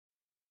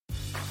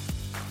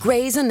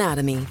Grey's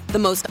Anatomy, the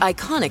most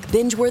iconic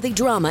binge-worthy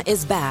drama,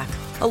 is back,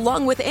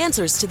 along with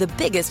answers to the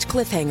biggest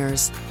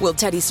cliffhangers. Will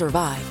Teddy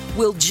survive?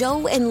 Will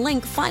Joe and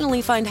Link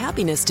finally find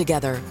happiness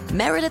together?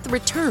 Meredith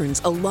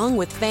returns along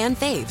with fan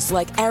faves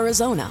like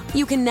Arizona.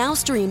 You can now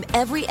stream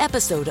every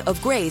episode of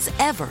Grey's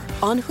ever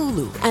on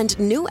Hulu, and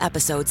new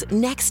episodes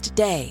next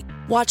day.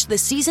 Watch the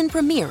season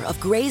premiere of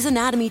Grey's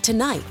Anatomy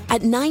tonight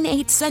at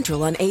 9/8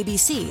 Central on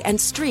ABC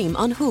and stream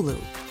on Hulu.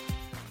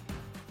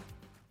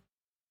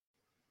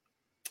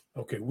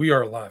 Okay, we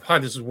are live. Hi,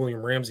 this is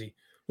William Ramsey.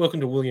 Welcome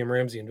to William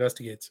Ramsey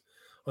Investigates.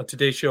 On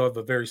today's show, I have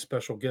a very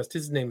special guest.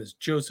 His name is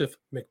Joseph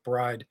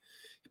McBride.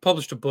 He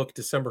published a book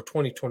December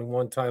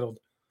 2021 titled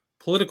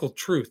Political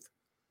Truth,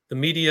 The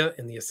Media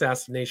and the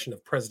Assassination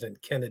of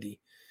President Kennedy.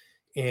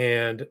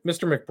 And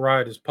Mr.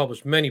 McBride has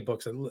published many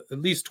books, at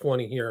least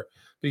 20 here,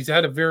 but he's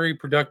had a very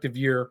productive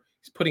year.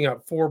 He's putting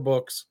out 4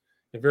 books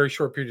in a very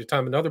short period of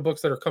time, and other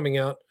books that are coming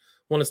out.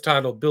 One is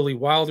titled Billy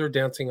Wilder,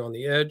 Dancing on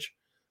the Edge.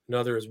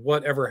 Another is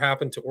Whatever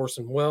Happened to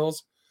Orson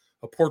Welles,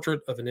 A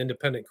Portrait of an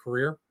Independent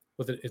Career.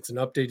 It's an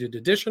updated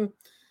edition.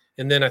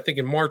 And then I think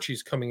in March,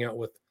 he's coming out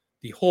with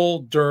The Whole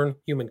Darn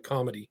Human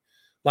Comedy,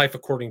 Life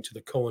According to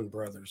the Coen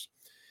Brothers.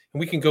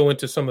 And we can go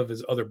into some of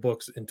his other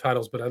books and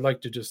titles, but I'd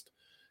like to just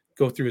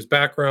go through his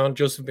background.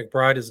 Joseph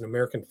McBride is an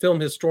American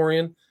film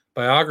historian,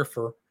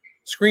 biographer,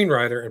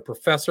 screenwriter, and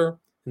professor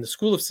in the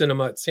School of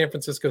Cinema at San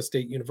Francisco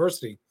State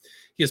University.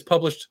 He has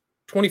published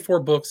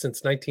 24 books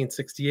since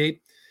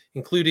 1968,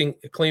 including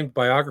acclaimed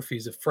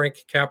biographies of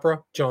Frank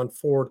Capra, John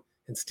Ford,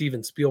 and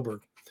Steven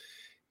Spielberg.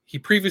 He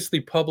previously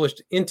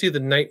published Into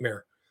the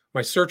Nightmare,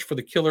 My Search for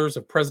the Killers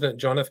of President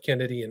John F.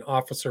 Kennedy and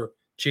Officer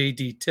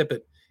J.D.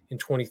 Tippit in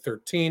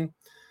 2013.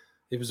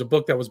 It was a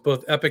book that was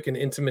both epic and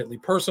intimately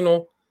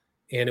personal,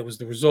 and it was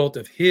the result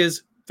of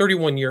his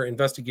 31-year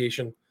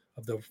investigation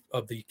of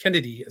the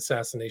Kennedy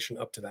assassination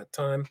up to that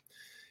time.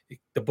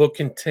 The book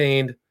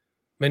contained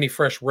many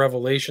fresh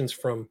revelations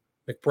from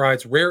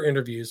McBride's rare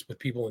interviews with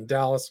people in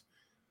Dallas,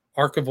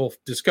 archival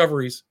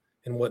discoveries,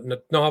 and what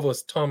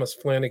novelist Thomas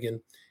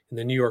Flanagan in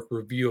the New York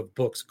Review of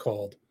Books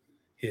called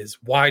his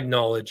wide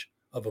knowledge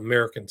of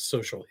American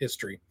social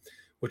history,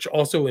 which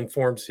also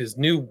informs his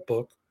new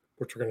book,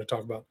 which we're going to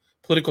talk about,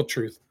 Political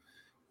Truth,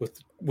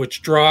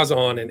 which draws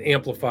on and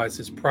amplifies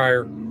his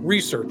prior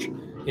research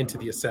into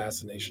the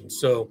assassination.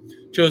 So,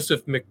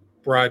 Joseph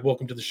McBride,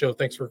 welcome to the show.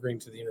 Thanks for agreeing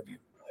to the interview.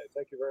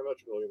 Thank you very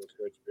much, William. It's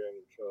great to be on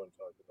your show and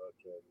talk about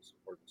this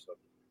important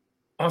subject.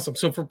 Awesome.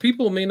 So for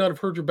people who may not have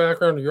heard your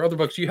background or your other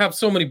books, you have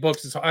so many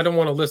books, so I don't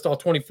want to list all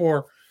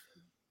 24.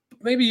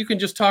 Maybe you can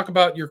just talk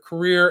about your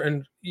career,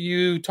 and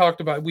we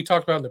talked about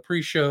in the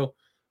pre-show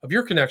of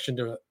your connection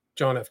to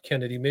John F.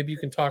 Kennedy. Maybe you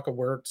can talk about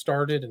where it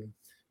started and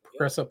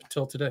progress up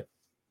until today.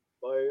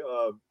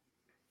 My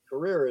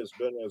career has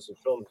been as a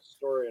film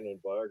historian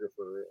and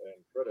biographer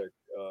and critic,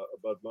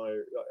 but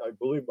I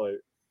believe my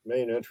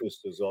main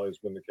interest has always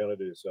been the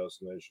Kennedy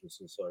assassination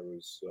since I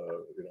was,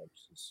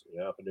 since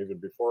it happened, even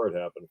before it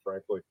happened,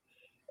 frankly.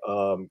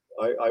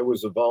 I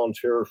was a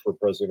volunteer for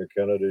President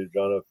Kennedy,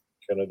 John F.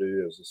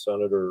 Kennedy, as a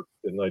senator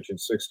in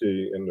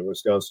 1960 in the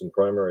Wisconsin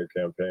primary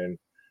campaign.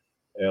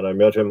 And I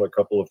met him a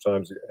couple of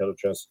times, had a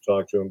chance to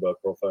talk to him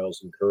about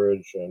Profiles in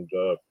Courage. And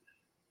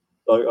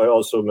I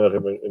also met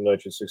him in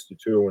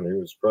 1962 when he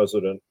was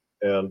president.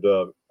 And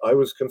I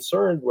was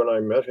concerned when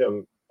I met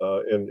him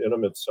in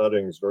intimate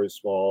settings, very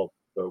small.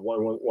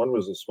 One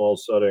was a small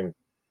setting.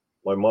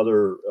 My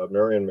mother,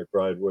 Marion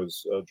McBride,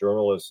 was a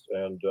journalist,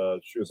 and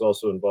she was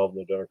also involved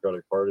in the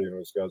Democratic Party in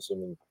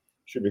Wisconsin, and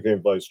she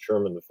became vice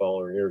chairman the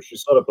following year. She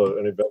set up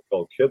an event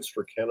called Kids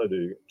for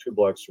Kennedy, 2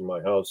 blocks from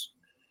my house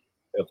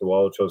at the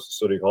Wauwatosa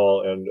City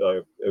Hall, and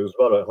it was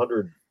about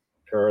 100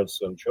 parents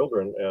and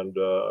children, and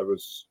I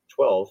was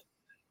 12.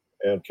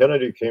 And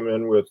Kennedy came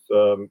in with,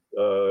 I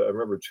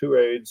remember, 2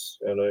 aides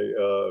and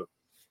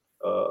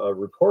a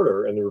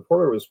reporter, and the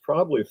reporter was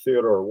probably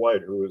Theodore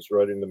White, who was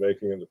writing The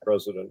Making of the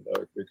President,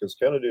 because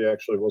Kennedy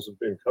actually wasn't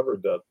being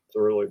covered that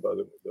thoroughly by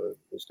the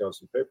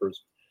Wisconsin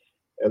papers.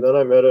 And then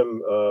I met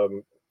him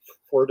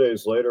 4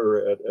 days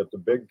later at the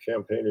big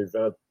campaign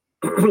event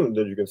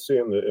that you can see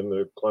in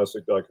the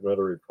classic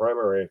documentary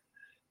Primary.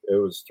 It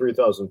was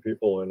 3,000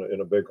 people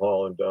in a big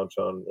hall in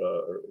downtown,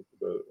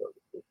 the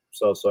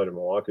south side of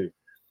Milwaukee.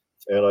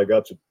 And I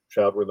got to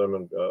chat with him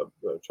and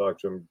talk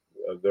to him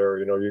there.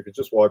 You could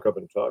just walk up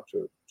and talk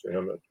to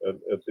him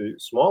at the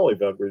small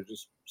event. We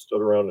just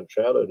stood around and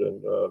chatted,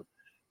 and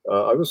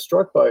I was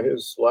struck by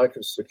his lack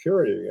of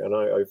security, and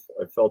I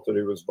felt that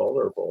he was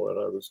vulnerable, and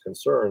I was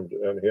concerned,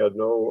 and he had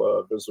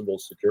no visible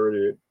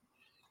security.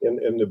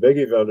 In the big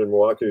event in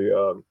Milwaukee,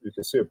 you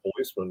can see a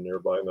policeman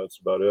nearby, and that's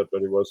about it,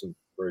 but he wasn't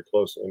very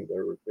close, and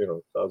there were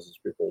thousands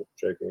of people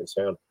shaking his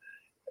hand.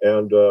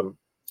 And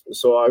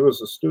so I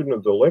was a student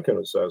of the Lincoln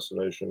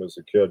assassination as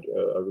a kid.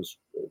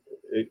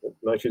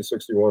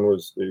 1961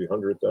 was the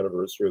 100th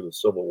anniversary of the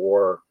Civil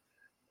War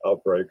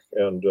outbreak,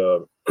 and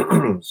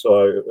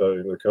so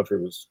the country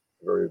was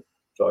very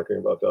talking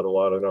about that a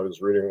lot, and I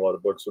was reading a lot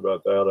of books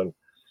about that, and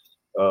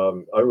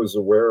I was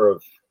aware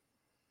of,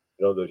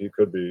 that he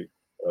could be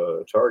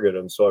target.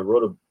 And so I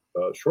wrote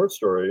a short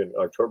story in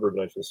October of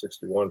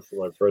 1961 for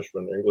my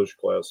freshman English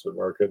class at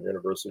Marquette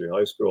University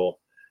High School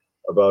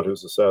about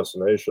his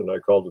assassination. I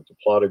called it The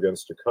Plot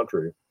Against a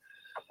Country.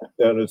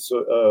 And it's,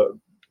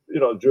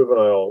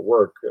 juvenile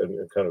work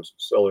and kind of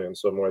silly in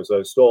some ways.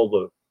 I stole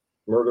the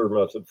murder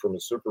method from a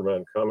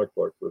Superman comic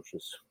book, which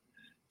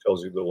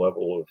tells you the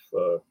level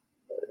of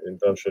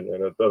invention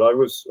in it. But I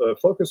was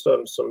focused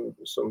on some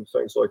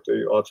things like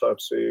the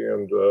autopsy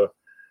and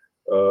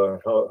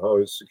how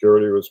his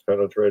security was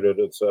penetrated,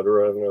 et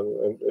cetera.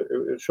 And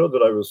it showed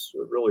that I was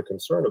really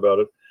concerned about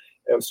it.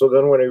 And so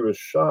then when he was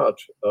shot,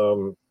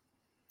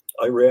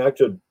 I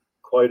reacted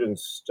quite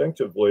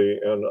instinctively,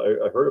 and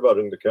I heard about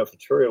it in the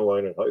cafeteria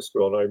line in high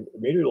school, and I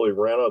immediately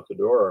ran out the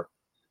door.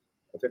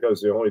 I think I was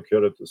the only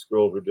kid at the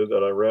school who did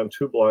that. I ran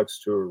 2 blocks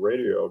to a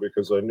radio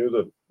because I knew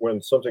that when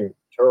something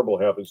terrible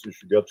happens, you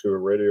should get to a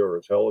radio or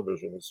a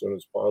television as soon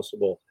as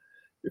possible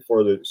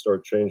before they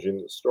start changing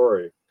the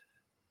story,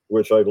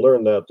 which I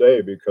learned that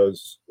day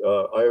because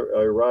I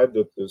arrived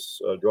at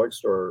this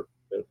drugstore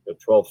at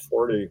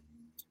 12:40,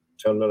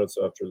 10 minutes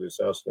after the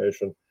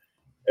assassination.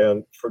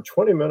 And for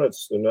 20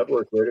 minutes, the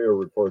network radio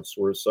reports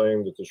were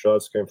saying that the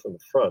shots came from the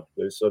front.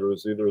 They said it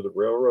was either the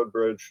railroad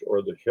bridge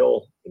or the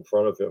hill in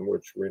front of him,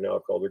 which we now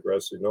call the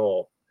grassy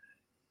knoll.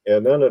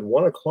 And then at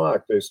 1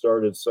 o'clock, they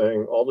started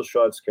saying all the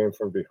shots came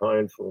from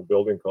behind from a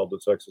building called the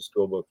Texas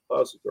School Book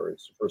Depository.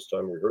 It's the first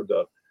time we heard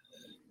that.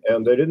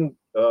 And they didn't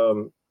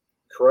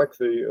correct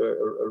the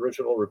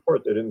original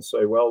report. They didn't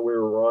say, well, we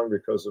were wrong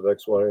because of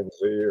X, Y, and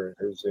Z, or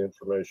here's the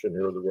information,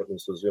 here are the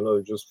witnesses.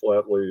 They just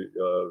flatly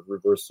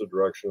reversed the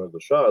direction of the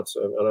shots.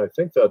 And I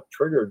think that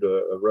triggered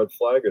a red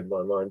flag in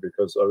my mind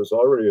because I was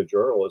already a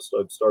journalist.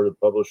 I'd started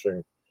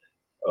publishing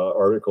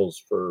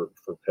articles for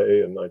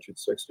pay in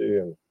 1960,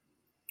 and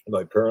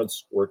my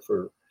parents worked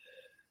for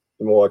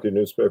the Milwaukee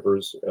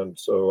newspapers. And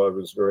so I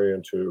was very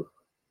into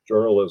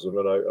journalism,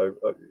 and I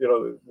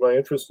my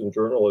interest in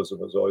journalism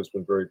has always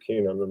been very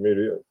keen. I'm a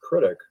media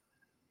critic,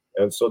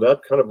 and so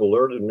that kind of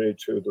alerted me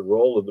to the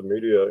role of the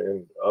media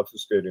in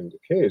obfuscating the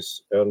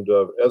case. And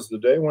as the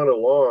day went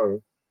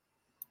along,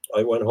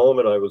 I went home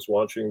and I was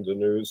watching the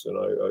news, and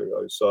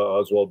I saw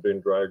Oswald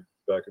being dragged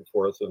back and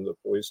forth in the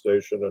police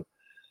station, and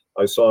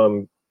I saw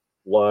him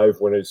live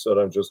when he said,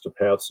 "I'm just a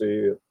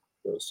patsy"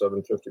 at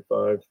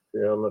 7:55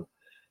 p.m. and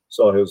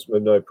saw his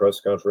midnight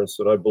press conference,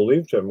 and I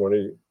believed him when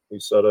he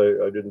said,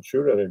 I didn't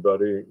shoot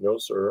anybody, no,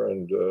 sir.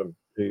 And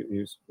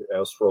he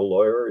asked for a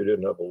lawyer. He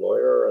didn't have a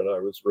lawyer. And I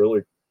was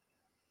really,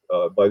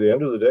 by the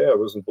end of the day, I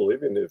wasn't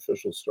believing the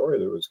official story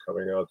that was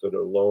coming out, that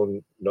a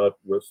lone nut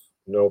with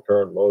no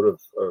apparent motive,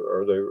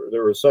 or they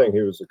were saying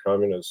he was a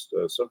communist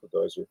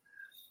sympathizer,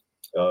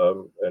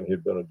 and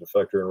he'd been a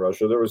defector in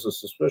Russia. There was a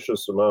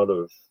suspicious amount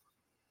of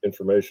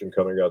information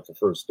coming out the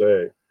first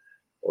day,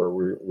 or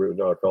we would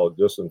now call it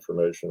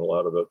disinformation, a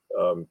lot of it.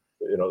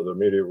 The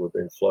media were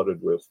being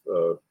flooded with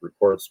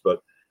reports,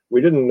 but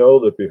we didn't know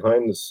that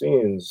behind the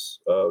scenes,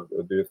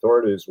 the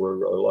authorities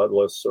were a lot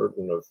less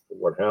certain of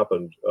what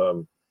happened.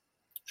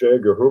 J.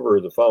 Edgar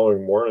Hoover, the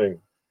following morning,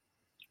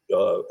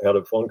 had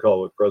a phone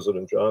call with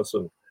President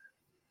Johnson,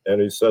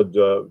 and he said,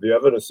 the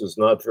evidence is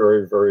not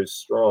very, very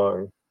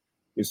strong.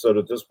 He said,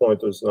 at this point,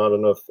 there's not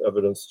enough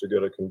evidence to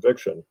get a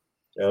conviction.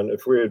 And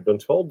if we had been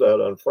told that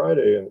on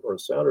Friday or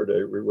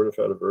Saturday, we would have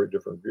had a very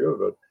different view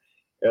of it.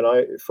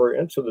 And for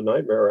Into the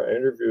Nightmare, I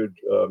interviewed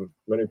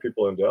many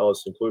people in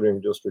Dallas,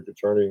 including District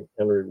Attorney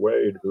Henry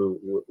Wade, who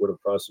would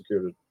have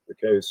prosecuted the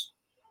case.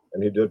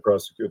 And he did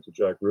prosecute the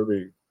Jack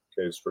Ruby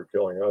case for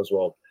killing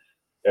Oswald.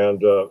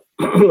 And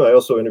I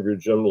also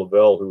interviewed Jim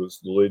Lavelle, who was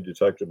the lead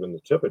detective in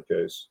the Tippit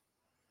case.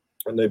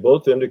 And they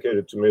both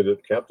indicated to me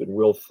that Captain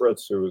Will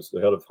Fritz, who was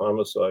the head of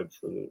homicide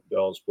for the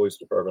Dallas Police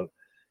Department,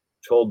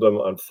 told them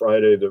on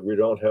Friday that we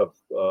don't have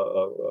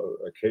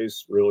a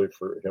case really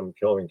for him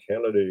killing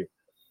Kennedy.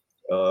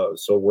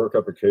 So work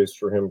up a case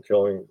for him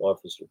killing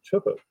Officer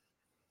Tippit.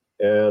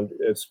 And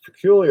it's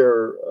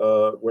peculiar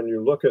when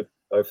you look at,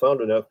 I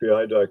found an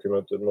FBI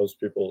document that most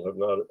people have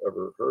not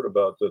ever heard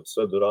about that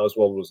said that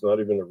Oswald was not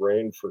even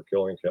arraigned for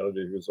killing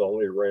Kennedy. He was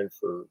only arraigned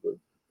for the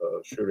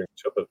shooting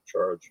Tippit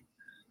charge.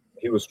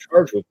 He was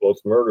charged with both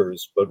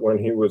murders, but when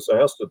he was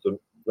asked at the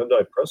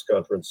midnight press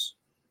conference,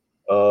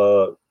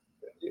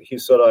 he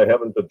said, I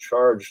haven't been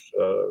charged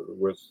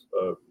with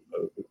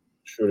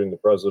shooting the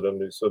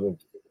president. He said, in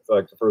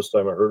fact, the first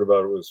time I heard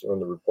about it was when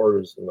the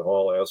reporters in the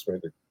hall asked me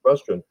the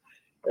question.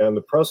 And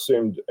the press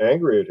seemed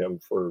angry at him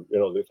for,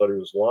 they thought he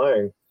was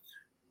lying.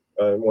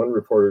 And one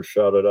reporter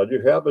shouted out,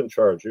 you have been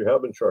charged, you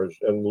have been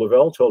charged. And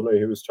Lavelle told me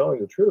he was telling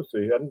the truth.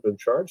 He hadn't been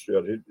charged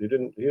yet.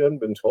 He hadn't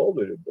been told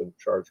he had been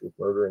charged with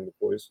murdering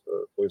the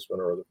policeman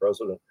or the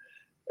president.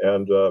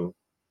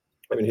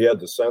 And he had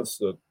the sense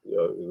that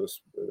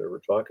they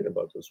were talking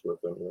about this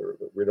with him.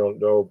 We don't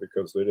know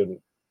because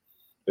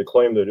they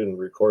claimed they didn't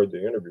record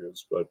the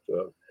interviews, but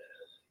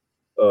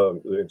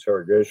the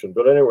interrogation.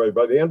 But anyway,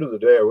 by the end of the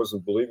day, I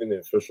wasn't believing the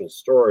official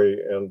story.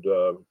 And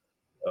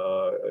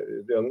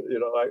then,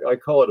 I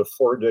call it a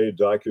 4-day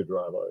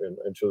docudrama.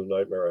 Into the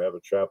Nightmare, I have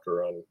a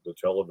chapter on the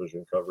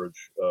television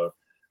coverage.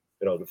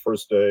 the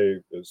first day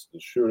is the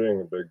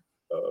shooting, a big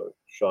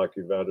shock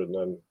event, and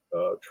then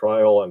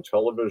trial on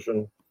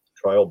television,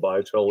 trial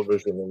by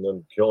television, and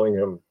then killing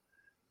him,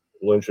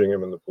 lynching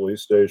him in the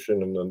police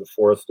station. And then the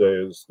fourth day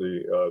is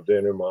the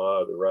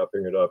denouement, the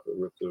wrapping it up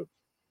with the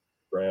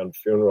grand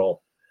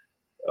funeral.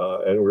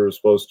 And we were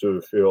supposed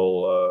to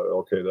feel,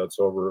 okay, that's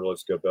over,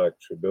 let's get back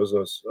to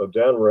business.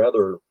 Dan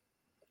Rather,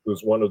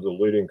 who's one of the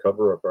leading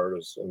cover-up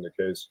artists in the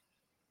case,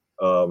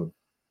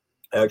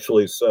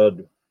 actually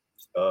said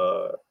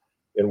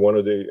in one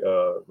of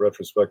the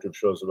retrospective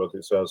shows about the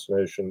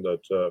assassination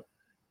that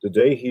the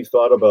day he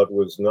thought about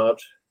was not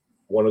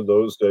one of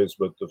those days,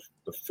 but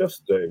the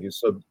fifth day. He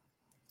said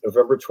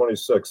November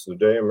 26th, the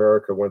day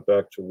America went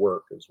back to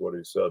work, is what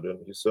he said. And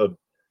he said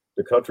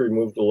the country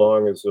moved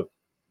along as if,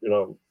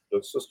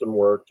 the system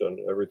worked and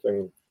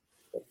everything,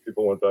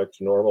 people went back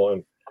to normal.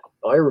 And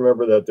I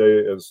remember that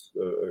day as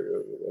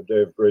a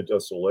day of great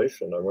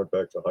desolation. I went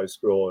back to high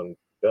school, and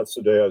that's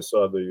the day I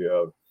saw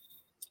the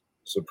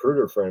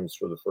Zapruder frames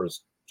for the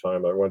first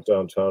time. I went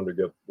downtown to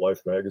get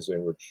Life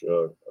magazine, which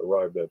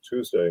arrived that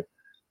Tuesday.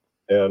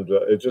 And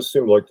it just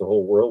seemed like the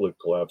whole world had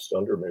collapsed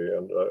under me.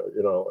 And,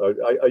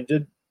 I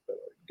did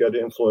get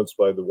influenced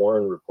by the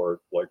Warren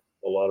Report, like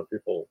a lot of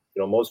people.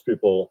 Most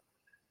people,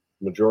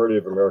 majority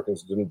of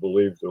Americans didn't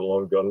believe the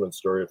lone gunman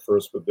story at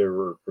first, but they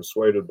were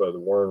persuaded by the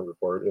Warren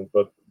Report.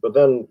 But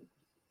then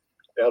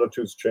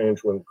attitudes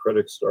changed when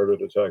critics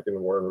started attacking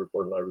the Warren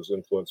Report, and I was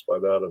influenced by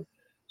that and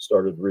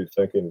started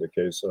rethinking the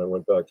case. And I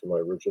went back to my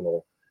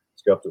original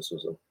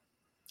skepticism.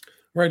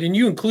 Right, and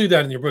you include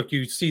that in your book.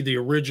 You see the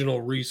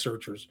original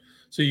researchers.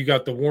 So you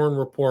got the Warren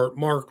Report,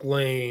 Mark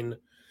Lane,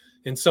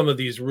 and some of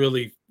these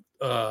really,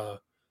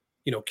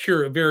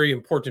 very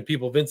important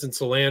people. Vincent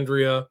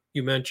Salandria,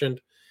 you mentioned.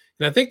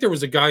 And I think there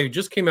was a guy who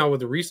just came out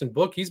with a recent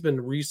book. He's been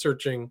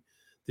researching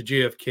the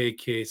JFK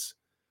case.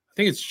 I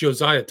think it's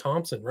Josiah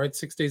Thompson, right?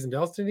 6 Days in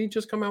Dallas. Didn't he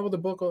just come out with a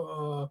book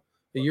a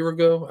year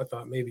ago? I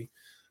thought maybe.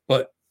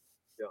 But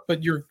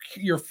you're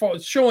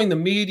showing the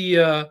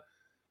media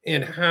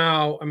and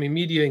how,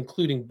 media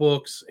including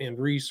books and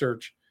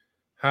research,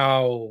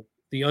 how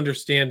the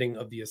understanding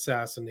of the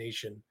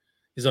assassination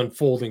is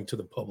unfolding to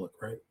the public,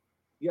 right?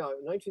 Yeah,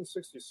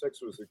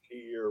 1966 was a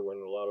key year when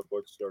a lot of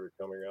books started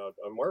coming out.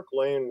 Mark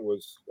Lane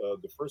was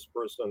the first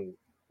person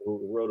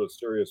who wrote a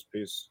serious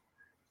piece,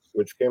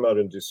 which came out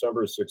in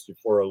December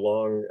 '64, a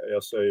long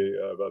essay,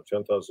 about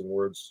 10,000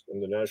 words, in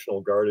the National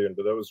Guardian.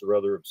 But that was a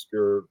rather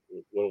obscure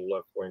little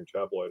left-wing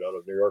tabloid out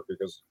of New York,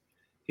 because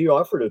he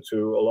offered it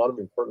to a lot of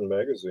important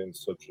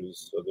magazines, such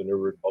as the New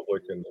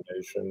Republic and The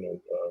Nation and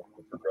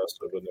The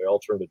Progressive, and they all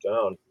turned it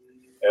down.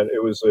 And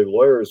it was a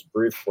lawyer's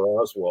brief for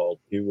Oswald.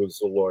 He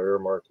was a lawyer,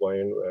 Mark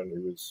Lane, and he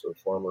was a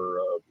former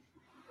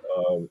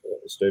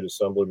state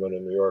assemblyman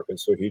in New York. And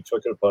so he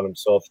took it upon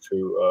himself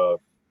to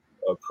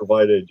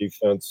provide a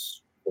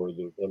defense for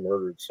the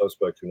murdered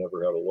suspect who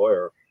never had a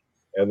lawyer.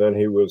 And then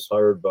he was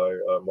hired by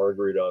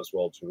Marguerite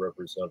Oswald to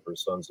represent her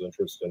son's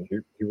interest. And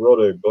he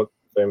wrote a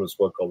famous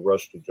book called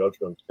Rush to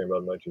Judgment, came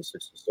out in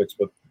 1966.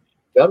 But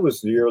that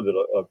was the year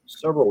that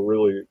several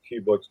really key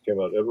books came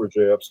out. Edward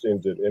J.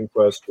 Epstein did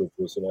Inquest, which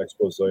was an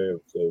expose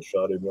of the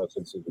shoddy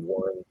methods of the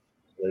Warren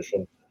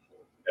Commission.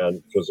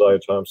 And Josiah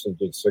Thompson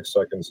did 6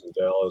 Seconds in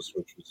Dallas,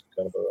 which was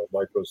kind of a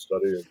micro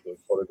study of the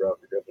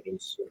photographic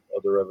evidence and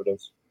other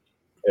evidence.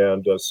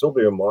 And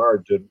Sylvia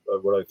Maher did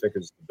what I think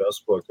is the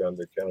best book on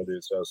the Kennedy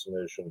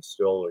assassination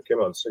still. It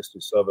came out in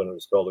 '67. It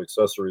was called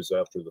Accessories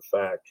After the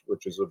Fact,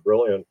 which is a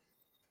brilliant,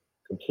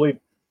 complete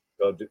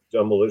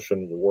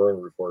demolition of the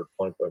Warren Report,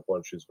 point by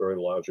point. She's very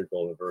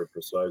logical and very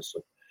precise.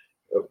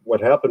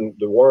 What happened,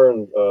 the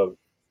Warren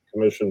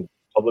Commission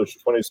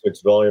published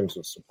 26 volumes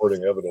of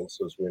supporting evidence,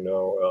 as we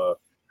know,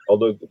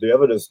 although the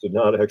evidence did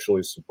not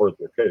actually support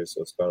the case.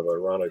 That's kind of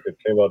ironic. It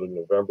came out in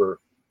November.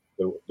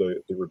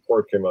 The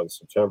report came out in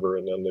September,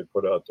 and then they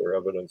put out their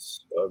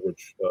evidence,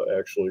 which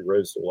actually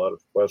raised a lot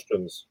of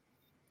questions,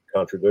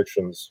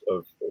 contradictions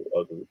of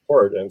the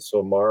report. And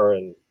so Maher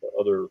and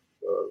other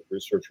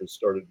researchers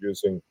started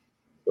using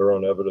their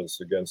own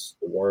evidence against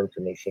the Warren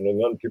Commission. And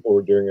then people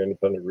were doing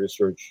independent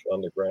research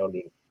on the ground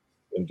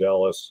in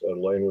Dallas.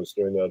 Lane was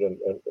doing that. And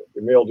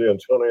Emile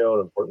D'Antonio,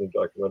 an important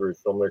documentary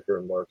filmmaker,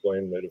 and Mark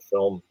Lane made a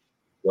film,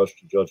 Rush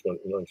to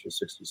Judgment, in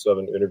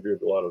 1967,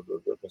 interviewed a lot of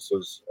the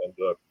witnesses.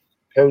 And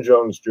Ken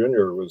Jones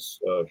Jr. was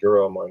a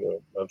hero of mine,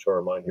 a mentor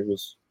of mine. He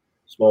was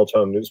a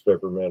small-town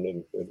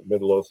newspaperman in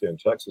Midlothian,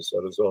 Texas,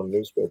 had his own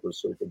newspaper,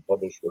 so he could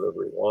publish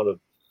whatever he wanted.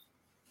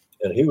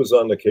 And he was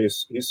on the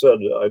case. He said,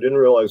 I didn't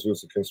realize it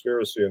was a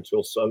conspiracy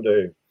until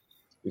Sunday.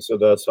 He said,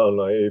 that's how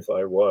naive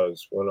I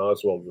was when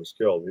Oswald was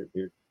killed.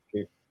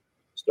 He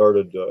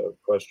started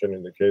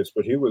questioning the case,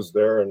 but he was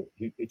there, and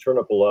he turned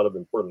up a lot of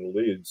important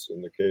leads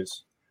in the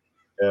case.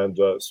 And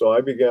so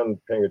I began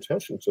paying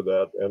attention to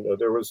that. And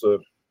there was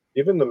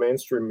even the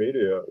mainstream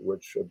media,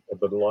 which had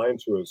been lying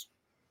to us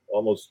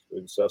almost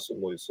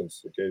incessantly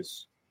since the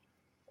case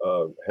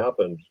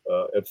happened.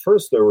 At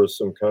first, there were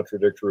some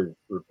contradictory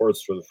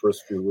reports for the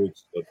first few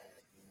weeks that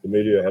the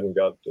media hadn't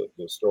got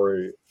the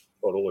story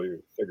totally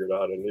figured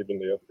out, and even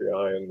the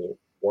FBI and the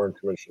Warren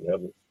Commission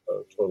hadn't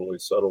totally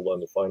settled on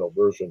the final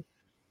version.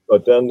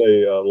 But then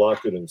they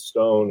locked it in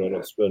stone, and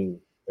it's been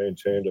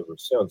maintained ever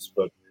since.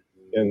 But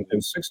in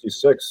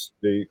 66,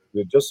 the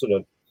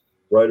dissident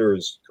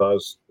writers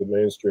caused the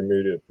mainstream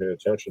media to pay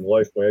attention.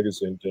 Life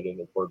magazine did an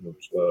important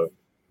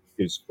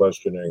piece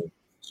questioning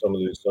some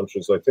of the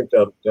assumptions. I think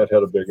that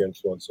had a big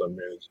influence on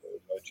me as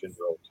a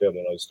 19-year-old kid,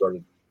 and I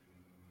started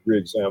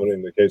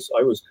re-examining the case.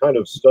 I was kind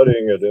of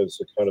studying it as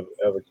a kind of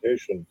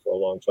avocation for a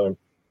long time.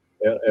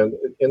 And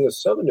in the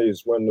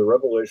 70s, when the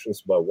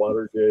revelations about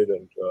Watergate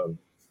and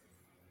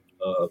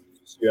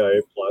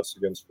CIA plots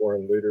against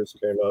foreign leaders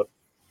came out,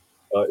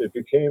 it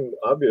became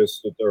obvious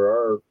that there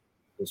are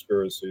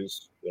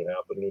conspiracies that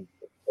happen in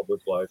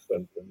public life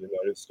and in the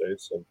United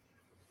States. And,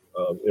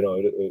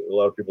 a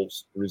lot of people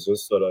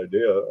resist that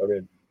idea. I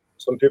mean,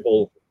 some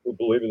people who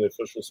believe in the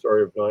official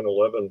story of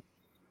 9/11,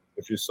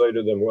 if you say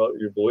to them, well,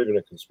 you believe in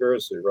a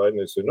conspiracy, right? And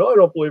they say, no, I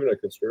don't believe in a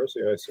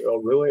conspiracy. And I say, oh,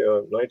 really?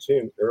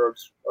 19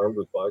 Arabs armed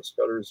with box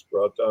cutters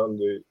brought down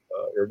the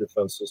air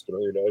defense system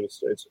of the United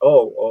States.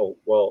 Oh,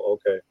 well,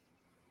 okay.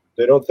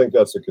 They don't think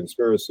that's a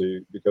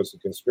conspiracy because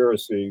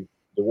the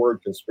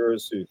word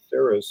conspiracy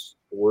theorists,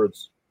 the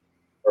words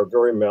are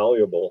very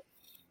malleable,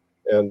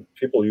 and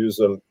people use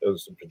them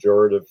as a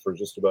pejorative for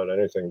just about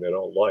anything they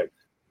don't like.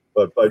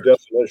 But by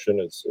definition,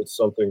 it's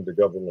something the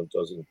government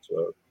doesn't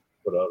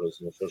put out as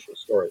an official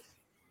story.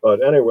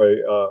 But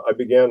anyway, I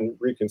began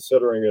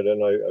reconsidering it,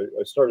 and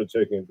I started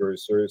taking it very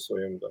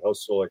seriously. And the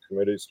House Select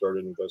Committee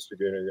started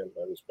investigating it, and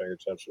I was paying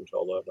attention to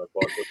all that. And I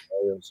bought the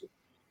volumes.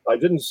 I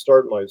didn't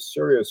start my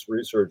serious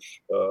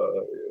research,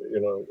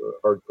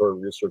 hardcore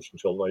research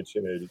until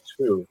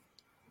 1982,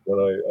 when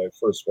I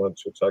first went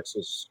to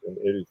Texas in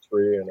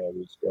 '83, and I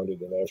was going to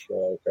the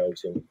National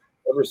Archives. And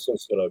ever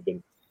since then, I've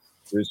been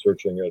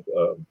researching it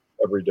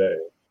every day,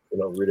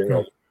 reading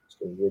all the books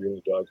and reading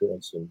the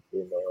documents and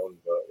doing my own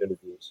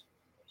interviews.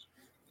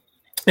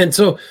 And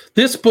so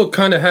this book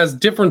kind of has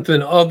different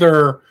than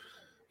other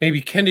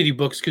maybe Kennedy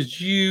books because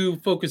you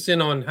focus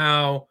in on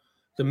how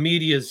the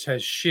media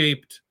has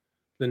shaped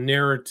the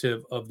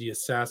narrative of the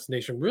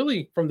assassination,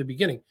 really from the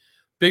beginning.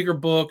 Bigger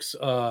books,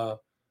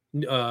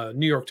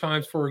 New York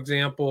Times, for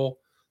example,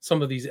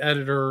 some of these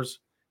editors,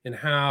 and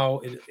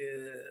how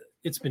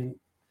it's been,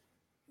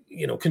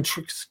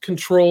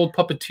 controlled,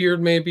 puppeteered,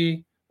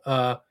 maybe.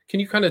 Can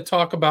you kind of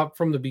talk about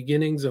from the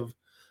beginnings of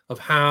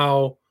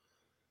how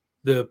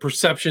the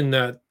perception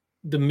that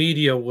the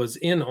media was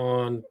in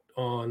on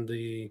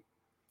the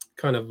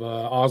kind of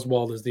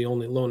Oswald as the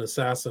only lone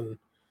assassin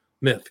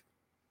myth?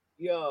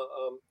 Yeah,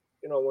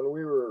 when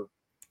we were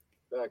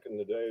back in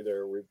the day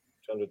there, we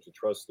tended to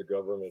trust the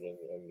government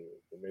and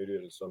the media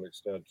to some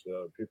extent.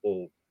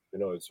 People,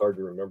 it's hard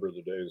to remember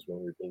the days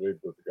when we believed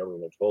what the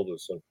government told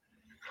us. And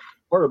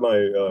part of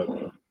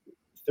my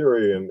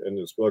theory in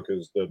this book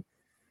is that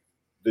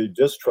the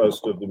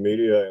distrust of the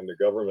media and the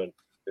government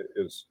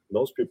is,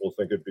 most people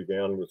think it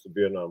began with the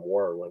Vietnam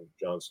War when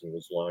Johnson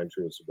was lying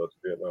to us about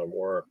the Vietnam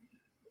War.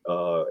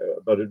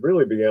 But it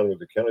really began with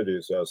the Kennedy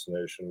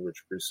assassination,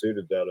 which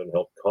preceded that and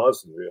helped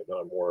cause the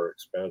Vietnam War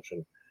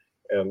expansion.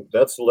 And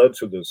that's led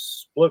to this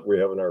split we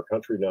have in our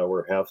country now,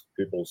 where half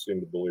the people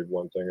seem to believe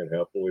one thing and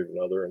half believe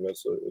another, and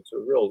it's a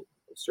real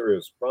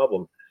serious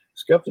problem.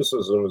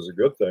 Skepticism is a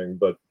good thing,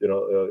 but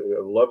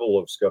a level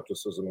of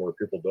skepticism where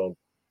people don't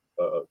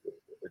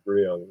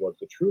agree on what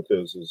the truth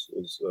is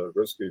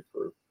risky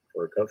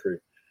for a country.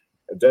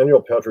 And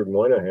Daniel Patrick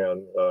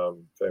Moynihan,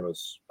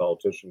 famous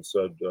politician,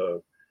 said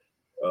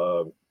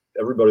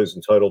everybody's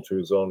entitled to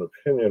his own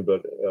opinion,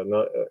 but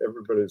not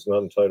everybody's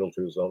not entitled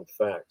to his own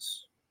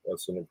facts.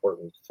 That's an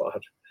important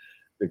thought,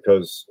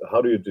 because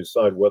how do you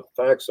decide what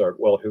facts are?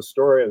 Well,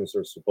 historians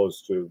are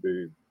supposed to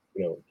be,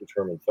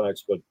 determine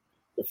facts, but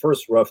the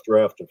first rough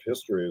draft of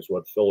history is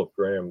what Philip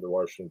Graham, the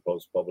Washington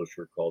Post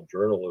publisher, called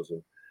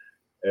journalism.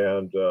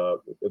 And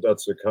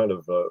that's a kind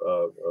of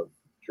a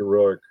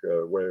heroic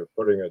way of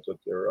putting it, that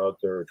they're out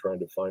there trying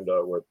to find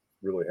out what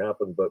really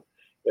happened. But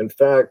in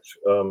fact,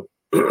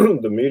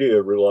 the media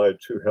relied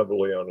too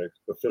heavily on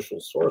official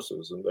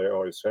sources, and they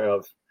always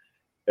have.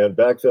 And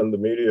back then, the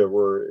media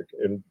were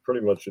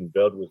pretty much in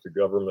bed with the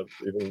government,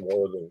 even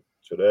more than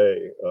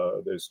today.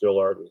 They still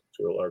are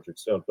to a large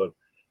extent. But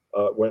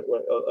when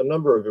a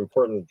number of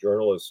important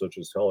journalists, such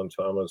as Helen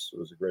Thomas, who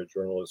was a great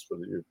journalist for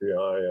the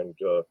UPI, and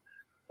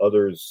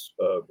others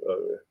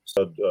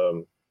said,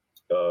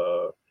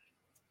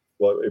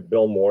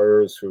 Bill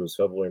Moyers, who was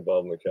heavily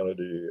involved in the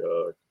Kennedy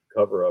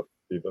cover-up,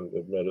 even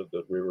admitted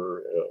that we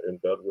were in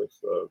bed with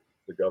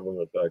the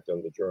government back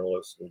then. The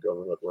journalists and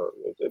government were,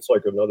 it's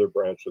like another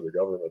branch of the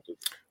government.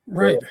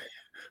 Right.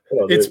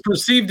 It's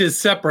perceived as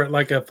separate,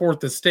 like a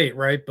fourth estate,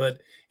 right? But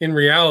in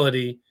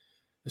reality,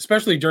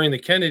 especially during the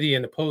Kennedy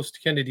and the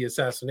post-Kennedy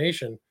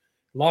assassination,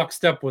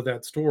 lockstep with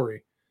that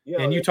story.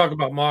 Yeah, and you talk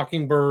about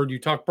Mockingbird.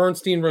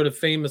 Bernstein wrote a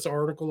famous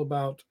article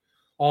about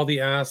all the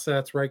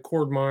assets, right?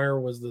 Cord Meyer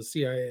was the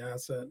CIA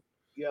asset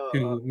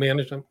who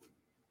managed them.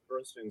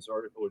 Bernstein's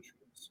article, which you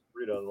can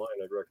read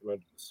online, I'd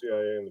recommend to the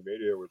CIA and the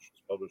media, which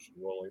was published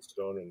in Rolling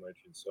Stone in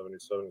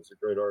 1977. It's a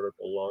great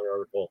article, long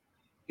article.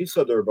 he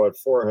said there were about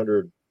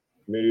 400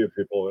 media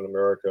people in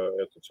America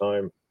at the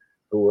time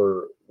who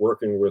were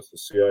working with the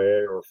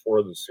CIA or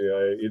for the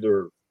CIA,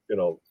 either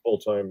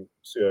full-time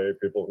CIA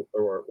people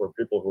or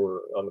people who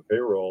were on the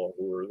payroll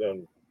who were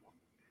then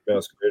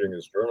masquerading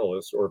as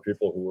journalists, or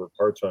people who were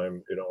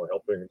part-time,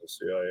 helping the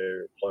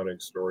CIA planning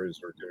stories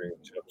or giving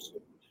tips.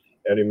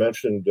 And he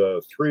mentioned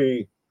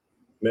three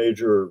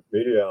major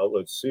media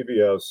outlets: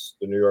 CBS,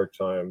 the New York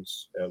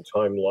Times, and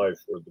Time Life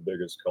were the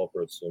biggest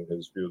culprits in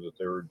his view, that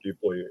they were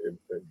deeply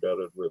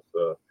embedded with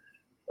the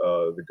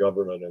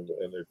government, and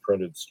they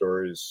printed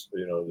stories,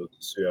 that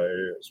the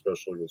CIA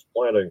especially was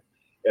planning.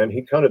 And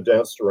he kind of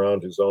danced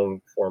around his own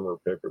former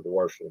paper, the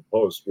Washington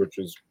Post, which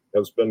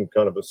has been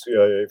kind of a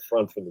CIA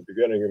front from the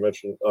beginning. You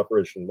mentioned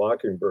Operation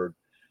Mockingbird.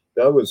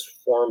 That was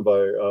formed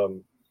by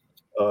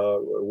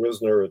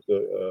Wisner at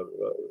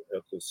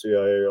the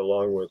CIA,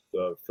 along with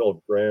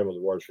Philip Graham of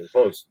the Washington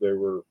Post. They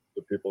were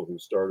the people who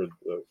started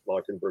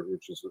Mockingbird,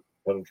 which is the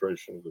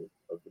penetration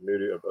of the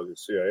media by the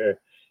CIA.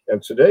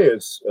 And today,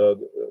 it's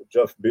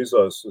Jeff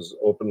Bezos is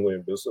openly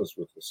in business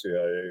with the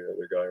CIA,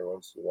 the guy who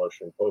owns the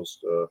Washington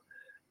Post.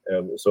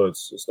 And so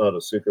it's not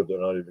a secret; they're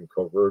not even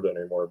covert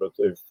anymore. But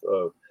they've,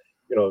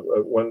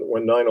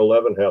 when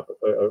 9/11 happened,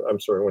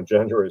 when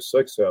January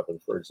 6th happened,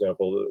 for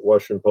example, the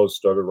Washington Post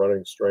started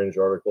running strange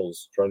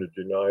articles trying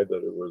to deny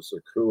that it was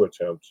a coup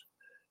attempt.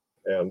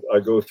 And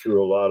I go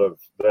through a lot of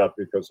that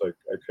because I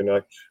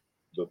connect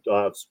the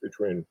dots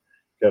between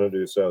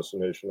Kennedy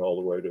assassination all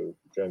the way to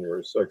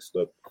January 6th.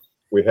 That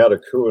we had a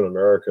coup in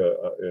America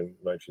in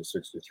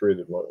 1963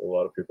 that a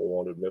lot of people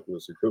won't admit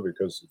was a coup,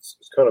 because it's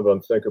kind of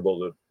unthinkable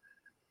that,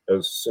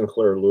 as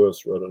Sinclair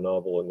Lewis wrote a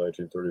novel in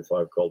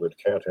 1935 called "It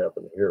Can't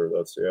Happen Here."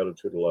 That's the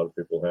attitude a lot of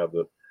people have,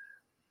 that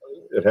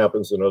it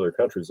happens in other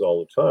countries all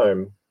the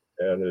time,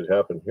 and it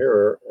happened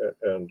here,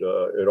 and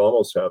it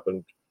almost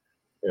happened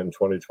in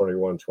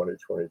 2021,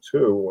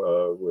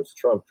 2022, with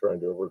Trump trying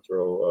to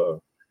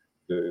overthrow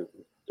the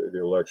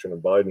election of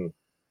Biden.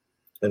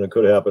 And it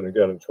could happen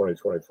again in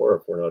 2024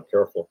 if we're not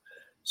careful.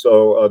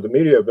 So the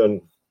media have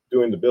been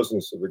doing the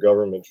business of the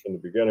government from the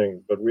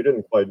beginning, but we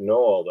didn't quite know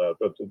all that.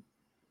 But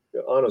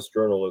the honest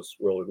journalists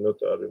will admit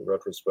that in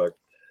retrospect.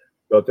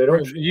 But they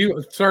don't.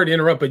 Sorry to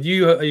interrupt, but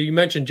you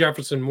mentioned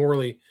Jefferson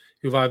Morley,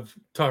 who I've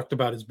talked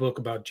about his book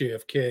about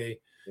JFK,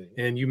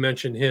 and you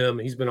mentioned him.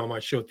 He's been on my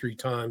show 3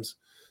 times.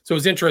 So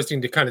it's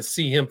interesting to kind of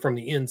see him from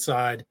the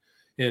inside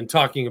and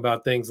talking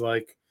about things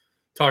like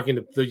talking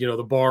to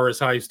the bar is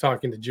how he's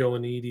talking to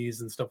Joanides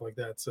and stuff like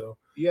that. So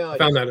yeah, I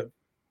found that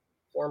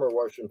former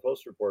Washington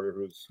Post reporter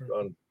who's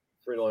on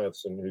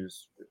freelance, and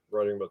he's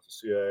writing about the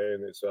CIA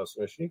and the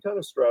assassination. He kind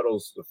of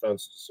straddles the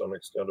fence to some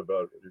extent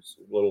about it. He's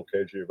a little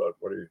cagey about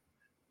what he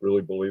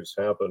really believes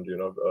happened.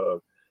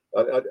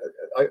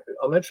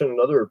 I'll mention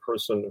another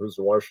person who's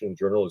a Washington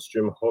journalist,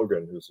 Jim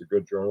Hogan, who's a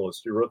good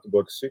journalist. He wrote the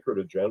book Secret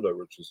Agenda,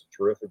 which is a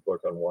terrific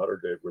book on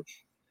Watergate,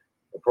 which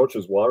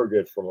approaches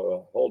Watergate from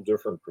a whole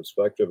different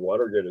perspective.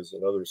 Watergate is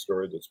another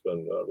story that's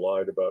been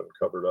lied about and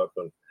covered up.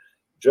 And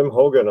Jim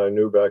Hogan, I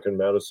knew back in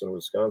Madison,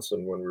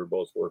 Wisconsin, when we were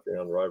both working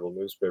on rival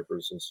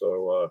newspapers. And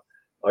so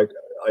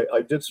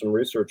I did some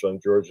research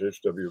on George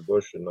H.W.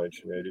 Bush in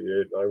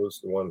 1988. I was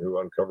the one who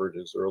uncovered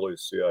his early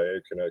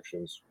CIA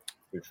connections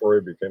before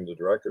he became the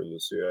director of the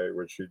CIA,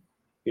 which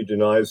he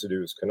denies that he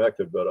was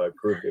connected, but I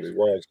proved that he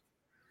was.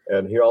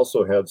 And he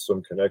also had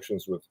some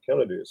connections with the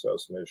Kennedy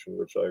assassination,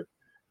 which I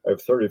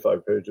have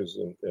 35 pages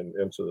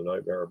into the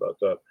nightmare about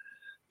that.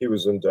 He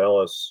was in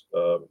Dallas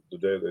the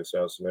day of the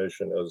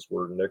assassination, as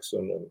were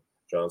Nixon and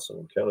Johnson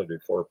and Kennedy.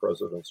 4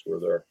 presidents were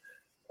there.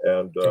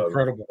 And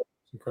incredible.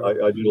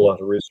 I did a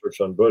lot of research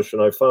on Bush,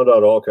 and I found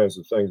out all kinds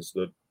of things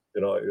that,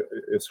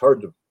 it's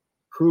hard to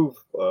prove,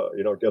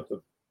 get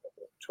the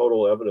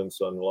total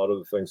evidence on a lot of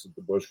the things that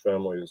the Bush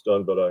family has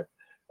done, but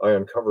I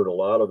uncovered a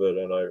lot of it,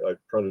 and I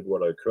printed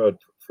what I could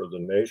for the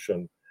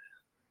Nation.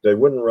 They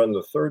wouldn't run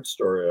the 3rd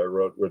story I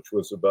wrote, which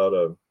was about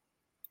a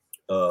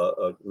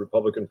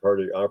Republican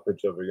Party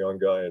operative, a young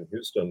guy in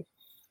Houston.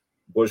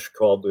 Bush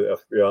called the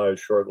FBI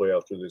shortly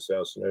after the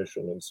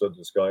assassination and said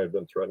this guy had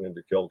been threatening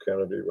to kill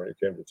Kennedy when he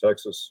came to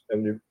Texas.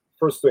 And the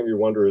first thing you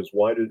wonder is,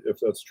 if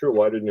that's true,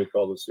 why didn't he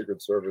call the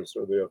Secret Service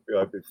or the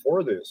FBI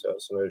before the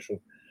assassination?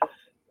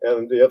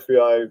 And the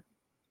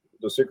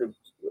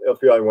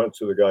FBI went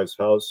to the guy's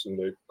house, and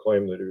they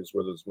claimed that he was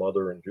with his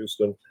mother in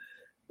Houston.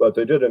 But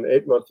they did an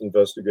 8-month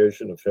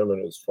investigation of him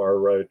and his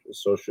far-right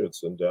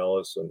associates in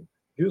Dallas and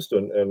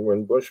Houston. And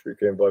when Bush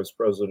became vice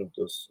president,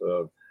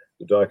 the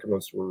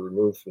documents were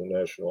removed from the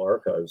National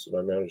Archives, and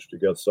I managed to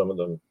get some of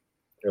them.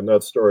 And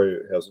that story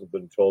hasn't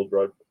been told,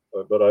 right?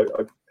 But I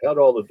had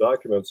all the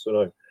documents, and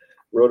I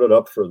wrote it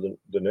up for the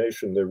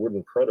Nation. They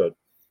wouldn't print it.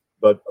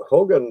 But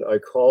Hogan, I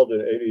called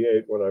in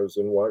 '88 when I was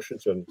in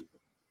Washington,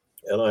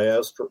 and I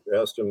asked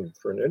him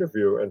for an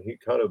interview, and he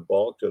kind of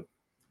balked at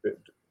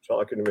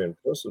talking to me in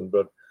person.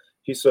 But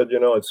he said,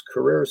 it's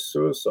career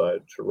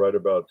suicide to write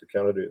about the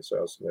Kennedy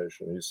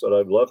assassination. He said,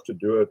 I'd love to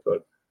do it,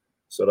 but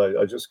said,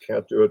 I just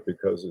can't do it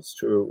because it's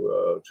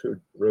too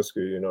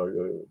risky.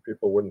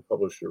 People wouldn't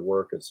publish your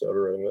work, et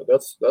cetera. And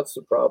that's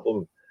the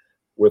problem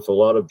with a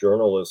lot of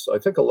journalists. I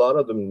think a lot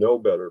of them know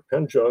better.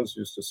 Penn Jones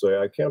used to say,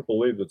 "I can't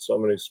believe that so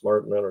many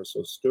smart men are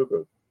so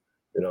stupid."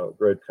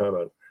 Great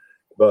comment.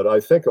 But I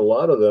think a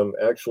lot of them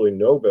actually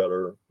know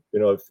better.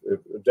 If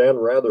Dan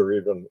Rather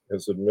even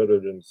has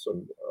admitted in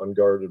some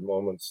unguarded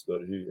moments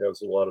that he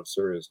has a lot of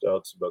serious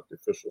doubts about the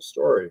official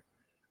story,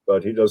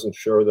 but he doesn't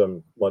share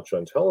them much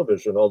on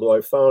television. Although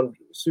I found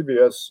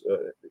CBS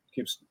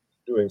keeps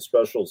doing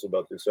specials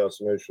about the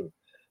assassination,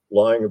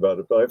 lying about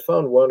it. But I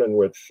found one in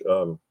which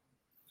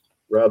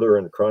Rather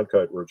and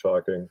Cronkite were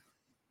talking,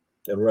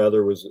 and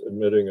Rather was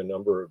admitting a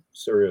number of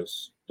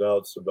serious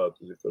doubts about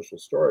the official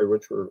story,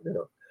 which were,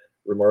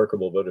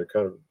 remarkable, but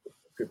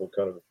people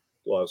kind of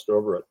glossed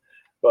over it.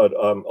 But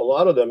a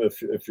lot of them,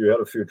 if you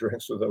had a few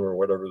drinks with them or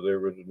whatever, they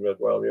would admit,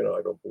 well,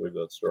 I don't believe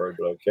that story,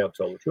 but I can't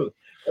tell the truth.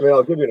 I mean,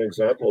 I'll give you an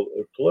example.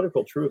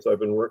 Political Truth, I've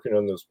been working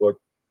on this book.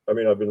 I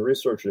mean, I've been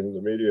researching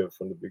the media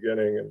from the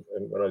beginning,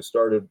 and when I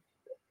started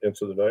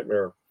Into the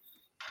Nightmare,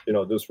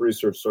 this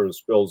research sort of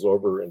spills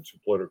over into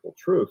Political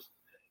Truth,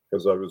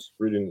 because I was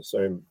reading the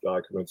same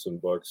documents and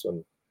books.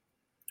 And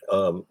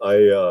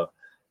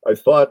I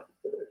thought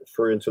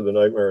for Into the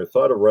Nightmare, I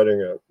thought of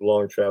writing a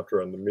long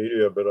chapter on the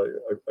media, but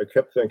I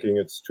kept thinking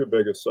it's too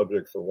big a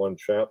subject for one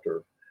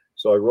chapter.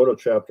 So I wrote a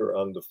chapter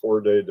on the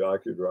 4-day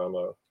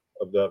docudrama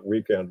of that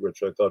weekend,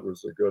 which I thought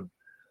was a good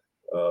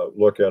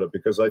look at it,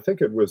 because I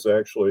think it was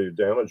actually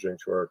damaging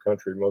to our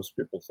country. Most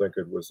people think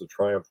it was a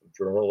triumph of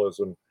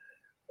journalism.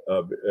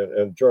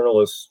 And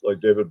journalists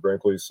like David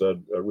Brinkley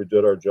said, we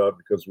did our job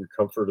because we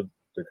comforted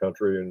the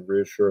country and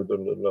reassured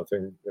them that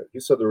nothing. He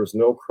said there was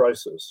no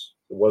crisis.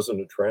 It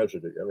wasn't a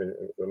tragedy. I mean,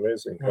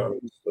 amazing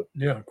comments.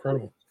 Yeah,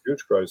 incredible.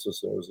 Huge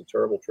crisis, and it was a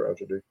terrible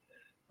tragedy.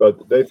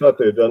 But they thought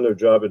they had done their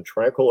job in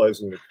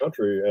tranquilizing the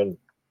country. And,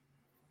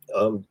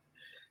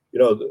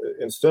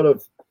 instead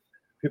of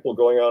people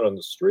going out on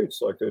the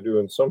streets like they do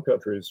in some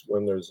countries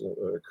when there's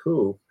a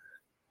coup,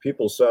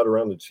 people sat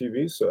around the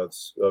TV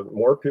sets.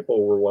 More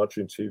people were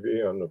watching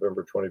TV on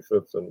November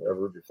 25th than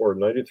ever before.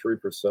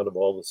 93% of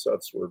all the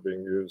sets were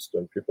being used,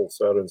 and people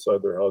sat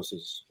inside their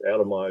houses,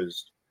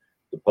 atomized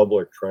the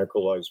public,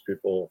 tranquilized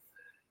people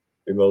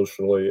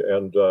emotionally.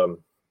 And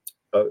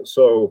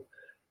so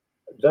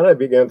then I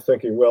began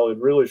thinking, well, it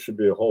really should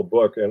be a whole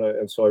book.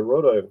 And so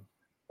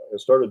I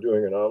started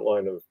doing an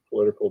outline of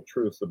Political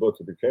Truth, the book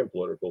that became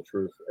Political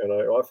Truth, and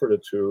I offered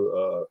it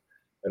to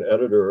an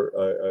editor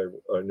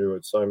I knew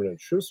at Simon &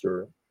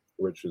 Schuster,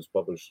 which has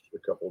published a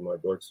couple of my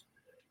books.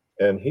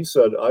 And he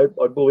said, I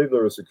believe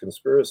there was a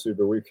conspiracy,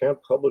 but we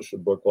can't publish a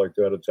book like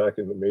that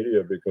attacking the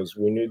media because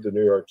we need the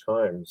New York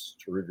Times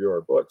to review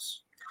our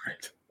books.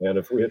 Right. And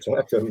if we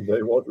attack them,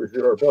 they won't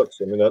review our books.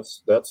 I mean,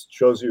 that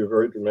shows you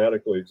very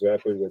dramatically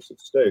exactly what's at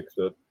stake,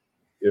 that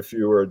if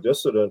you are a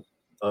dissident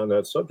on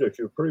that subject,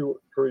 you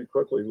pretty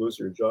quickly lose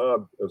your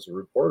job as a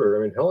reporter.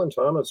 I mean, Helen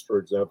Thomas, for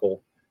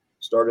example,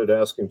 started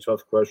asking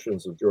tough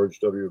questions of George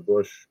W.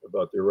 Bush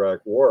about the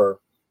Iraq War.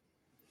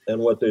 And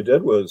what they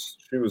did was,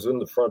 she was in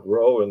the front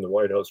row in the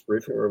White House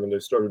briefing room, and they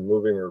started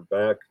moving her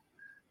back.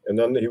 And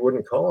then he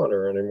wouldn't call on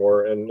her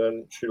anymore. And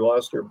then she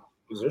lost her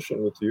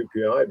position with the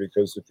UPI,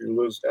 because if you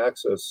lose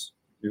access,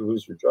 you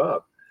lose your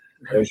job.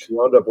 Right. And she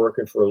wound up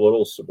working for a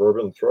little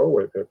suburban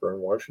throwaway paper in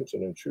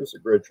Washington. And she was a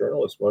great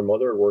journalist. My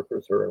mother worked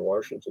with her in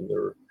Washington. They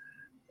were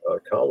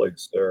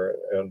colleagues there.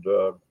 And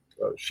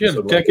she had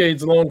a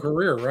decades-long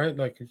career, right?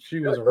 Like, she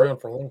was around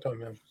for a long time.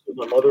 Man.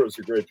 My mother was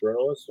a great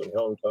journalist, and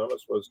Helen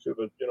Thomas was too.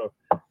 But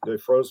they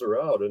froze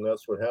her out, and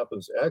that's what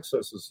happens.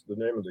 Access is the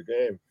name of the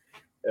game,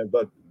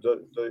 but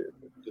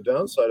the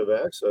downside of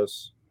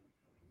access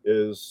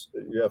is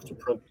you have to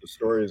print the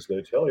stories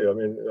they tell you. I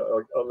mean,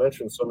 I'll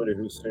mention somebody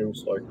who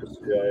seems like a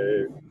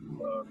CIA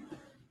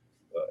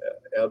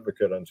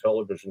advocate on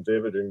television.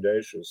 David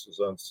Ignatius is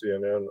on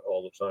CNN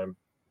all the time.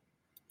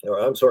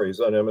 I'm sorry,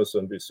 he's on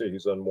MSNBC.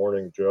 He's on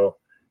Morning Joe.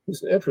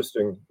 He's an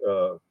interesting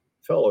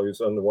fellow.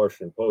 He's on the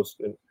Washington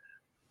Post. And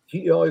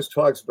he always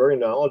talks very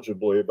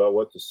knowledgeably about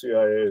what the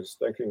CIA is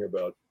thinking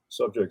about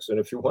subjects. And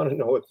if you want to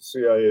know what the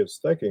CIA is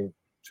thinking,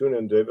 tune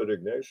in David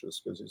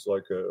Ignatius, because he's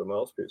like a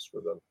mouthpiece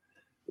for them,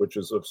 which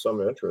is of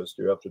some interest.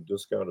 You have to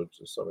discount it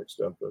to some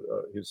extent, but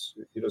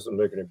he doesn't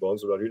make any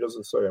bones about it. He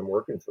doesn't say I'm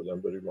working for them,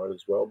 but he might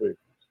as well be.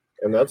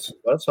 And that's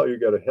how you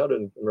get ahead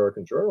in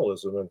American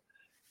journalism. And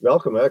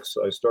Malcolm X,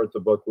 I start the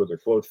book with a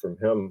quote from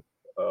him,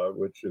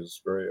 which is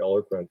very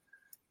eloquent.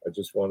 I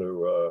just want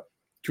to.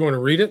 Do you want to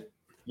read it?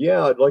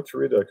 Yeah, I'd like to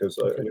read that, because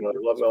I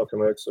love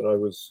Malcolm X, and I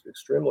was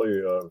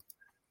extremely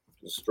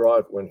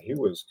distraught when he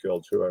was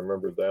killed too. I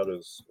remember that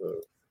as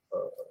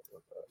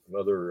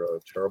another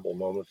terrible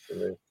moment for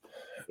me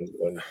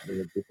and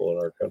many people in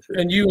our country.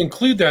 And you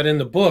include that in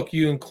the book.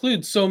 You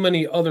include so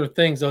many other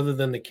things other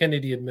than the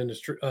Kennedy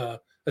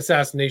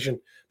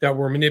assassination that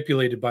were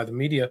manipulated by the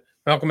media.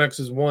 Malcolm X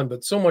is one,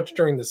 but so much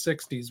during the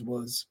 60s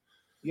was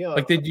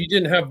like you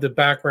didn't have the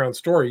background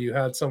story. You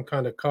had some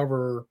kind of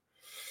cover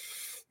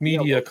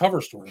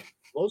cover story.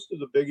 Most of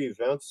the big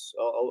events,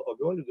 I'll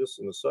go into this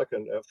in a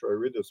second after I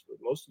read this, but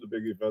most of the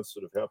big events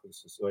that have happened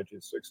since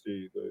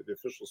 1960, the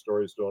official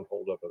stories don't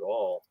hold up at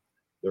all.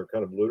 they're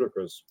kind of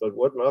ludicrous. But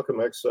what Malcolm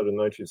X said in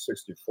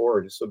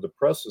 1964, he said, the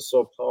press is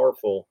so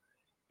powerful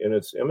in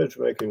its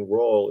image-making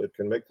role, it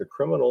can make the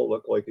criminal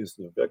look like he's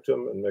the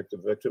victim and make the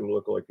victim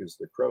look like he's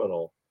the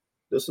criminal.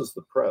 This is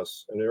the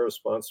press, an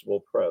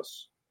irresponsible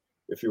press.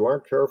 If you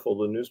aren't careful,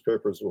 the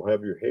newspapers will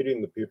have you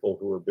hating the people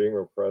who are being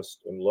oppressed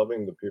and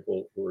loving the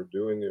people who are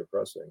doing the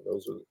oppressing.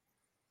 Those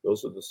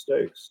are the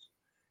stakes.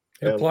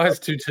 It applies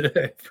to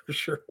today for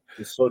sure.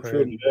 It's so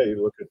true today.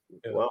 You look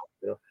at wow,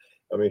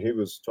 I mean, he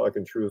was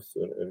talking truth,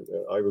 and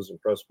I was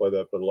impressed by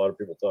that. But a lot of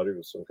people thought he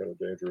was some kind of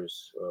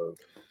dangerous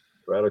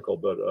radical.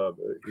 But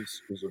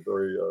he's a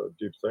very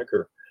deep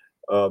thinker.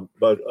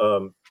 But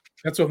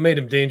that's what made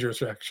him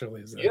dangerous,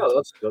 actually. Yeah,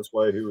 that's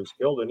why he was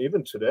killed. And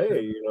even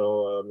today,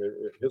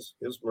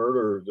 his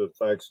murder, the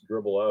facts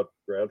dribble out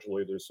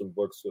gradually. There's some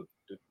books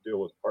that deal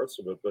with parts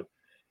of it, but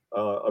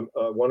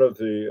one of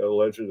the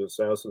alleged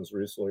assassins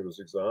recently was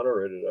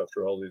exonerated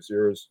after all these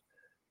years,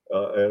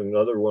 and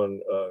another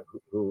one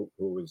who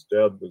was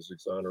dead was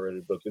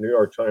exonerated. But the New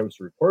York Times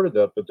reported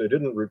that, but they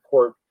didn't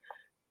report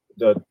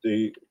that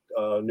the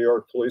New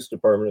York Police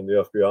Department and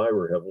the FBI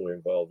were heavily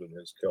involved in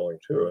his killing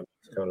too. And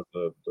it's kind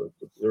of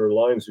there are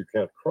lines you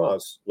can't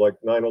cross. Like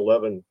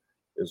 9/11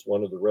 is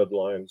one of the red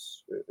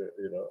lines,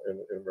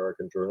 in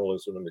American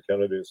journalism, and the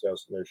Kennedy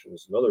assassination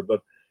is another.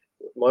 But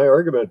my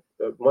argument,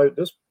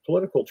 this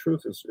political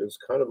truth is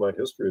kind of my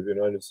history of the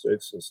United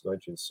States since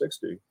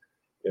 1960,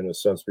 in a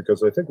sense,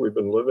 because I think we've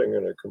been living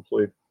in a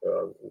complete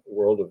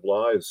world of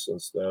lies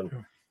since then.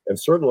 And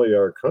certainly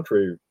our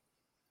country,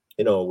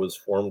 was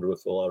formed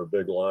with a lot of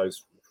big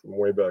lies from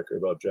way back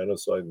about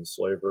genocide and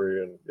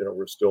slavery. And,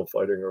 we're still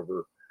fighting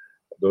over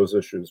those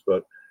issues.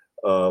 But,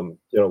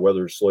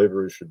 whether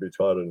slavery should be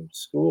taught in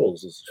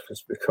schools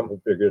has become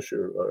a big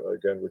issue,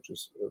 again, which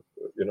is,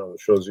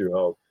 shows you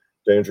how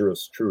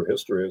dangerous true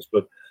history is.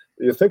 But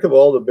you think of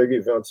all the big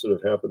events that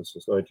have happened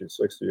since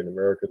 1960 in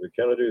America: the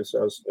Kennedy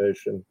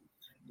assassination,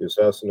 the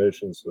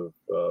assassinations of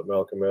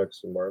Malcolm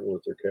X and Martin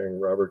Luther King,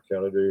 Robert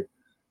Kennedy,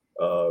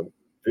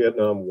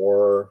 Vietnam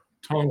War,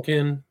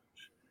 Tonkin,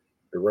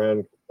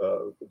 Iran,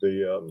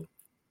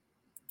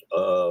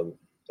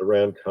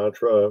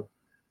 Iran-Contra,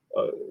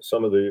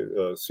 some of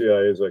the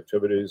CIA's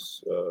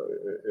activities,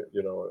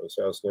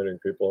 assassinating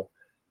people.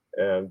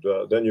 And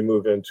then you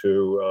move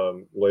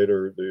into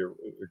later the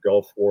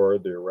Gulf War,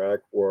 the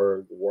Iraq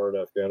War, the war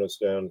in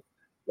Afghanistan,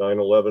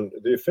 9/11.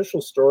 The official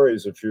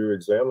stories, if you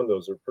examine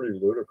those, are pretty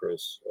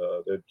ludicrous.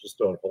 They just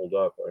don't hold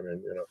up. I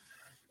mean,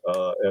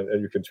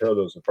 and you can tear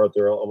those apart.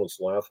 They're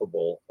almost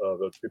laughable,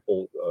 but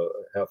people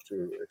have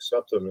to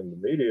accept them in the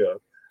media.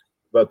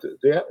 But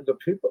the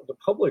people, the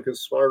public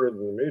is smarter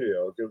than the media.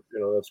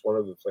 That's one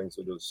of the things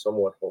that is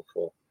somewhat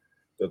hopeful.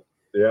 That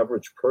the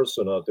average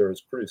person out there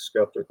is pretty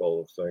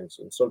skeptical of things,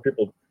 and some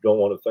people don't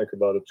want to think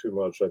about it too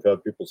much. I've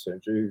had people say,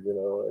 "Gee, I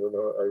don't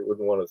know, I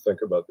wouldn't want to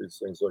think about these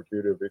things like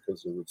you do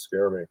because it would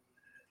scare me."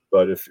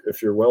 But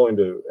if you're willing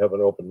to have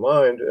an open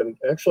mind, and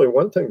actually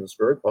one thing that's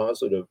very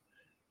positive,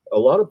 a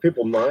lot of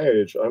people my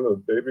age, I'm a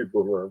baby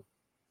boomer,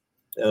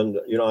 and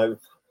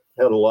I've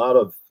had a lot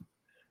of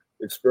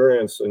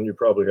experience, and you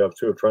probably have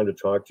too, of trying to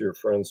talk to your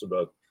friends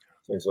about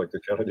things like the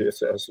Kennedy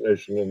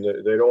assassination, and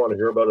they don't want to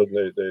hear about it,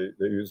 and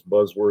they use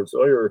buzzwords.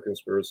 Oh, you're a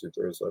conspiracy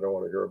theorist, I don't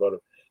want to hear about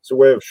it. It's a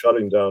way of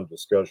shutting down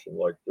discussion,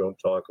 like don't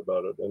talk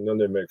about it, and then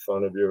they make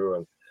fun of you.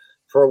 And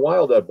for a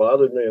while that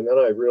bothered me, and then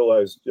I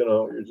realized,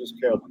 you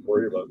just can't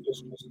worry about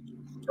this. Just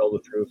tell the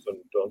truth and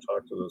don't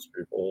talk to those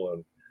people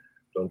and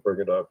don't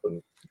bring it up.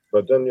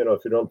 But then,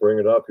 if you don't bring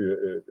it up,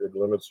 it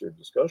limits your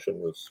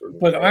discussion with certain.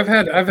 But I've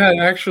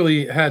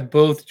actually had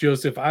both,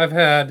 Joseph. I've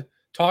had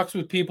talks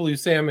with people who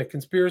say I'm a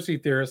conspiracy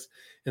theorist,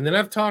 and then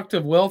I've talked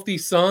to wealthy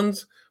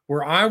sons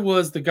where I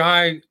was the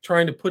guy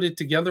trying to put it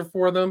together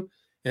for them,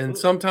 and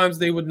sometimes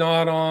they would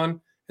nod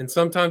on, and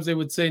sometimes they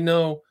would say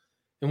no.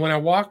 And when I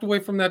walked away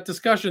from that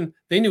discussion,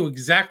 they knew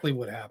exactly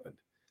what happened.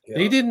 Yeah.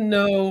 They didn't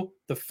know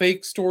the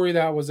fake story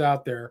that was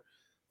out there.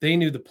 They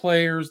knew the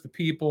players, the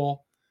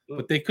people,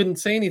 but they couldn't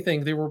say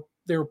anything. They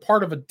were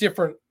part of a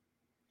different,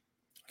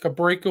 like a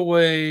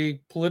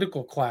breakaway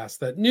political class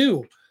that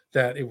knew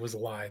that it was a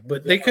lie,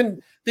 but they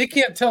can't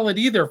tell it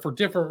either for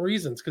different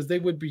reasons, because they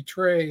would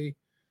betray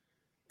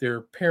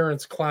their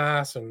parents'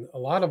 class and a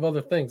lot of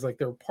other things. Like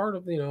they're part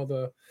of,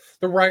 the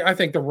right. I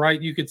think the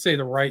right, you could say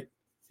the right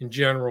in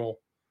general,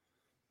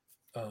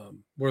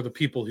 were the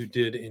people who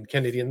did in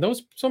Kennedy, and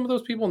some of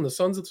those people and the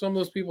sons of some of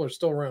those people are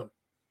still around.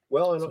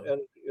 Well,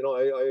 and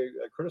I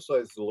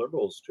criticize the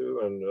liberals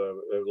too, and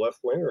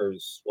left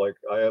wingers like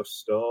I.F.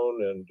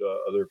 Stone and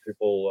other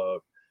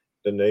people.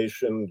 The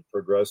Nation,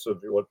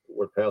 Progressive,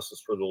 what passes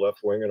for the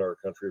left wing in our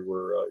country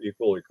were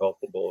equally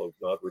culpable of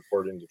not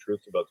reporting the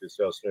truth about the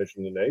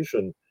assassination. The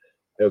Nation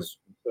has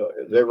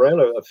they ran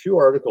a few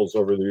articles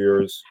over the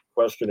years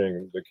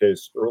questioning the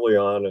case early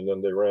on, and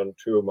then they ran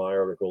two of my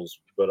articles,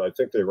 but I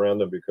think they ran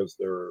them because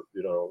they were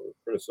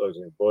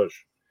criticizing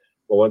Bush.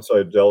 Well, once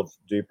I delved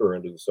deeper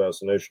into the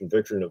assassination,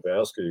 Victor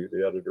Navasky,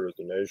 the editor of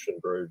The Nation,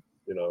 very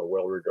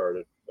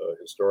well-regarded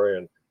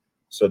historian,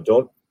 said,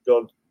 don't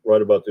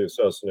write about the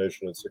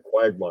assassination, it's a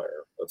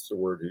quagmire. That's the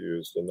word he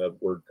used, and that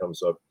word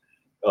comes up.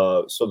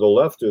 So the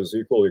left is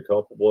equally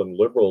culpable, and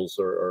liberals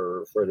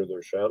are afraid of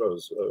their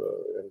shadows,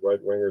 and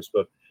right wingers.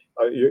 But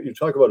you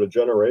talk about a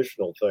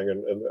generational thing,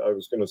 and I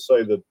was going to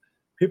say that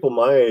people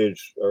my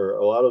age, or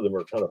a lot of them,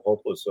 are kind of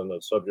hopeless on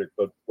that subject.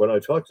 But when I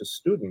talk to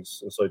students,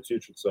 since I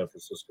teach at San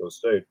Francisco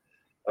State,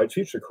 I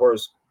teach a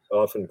course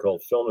often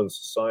called Film and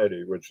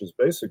Society, which is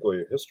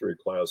basically a history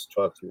class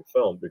taught through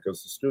film,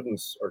 because the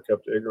students are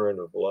kept ignorant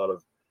of a lot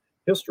of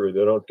history.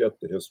 They don't get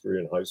the history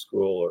in high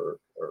school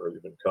or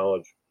even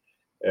college.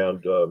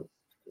 And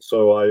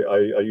so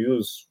I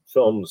use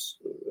films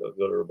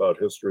that are about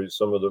history.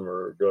 Some of them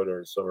are good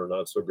or some are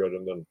not so good.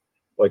 And then,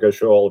 like I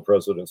show All the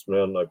President's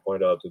Men, I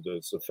point out that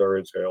it's a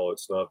fairy tale.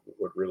 It's not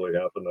what really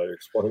happened. I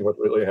explain what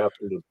really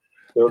happened.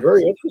 They're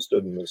very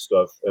interested in this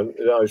stuff. And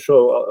I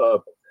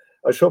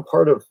show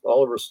part of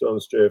Oliver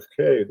Stone's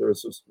JFK.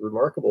 There's this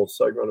remarkable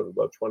segment of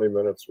about 20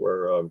 minutes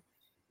where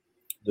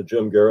the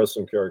Jim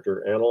Garrison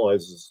character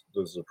analyzes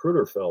the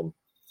Zapruder film.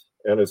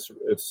 And it's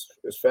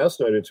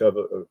fascinating to have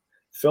a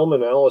film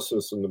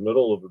analysis in the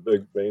middle of a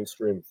big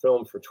mainstream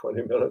film for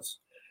 20 minutes.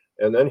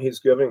 And then he's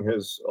giving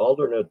his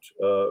alternate,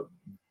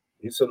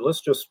 he said,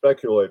 let's just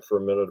speculate for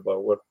a minute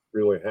about what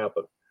really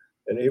happened.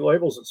 And he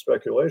labels it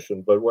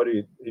speculation. But what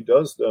he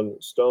does then,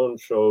 Stone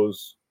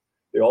shows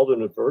the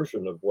alternate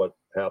version of what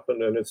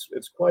happened. And it's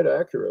quite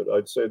accurate.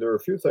 I'd say there are a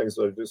few things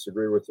that I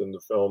disagree with in the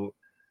film.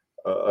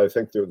 I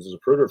think the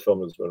Zapruder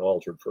film has been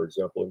altered, for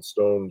example, and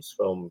Stone's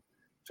film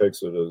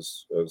takes it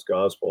as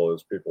gospel,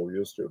 as people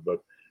used to. But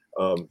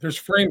there's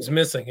frames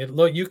missing.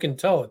 You can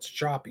tell it's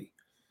choppy.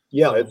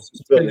 Yeah, so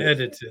it's been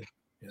edited.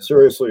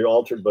 Seriously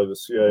altered by the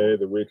CIA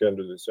the weekend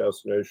of the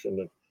assassination.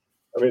 And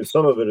I mean,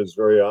 some of it is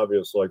very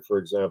obvious. Like, for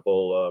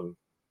example,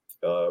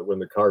 when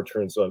the car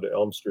turns onto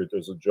Elm Street,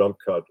 there's a jump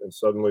cut, and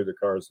suddenly the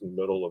car is in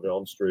the middle of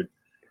Elm Street.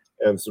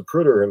 And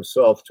Zapruder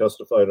himself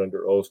testified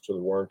under oath to the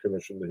Warren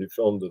Commission that he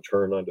filmed the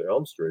turn onto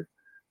Elm Street.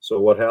 So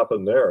what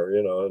happened there?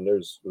 And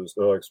there's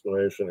no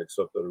explanation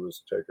except that it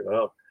was taken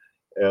out.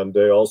 And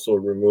they also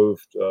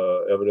removed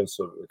evidence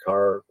of the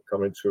car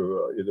coming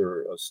to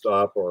either a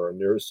stop or a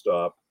near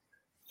stop.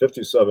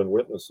 57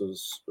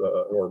 witnesses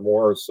or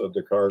more said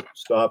the car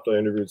stopped. I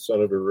interviewed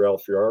Senator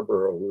Ralph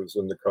Yarborough, who was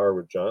in the car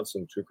with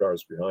Johnson, 2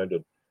 cars behind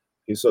it.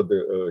 He said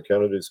the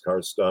Kennedy's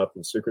car stopped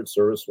and Secret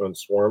Servicemen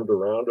swarmed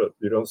around it.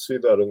 You don't see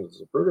that in the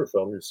Zapruder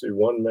film. You see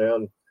one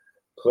man,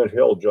 Clint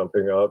Hill,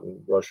 jumping out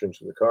and rushing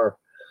to the car.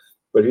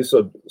 But he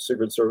said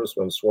Secret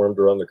Servicemen swarmed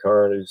around the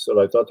car, and he said,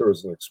 I thought there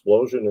was an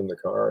explosion in the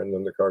car, and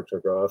then the car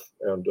took off.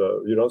 And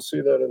you don't see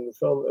that in the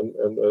film.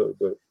 And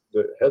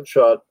the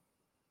headshot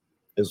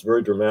is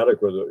very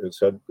dramatic, where his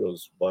head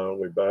goes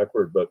violently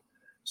backward. But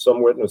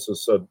some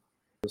witnesses said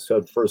his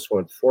head first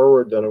went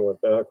forward, then it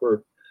went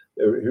backward.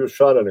 He was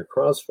shot in a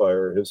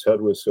crossfire. His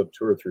head was hit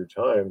 2 or 3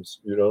 times.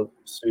 You don't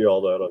see all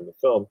that on the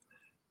film.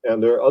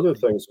 And there are other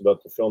things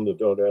about the film that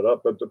don't add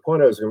up. But the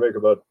point I was going to make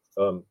about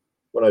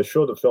when I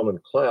show the film in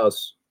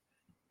class,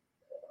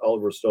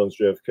 Oliver Stone's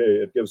JFK,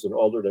 it gives an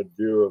alternate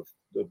view of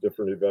the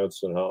different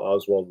events and how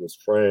Oswald was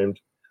framed.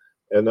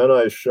 And then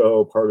I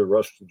show part of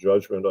Rush to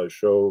Judgment. I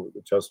show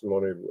the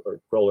testimony of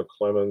Aquila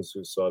Clemens,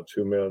 who saw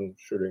 2 men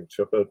shooting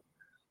Tippit.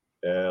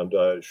 And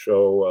I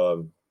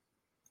show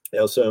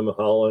S.M.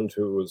 Holland,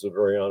 who was a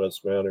very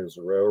honest man. He was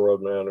a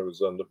railroad man who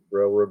was on the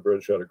railroad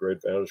bridge, had a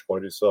great vantage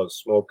point. He saw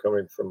smoke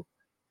coming from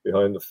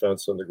behind the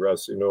fence on the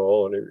grassy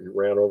knoll, and he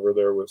ran over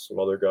there with some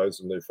other guys,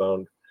 and they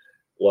found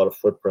a lot of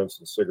footprints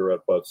and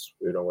cigarette butts,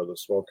 where the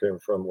smoke came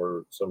from,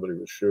 where somebody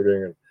was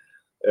shooting.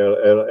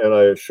 And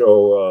I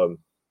show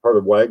part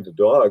of Wag the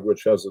Dog,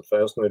 which has a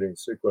fascinating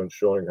sequence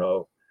showing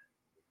how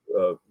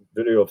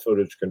video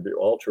footage can be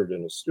altered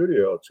in a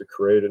studio to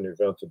create an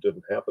event that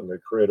didn't happen. They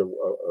create a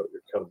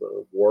kind of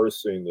a war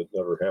scene that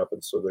never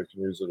happened so they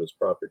can use it as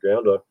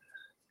propaganda.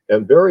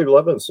 And Barry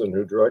Levinson,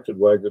 who directed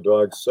Wag the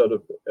Dog, said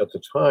at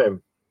the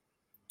time,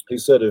 he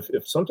said,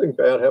 if something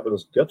bad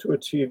happens, get to a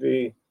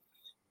TV,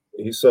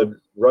 he said,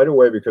 right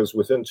away, because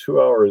within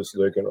 2 hours,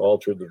 they can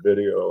alter the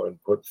video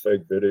and put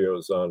fake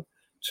videos on.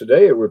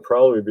 Today, it would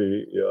probably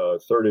be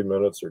 30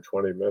 minutes or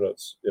 20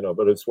 minutes,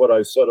 but it's what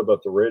I said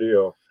about the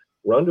radio.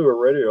 Run to a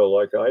radio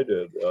like I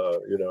did,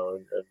 and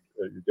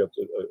you get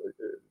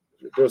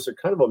there's a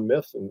kind of a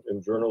myth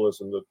in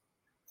journalism that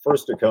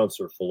first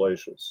accounts are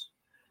fallacious,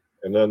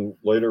 and then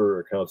later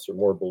accounts are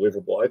more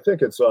believable. I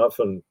think it's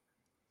often,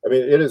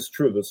 it is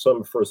true that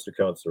some first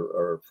accounts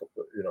are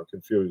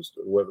confused,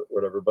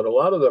 whatever, but a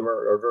lot of them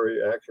are very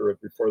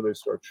accurate before they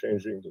start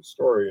changing the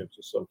story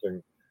into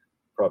something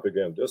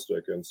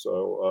propagandistic. And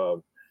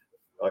so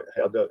I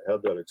had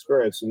that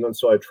experience, and then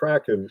so I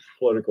track in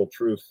Political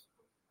Truth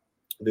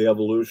the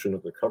evolution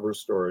of the cover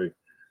story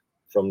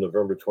from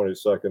November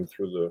 22nd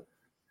through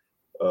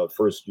the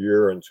first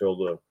year until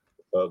the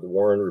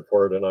Warren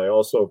report. And I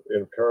also,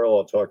 in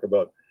parallel, talk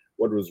about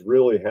what was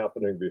really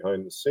happening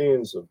behind the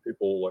scenes of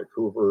people like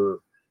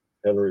Hoover,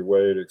 Henry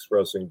Wade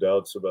expressing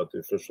doubts about the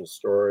official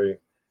story,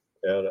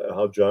 and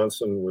how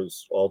Johnson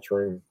was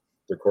altering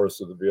the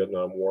course of the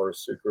Vietnam War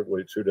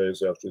secretly 2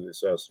 days after the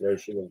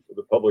assassination. And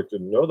the public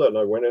didn't know that. And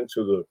I went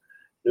into the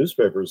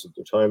newspapers at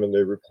the time, and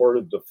they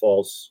reported the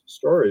false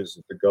stories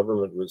that the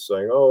government was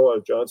saying,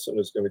 Johnson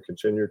is going to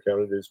continue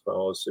Kennedy's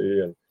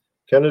policy. And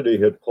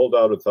Kennedy had pulled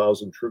out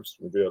 1,000 troops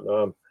from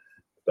Vietnam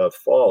that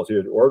fall. He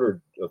had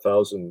ordered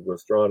 1,000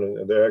 withdrawn,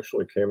 and they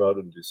actually came out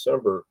in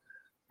December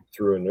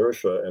through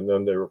inertia, and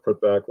then they were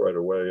put back right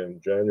away in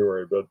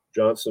January. But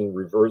Johnson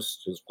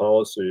reversed his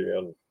policy,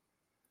 and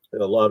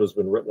a lot has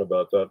been written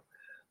about that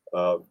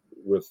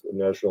with the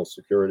National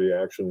Security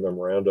Action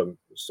Memorandum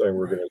saying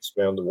we're going to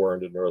expand the war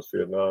into North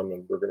Vietnam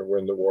and we're going to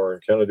win the war.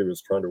 And Kennedy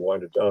was trying to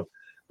wind it down.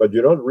 But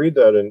you don't read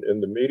that in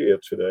the media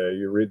today.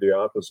 You read the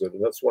opposite.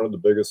 And that's one of the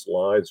biggest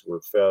lies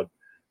we're fed.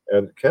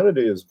 And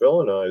Kennedy is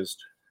villainized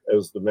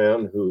as the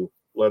man who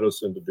led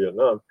us into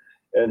Vietnam.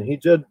 And he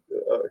did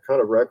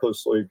kind of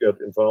recklessly get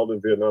involved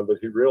in Vietnam, but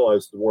he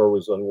realized the war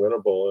was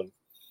unwinnable. And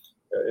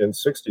in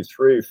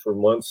 1963, for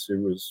months, he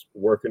was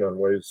working on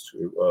ways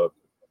to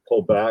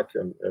pull back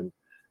and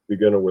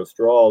begin a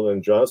withdrawal.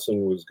 And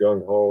Johnson was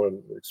gung-ho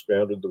and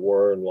expanded the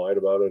war and lied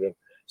about it. And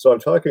so I'm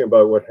talking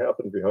about what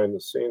happened behind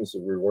the scenes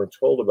that we weren't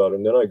told about.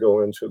 And then I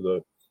go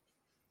into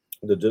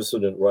the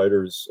dissident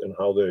writers and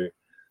how they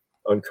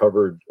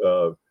uncovered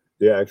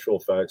the actual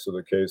facts of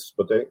the case.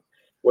 But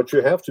what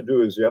you have to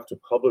do is you have to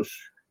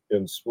publish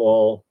in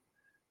small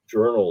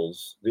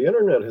journals. The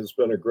internet has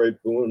been a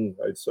great boon,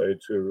 I'd say,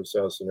 to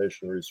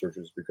assassination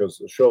researchers,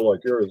 because a show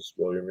like yours,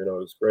 William,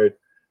 is great.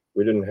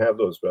 We didn't have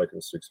those back in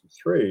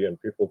 1963, and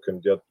people can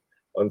get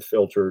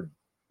unfiltered,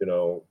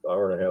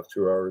 hour and a half,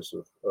 2 hours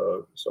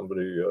of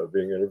somebody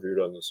being interviewed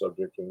on the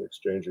subject and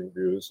exchanging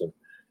views.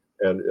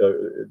 And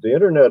the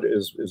internet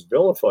is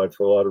vilified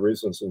for a lot of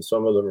reasons, and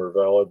some of them are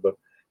valid. But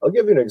I'll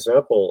give you an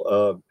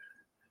example.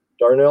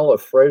 Darnella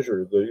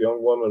Frazier, the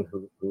young woman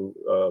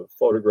who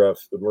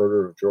photographed the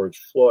murder of George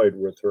Floyd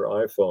with her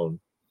iPhone,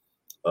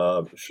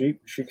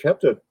 she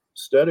kept it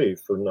steady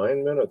for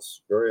 9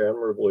 minutes, very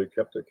admirably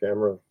kept the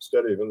camera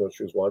steady, even though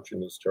she was watching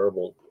this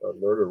terrible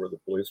murder where the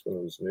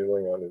policeman was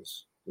kneeling on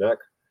his neck.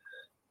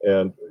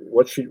 And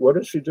what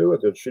did she do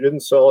with it? She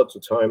didn't sell it to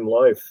Time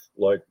Life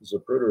like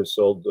Zapruder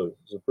sold the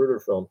Zapruder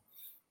film.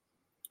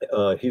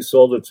 He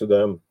sold it to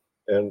them,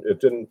 and it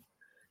didn't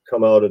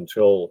come out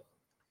until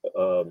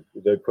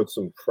they put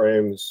some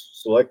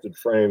selected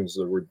frames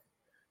that were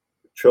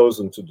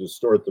chosen to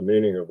distort the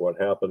meaning of what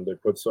happened. They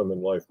put some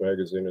in Life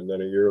magazine, and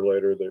then a year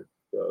later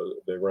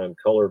they ran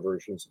color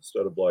versions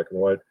instead of black and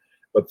white.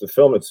 But the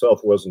film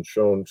itself wasn't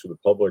shown to the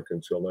public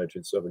until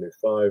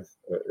 1975,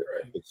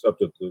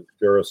 except at the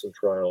Garrison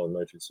trial in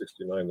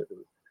 1969.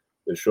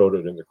 They showed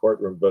it in the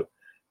courtroom. But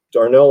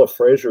Darnella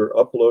Frazier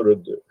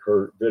uploaded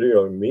her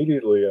video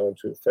immediately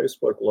onto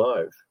Facebook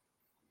Live.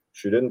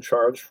 She didn't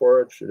charge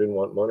for it. She didn't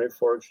want money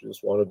for it. She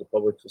just wanted the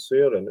public to see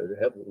it. And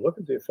look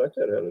at the effect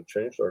that had. It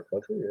changed our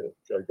country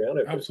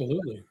gigantic.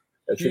 Absolutely.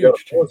 And she got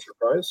a Pulitzer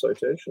Prize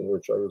citation,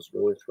 which I was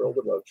really thrilled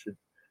about.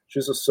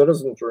 She's a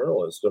citizen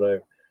journalist.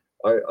 And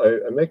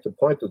I make the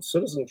point that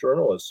citizen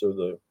journalists are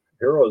the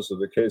heroes of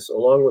the case,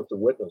 along with the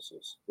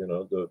witnesses. There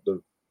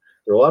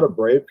are a lot of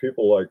brave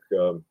people like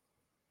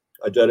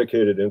I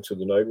dedicated Into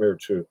the Nightmare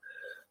to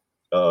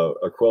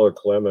Aquila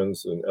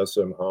Clemens and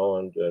S.M.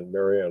 Holland and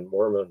Marianne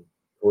Moorman,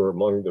 who were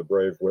among the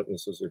brave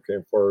witnesses who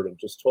came forward and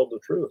just told the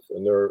truth.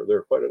 And there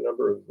are quite a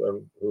number of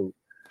them who,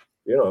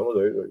 they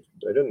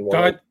didn't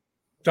want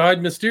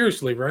died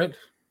mysteriously, right?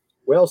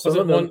 Well, some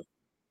of them,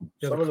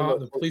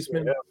 the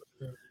policeman.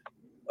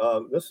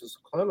 Mrs.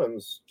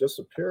 Clemens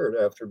disappeared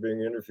after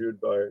being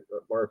interviewed by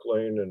Mark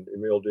Lane and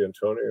Emile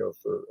D'Antonio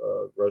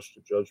for Rush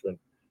to Judgment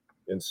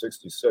in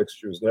 1966.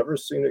 She was never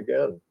seen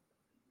again.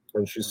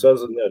 And she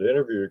says in that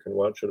interview, you can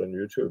watch it on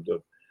YouTube,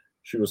 that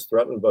she was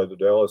threatened by the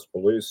Dallas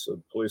police. A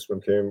policeman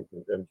came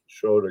and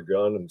showed a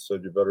gun and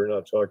said, "You better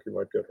not talk, you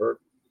might get hurt."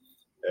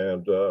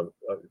 And a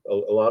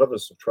lot of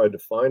us have tried to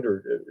find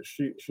her.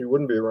 She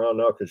wouldn't be around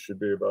now because she'd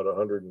be about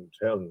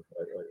 110,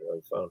 I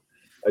found.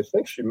 I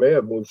think she may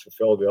have moved to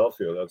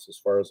Philadelphia. That's as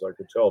far as I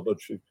could tell.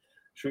 But she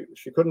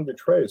couldn't be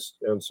traced.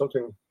 And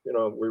something,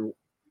 we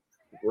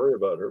worry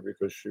about her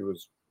because she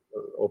was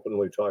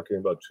openly talking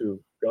about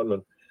two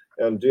gunmen.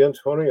 And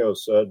D'Antonio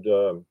said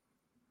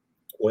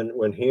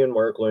when he and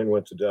Mark Lane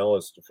went to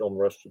Dallas to film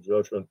Rush to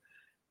Judgment,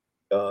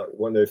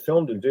 when they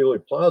filmed in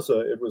Dealey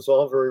Plaza, it was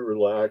all very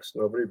relaxed.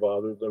 Nobody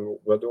bothered them.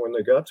 But when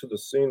they got to the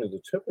scene of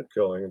the Tippit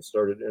killing and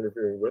started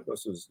interviewing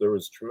witnesses, there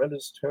was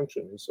tremendous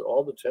tension. He said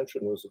all the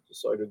tension was at the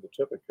site of the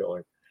Tippit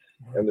killing.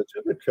 Mm-hmm. And the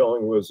Tippit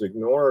killing was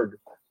ignored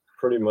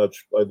pretty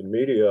much by the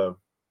media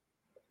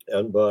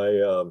and by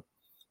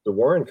the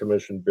Warren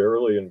Commission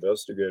barely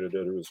investigated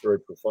it. It was very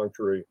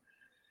perfunctory.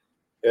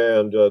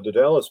 And the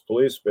Dallas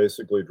police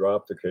basically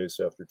dropped the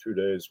case after 2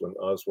 days when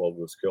Oswald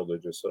was killed. They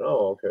just said,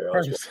 "Oh, okay,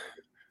 Oswald."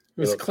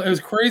 It was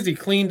crazy,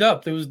 cleaned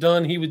up. It was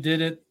done. He did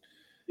it.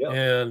 Yeah.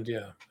 And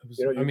it was,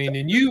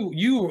 and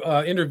you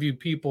interviewed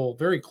people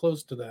very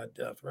close to that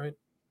death, right?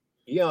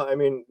 Yeah.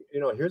 Even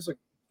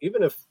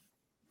if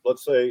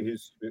let's say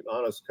he's an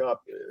honest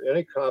cop.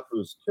 Any cop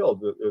who's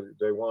killed,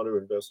 they want to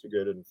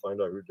investigate it and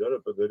find out who did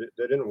it, but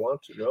they didn't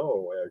want to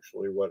know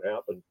actually what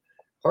happened.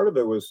 Part of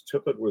it was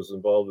Tippett was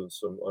involved in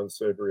some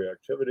unsavory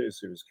activities.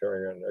 He was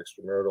carrying on an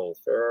extramarital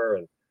affair,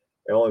 and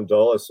Alan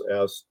Dulles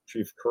asked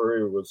Chief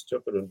Curry, was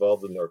Tippett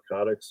involved in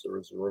narcotics? There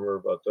was a rumor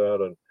about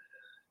that, and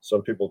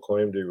some people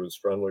claimed he was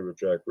friendly with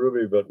Jack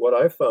Ruby. But what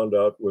I found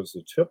out was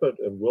that Tippett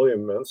and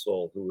William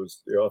Menzel, who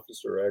was the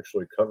officer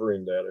actually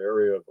covering that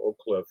area of Oak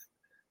Cliff,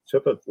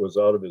 Tippett was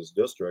out of his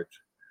district.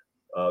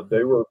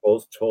 They were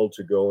both told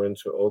to go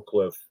into Oak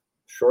Cliff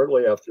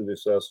shortly after the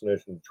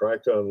assassination,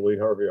 track down Lee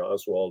Harvey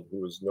Oswald, who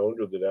was known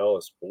to the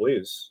Dallas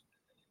police.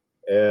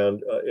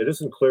 And it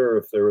isn't clear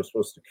if they were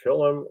supposed to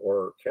kill him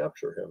or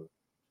capture him.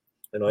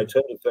 And I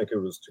tend to think it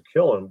was to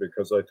kill him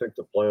because I think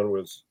the plan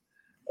was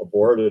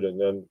aborted, and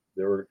then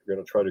they were going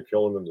to try to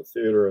kill him in the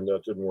theater, and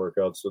that didn't work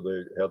out. So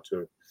they had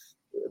to.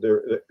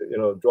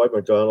 Dwight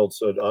McDonald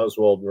said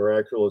Oswald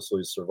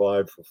miraculously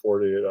survived for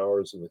 48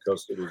 hours in the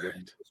custody of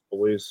the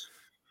police.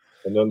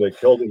 And then they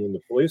killed him in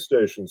the police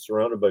station,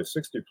 surrounded by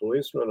 60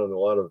 policemen and a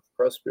lot of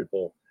press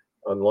people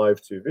on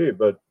live TV.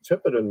 But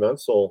Tippett and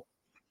Menzel,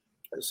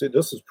 see,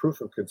 this is proof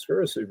of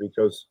conspiracy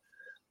because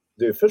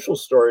the official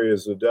story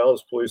is the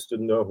Dallas police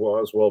didn't know who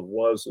Oswald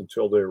was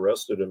until they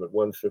arrested him at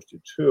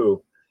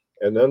 152.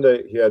 And then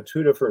he had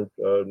two different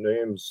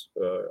names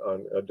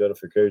on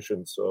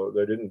identification, so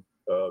they didn't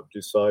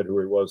decide who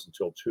he was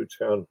until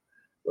 2:10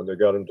 when they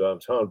got him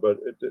downtown. But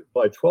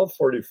by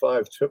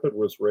 12:45, Tippett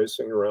was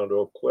racing around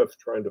Oak Cliff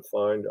trying to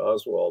find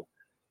Oswald,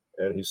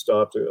 and he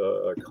stopped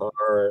a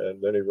car,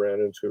 and then he ran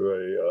into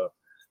a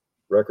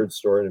record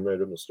store, and he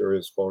made a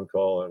mysterious phone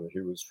call, and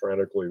he was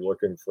frantically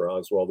looking for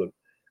Oswald. And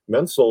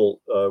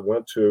Menzel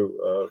went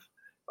to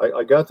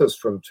I got this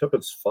from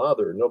Tippett's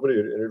father. Nobody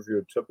had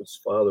interviewed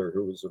Tippett's father,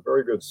 who was a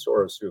very good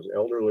source. He was an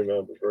elderly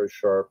man, but very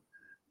sharp.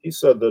 He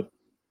said that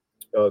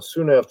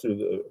soon after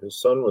his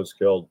son was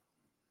killed,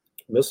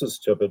 Mrs.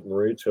 Tippett,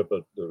 Marie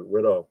Tippett, the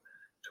widow,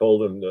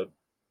 told him that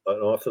an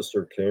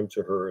officer came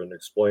to her and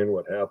explained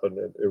what happened.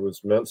 And it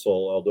was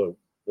Menzel, although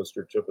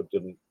Mr. Tippett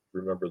didn't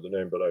remember the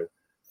name, but I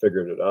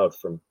figured it out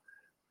from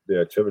the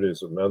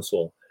activities of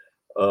Menzel.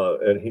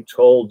 And he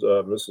told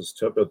Mrs.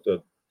 Tippett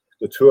that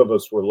the two of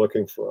us were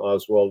looking for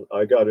Oswald.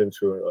 I got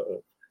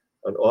into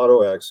an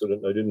auto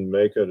accident. I didn't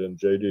make it, and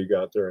JD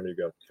got there and he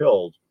got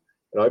killed.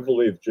 And I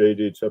believe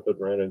JD Tippett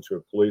ran into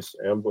a police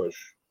ambush,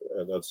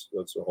 and that's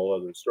a whole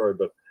other story.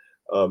 But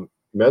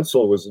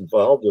Menzel was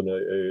involved in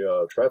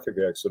a traffic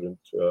accident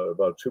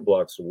about 2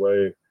 blocks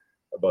away,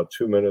 about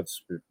 2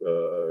 minutes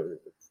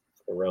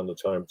around the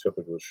time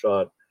Tippett was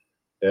shot.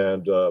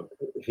 And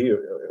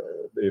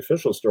the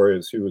official story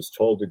is he was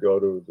told to go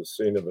to the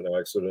scene of an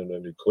accident,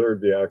 and he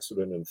cleared the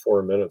accident in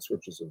 4 minutes,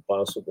 which is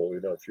impossible.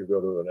 If you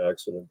go to an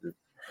accident,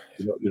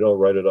 you don't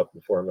write it up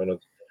in 4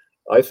 minutes.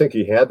 I think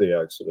he had the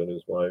accident,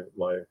 is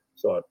my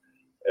thought.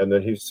 And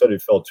then he said he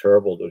felt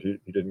terrible that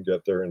he didn't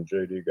get there, and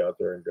JD got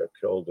there and got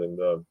killed.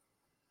 And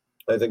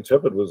I think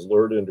Tippett was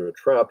lured into a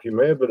trap. He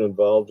may have been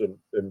involved in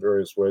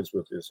various ways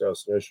with the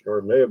assassination, or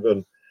it may have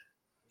been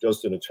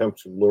just an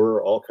attempt to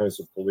lure all kinds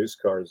of police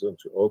cars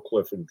into Oak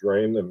Cliff and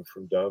drain them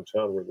from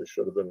downtown, where they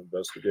should have been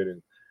investigating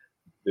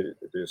the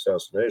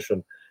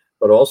assassination.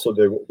 But also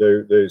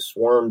they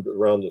swarmed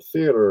around the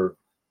theater,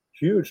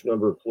 huge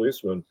number of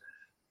policemen,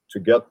 to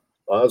get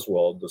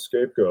Oswald, the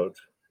scapegoat.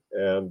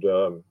 And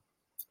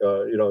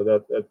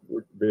that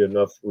would be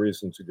enough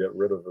reason to get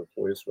rid of a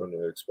policeman,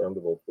 an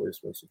expendable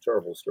policeman. It's a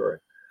terrible story.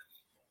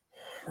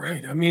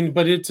 Right. I mean,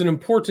 but it's an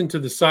important to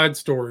the side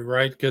story,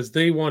 right? Because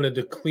they wanted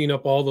to clean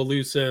up all the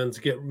loose ends,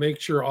 make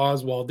sure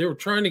Oswald, they were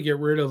trying to get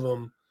rid of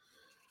him.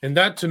 And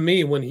that, to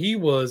me, when he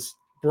was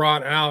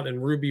brought out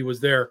and Ruby was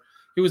there,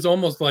 it was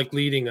almost like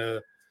leading a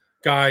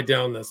guy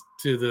down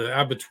to the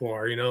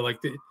abattoir, like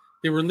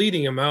they were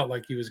leading him out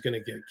like he was going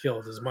to get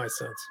killed, is my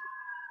sense.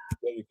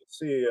 Yeah, you can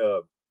see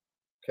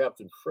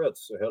Captain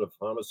Fritz, the head of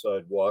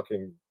homicide,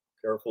 walking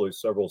carefully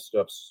several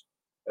steps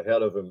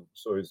ahead of him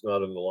so he's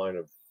not in the line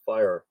of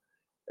fire.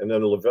 And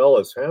then Lavelle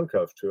is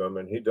handcuffed to him,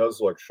 and he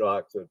does look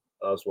shocked that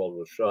Oswald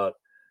was shot.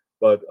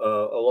 But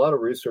a lot of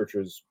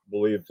researchers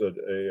believe that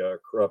a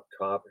corrupt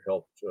cop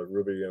helped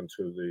Ruby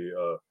into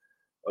the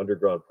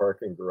underground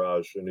parking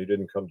garage, and he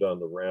didn't come down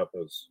the ramp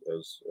as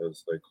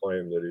they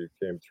claim, that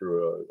he came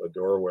through a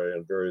doorway.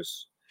 And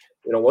various,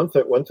 one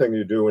thing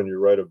you do when you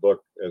write a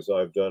book, as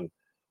I've done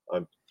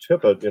on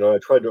Tippett, I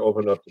tried to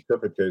open up the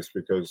Tippett case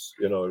because,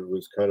 it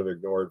was kind of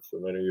ignored for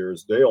many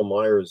years. Dale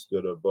Myers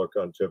did a book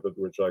on Tippett,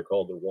 which I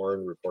called the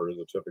Warren Report of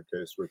the Tippett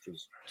case, which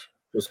is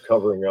just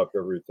covering up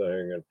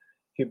everything. And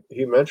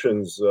he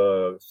mentions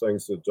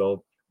things that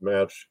don't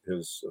match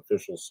his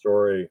official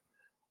story,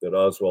 that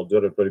Oswald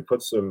did it, but he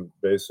puts them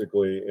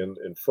basically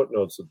in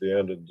footnotes at the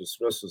end and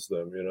dismisses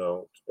them.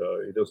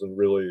 He doesn't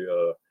really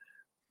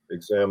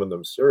examine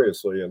them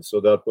seriously. And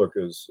so that book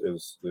is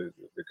the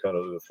kind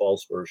of the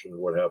false version of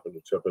what happened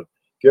to Tippett.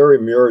 Gary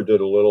Muir did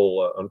a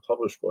little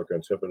unpublished book on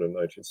Tippett in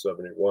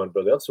 1971,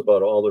 but that's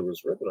about all that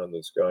was written on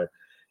this guy.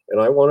 And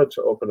I wanted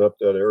to open up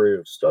that area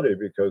of study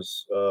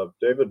because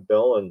David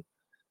Bellin,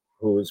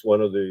 who is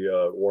one of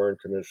the Warren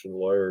Commission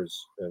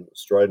lawyers and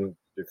strident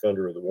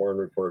defender of the Warren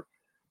Report,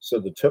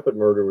 said the Tippit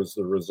murder was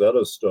the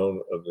Rosetta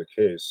Stone of the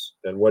case.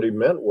 And what he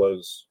meant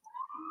was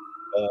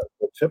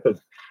Tippit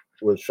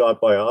was shot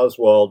by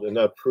Oswald, and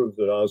that proved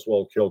that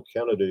Oswald killed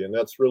Kennedy. And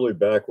that's really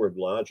backward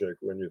logic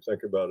when you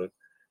think about it.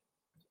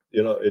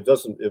 You know, it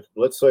doesn't, if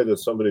let's say that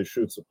somebody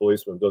shoots a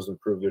policeman,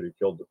 doesn't prove that he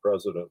killed the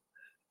president,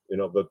 you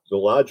know, but the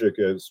logic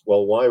is,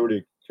 well, why would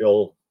he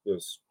kill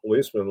this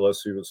policeman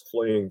unless he was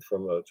fleeing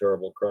from a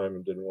terrible crime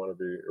and didn't want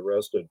to be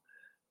arrested?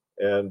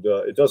 And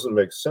it doesn't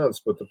make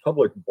sense, but the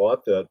public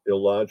bought that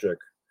illogic.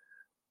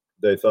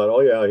 They thought,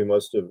 oh yeah, he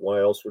must have,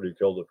 why else would he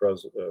kill the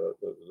president,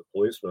 the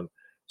policeman?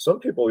 Some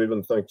people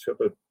even think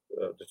the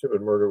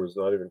Tippit murder was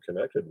not even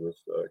connected with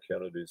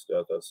Kennedy's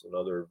death. That's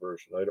another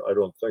version. I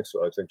don't think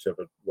so. I think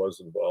Tippit was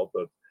involved,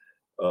 but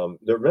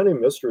there are many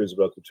mysteries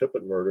about the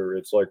Tippit murder.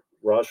 It's like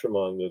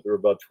Rashomon, that there are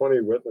about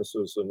 20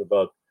 witnesses, and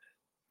about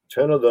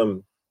 10 of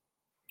them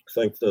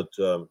think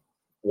that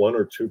one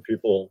or two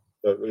people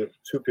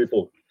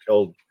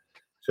killed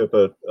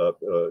Tippit,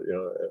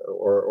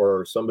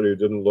 or somebody who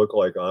didn't look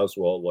like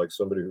Oswald, like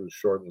somebody who was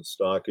short and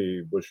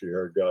stocky,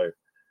 bushy-haired guy,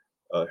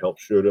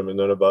 helped shoot him. And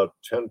then about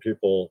 10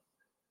 people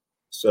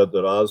said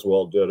that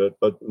Oswald did it,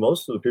 but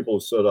most of the people who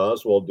said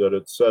Oswald did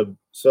it said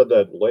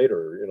that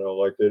later. You know,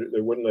 like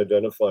they wouldn't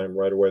identify him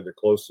right away. The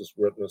closest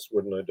witness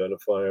wouldn't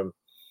identify him,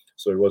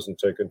 so he wasn't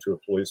taken to a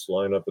police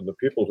lineup. And the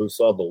people who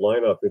saw the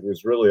lineup, it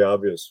was really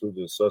obvious who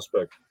the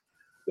suspect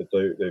that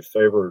they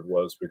favored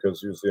was,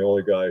 because he was the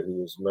only guy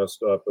who was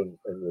messed up and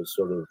was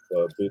sort of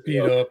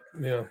beat up.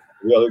 Yeah,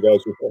 the other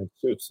guys were wearing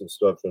suits and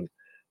stuff, and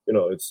you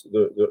know, it's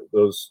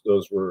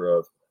those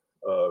were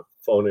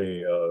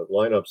phony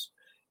lineups.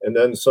 And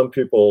then some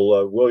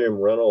people, William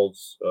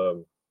Reynolds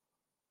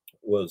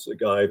was a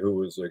guy who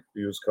was a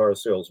used car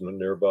salesman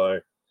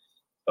nearby.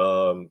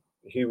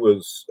 He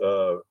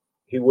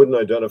wouldn't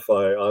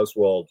identify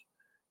Oswald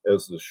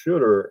as the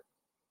shooter.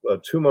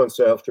 2 months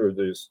after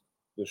the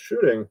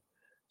shooting,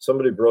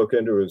 somebody broke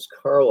into his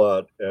car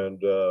lot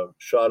and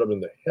shot him in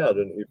the head,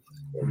 and he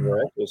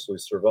miraculously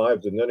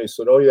survived. And then he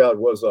said, "Oh yeah, it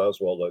was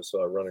Oswald I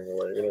saw running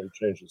away." You know, he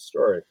changed his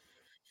story.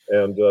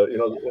 And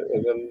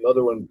and then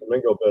another one,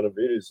 Domingo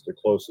Benavides, the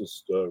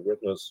closest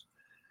witness,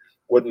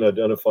 wouldn't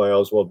identify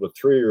Oswald, but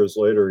 3 years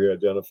later he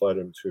identified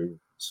him to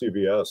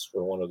CBS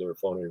for one of their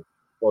phony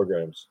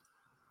programs.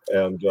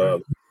 And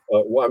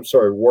I'm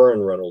sorry,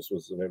 Warren Reynolds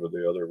was the name of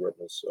the other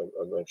witness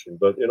I mentioned.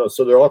 But you know,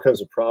 so there are all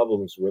kinds of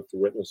problems with the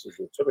witnesses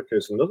in the Tippit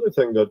case. Another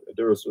thing, that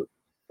there was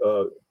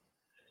a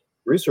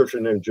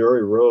researcher named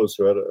Jerry Rose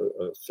who had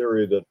a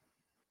theory that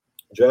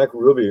Jack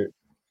Ruby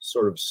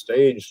sort of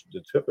staged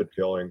the Tippit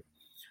killing,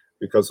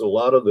 because a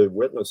lot of the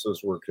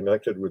witnesses were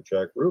connected with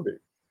Jack Ruby.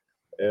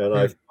 And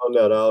I found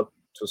that out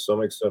to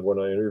some extent when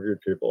I interviewed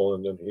people,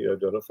 and then he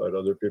identified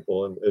other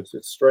people. And it's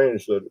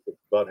strange that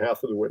about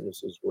half of the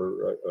witnesses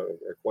were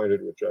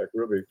acquainted with Jack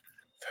Ruby.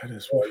 That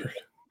is weird.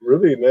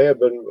 Ruby may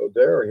have been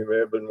there. He may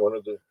have been one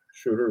of the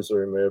shooters,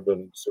 or he may have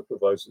been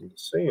supervising the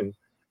scene.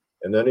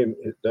 And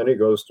then he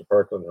goes to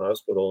Parkland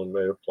Hospital and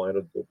may have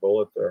planted the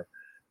bullet there.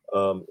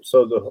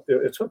 So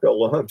it took a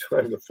long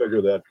time to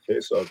figure that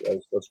case out.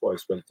 That's why I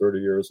spent 30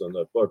 years on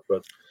that book.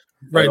 But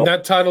right, and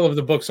that title of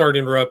the book, sorry to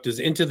interrupt, is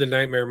 "Into the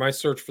Nightmare: My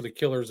Search for the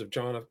Killers of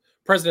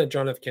President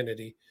John F.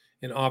 Kennedy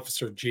and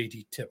Officer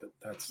J.D. Tippit."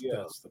 That's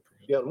the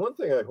and one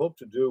thing I hope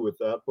to do with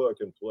that book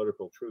and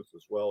Political Truth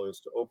as well is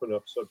to open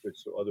up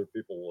subjects so other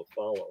people will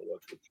follow.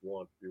 That's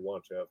what you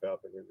want to have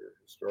happen when you're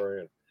a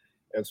historian.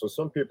 And so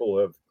some people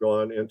have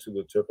gone into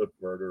the Tippit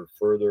murder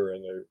further,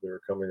 and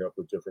they're coming up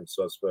with different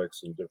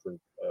suspects and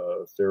different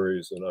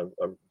theories. And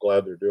I'm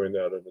glad they're doing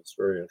that, and it's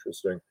very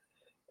interesting.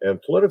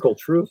 And Political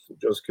Truth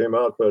just came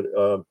out, but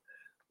I'm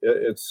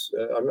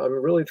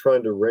really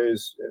trying to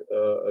raise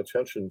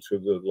attention to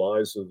the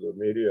lies of the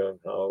media and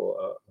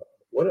how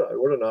what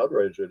an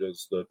outrage it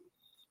is that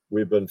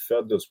we've been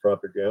fed this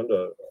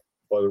propaganda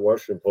by the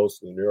Washington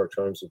Post and the New York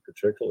Times in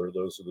particular.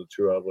 Those are the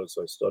two outlets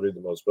I study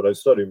the most, but I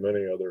study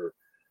many other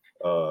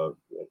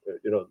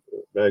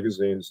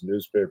magazines,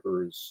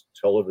 newspapers,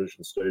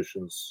 television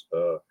stations,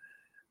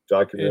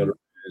 documentaries,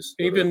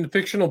 even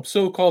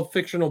so-called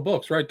fictional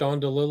books, right?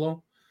 Don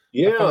DeLillo.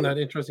 Yeah, I found that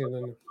interesting.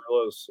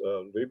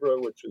 Libra,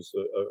 which is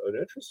an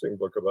interesting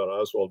book about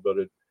Oswald, but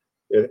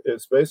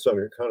it's based on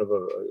a kind of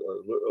a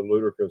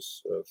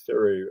ludicrous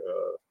theory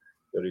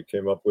that he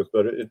came up with.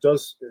 But it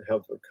does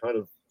have a kind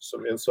of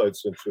some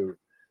insights into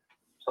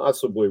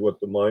possibly what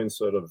the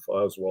mindset of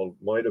Oswald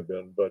might have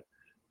been. But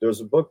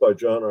there's a book by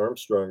John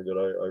Armstrong that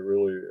I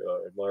really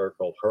admire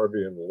called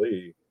Harvey and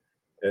Lee.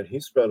 And he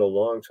spent a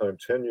long time,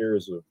 10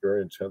 years of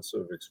very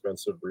intensive,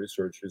 expensive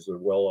research. He's a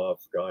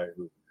well-off guy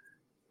who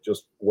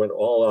just went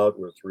all out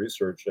with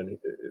research. And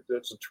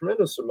there's a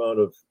tremendous amount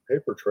of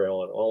paper trail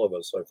on all of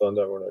us. I found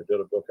that when I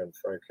did a book on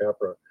Frank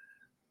Capra,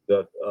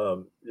 that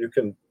you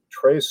can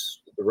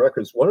trace the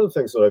records. One of the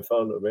things that I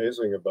found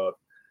amazing about,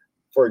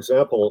 for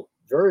example,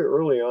 very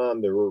early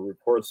on, there were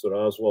reports that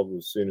Oswald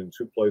was seen in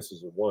two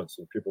places at once,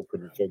 and people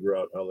couldn't figure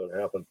out how that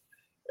happened.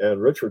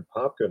 And Richard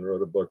Popkin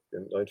wrote a book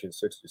in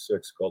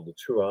 1966 called The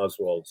Two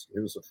Oswalds. He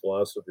was a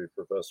philosophy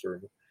professor,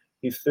 and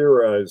he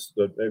theorized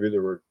that maybe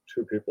there were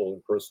two people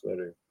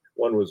impersonating.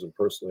 One was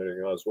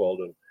impersonating Oswald,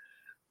 and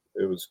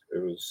it was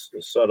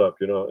a setup,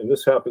 and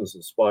this happens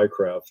in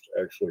spycraft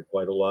actually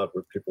quite a lot,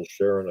 where people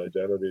share an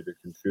identity to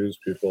confuse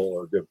people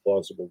or give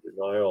plausible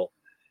denial,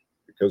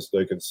 because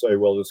they can say,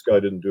 well, this guy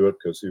didn't do it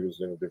because he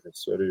was in a different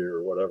city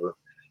or whatever.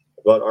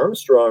 But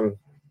Armstrong,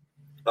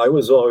 I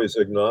was always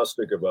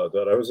agnostic about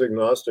that. I was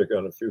agnostic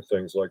on a few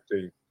things, like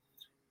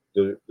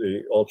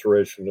the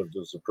alteration of the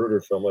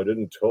Zapruder film. I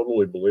didn't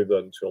totally believe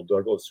that until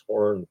Douglas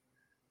Horne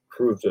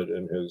proved it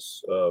in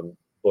his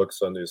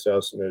books on the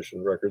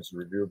Assassination Records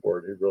Review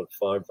Board. He wrote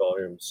 5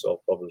 volumes,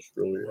 self-published,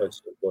 really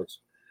excellent books.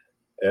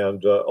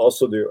 And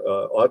also the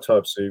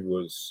autopsy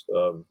was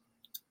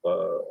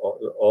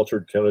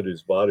altered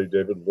Kennedy's body.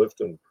 David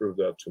Lifton proved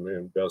that to me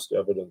in Best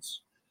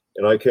Evidence.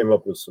 And I came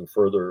up with some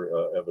further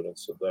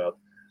evidence of that.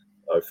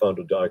 I found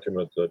a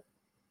document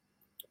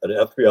an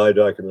FBI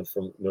document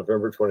from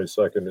November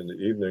 22nd in the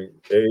evening.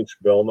 A.H.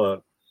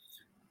 Belmont,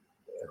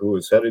 who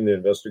was heading the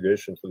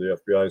investigation for the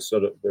FBI,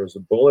 said there's a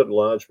bullet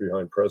lodged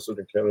behind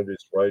President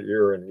Kennedy's right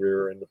ear, and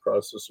we're in the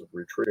process of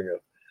retrieving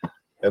it.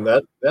 And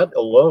that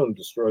alone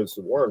destroys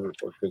the Warren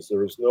report, because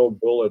there is no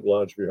bullet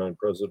lodged behind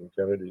President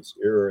Kennedy's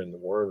ear in the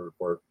Warren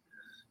report.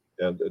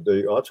 And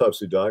the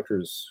autopsy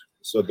doctors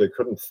said they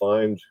couldn't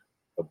find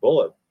a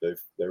bullet. They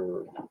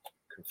were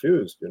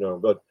confused,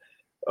 but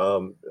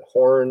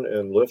Horne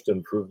and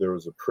Lifton proved there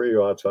was a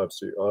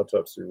pre-autopsy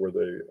where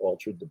they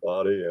altered the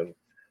body, and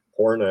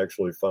Horne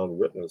actually found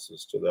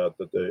witnesses to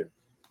that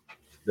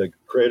they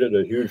created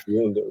a huge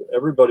wound.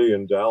 Everybody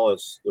in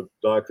Dallas, the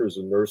doctors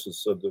and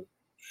nurses, said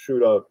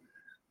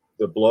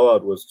the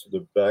blowout was to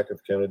the back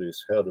of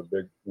Kennedy's head, a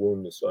big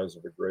wound the size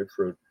of a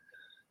grapefruit.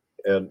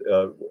 And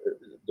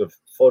the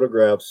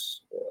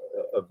photographs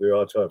of the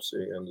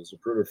autopsy and the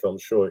Zapruder film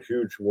show a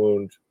huge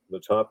wound, the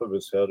top of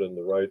his head and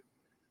the right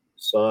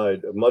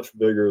side, much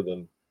bigger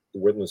than the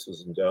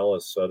witnesses in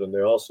Dallas said. And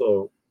they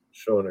also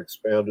show an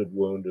expanded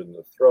wound in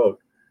the throat,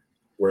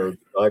 where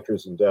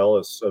doctors in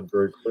Dallas said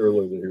very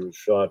clearly that he was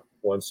shot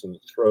once in the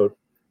throat.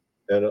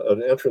 And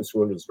an entrance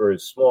wound is very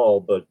small,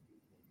 but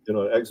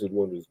an exit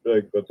wound is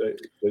big. But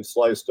they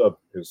sliced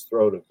up his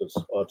throat at this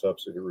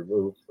autopsy to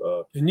remove.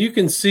 And you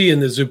can see in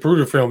the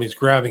Zapruder film, he's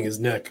grabbing his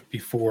neck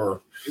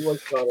before the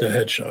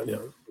headshot. Yeah,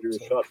 he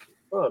was shot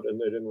in front, and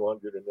they didn't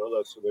want you to know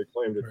that, so they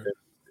claimed it came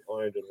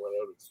behind and went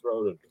out his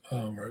throat.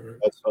 And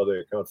that's how they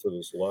account for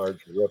this large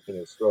rip in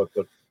his throat.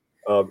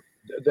 But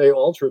they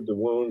altered the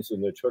wounds,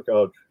 and they took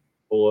out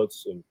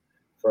bullets and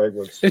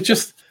fragments. It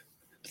just,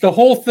 the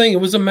whole thing, it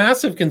was a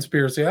massive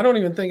conspiracy. I don't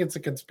even think it's a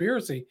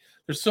conspiracy.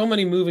 There's so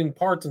many moving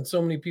parts and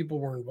so many people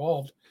were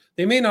involved.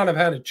 They may not have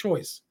had a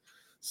choice.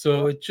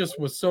 So it just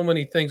was so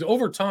many things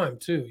over time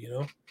too,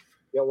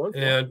 Yeah, one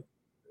thing,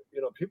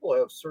 people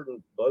have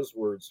certain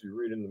buzzwords you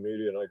read in the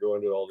media, and I go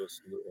into all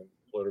this in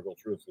Political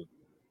Truth.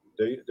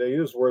 They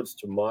use words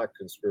to mock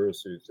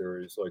conspiracy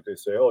theories. Like they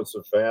say, oh, it's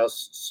a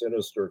vast,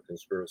 sinister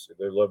conspiracy.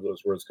 They love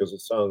those words because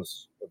it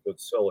sounds a bit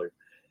silly.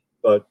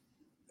 But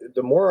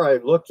the more I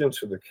looked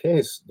into the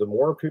case, the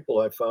more people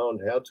I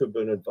found had to have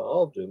been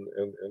involved in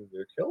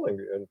the killing.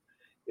 And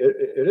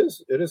it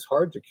is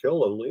hard to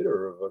kill a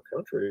leader of a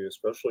country,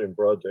 especially in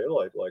broad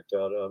daylight like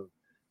that.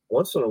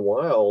 Once in a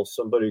while,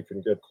 somebody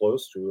can get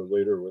close to a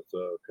leader with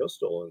a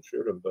pistol and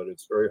shoot him, but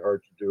it's very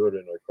hard to do it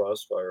in a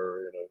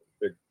crossfire in a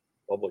big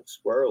public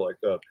square like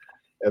that.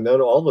 And then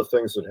all the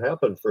things that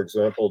happened, for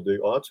example, the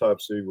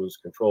autopsy was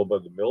controlled by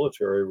the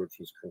military, which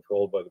was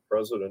controlled by the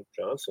president,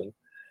 Johnson.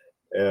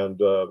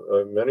 And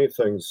many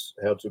things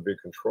had to be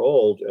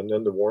controlled. And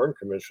then the Warren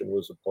Commission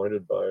was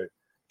appointed by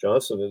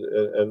Johnson.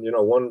 And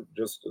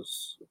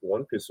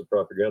one piece of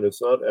propaganda,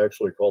 it's not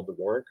actually called the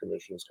Warren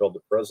Commission. It's called the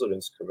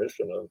President's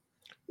Commission on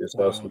the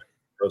Assassination of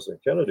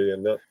President Kennedy.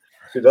 And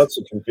that's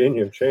a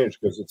convenient change,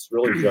 because it's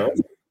really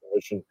Johnson's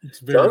commission. It's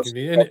very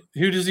convenient. And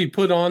who does he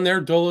put on there?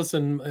 Dulles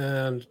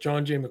and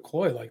John J.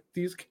 McCloy. Like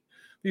these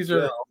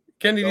are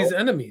Kennedy's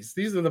enemies.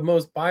 These are the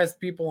most biased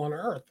people on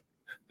earth.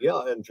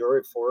 Yeah, and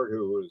Jerry Ford,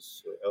 who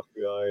was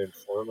FBI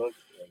informant,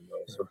 and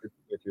some people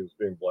think he was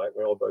being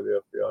blackmailed by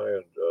the FBI.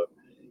 And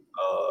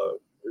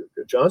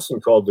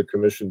Johnson called the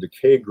commission the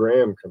Kay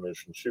Graham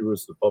Commission. She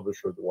was the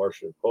publisher of the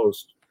Washington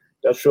Post.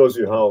 That shows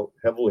you how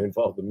heavily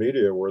involved the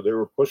media were. They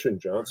were pushing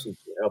Johnson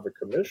to have a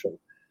commission.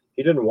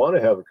 He didn't want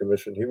to have a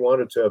commission. He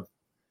wanted to have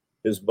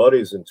his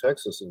buddies in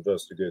Texas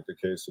investigate the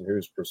case, and he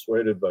was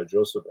persuaded by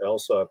Joseph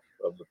Alsop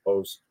of the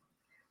Post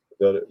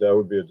that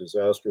would be a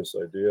disastrous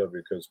idea,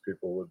 because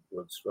people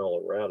would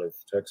smell a rat if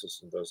Texas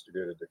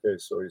investigated the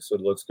case. So he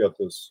said, let's get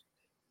this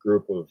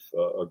group of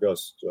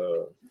august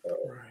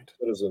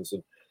citizens.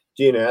 And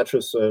Dean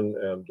Acheson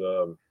and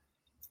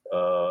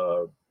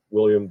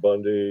William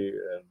Bundy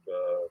and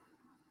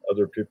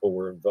other people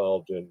were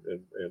involved in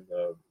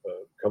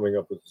coming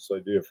up with this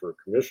idea for a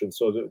commission.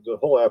 So the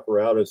whole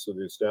apparatus of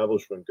the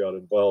establishment got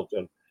involved.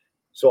 And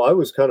So I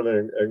was kind of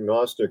an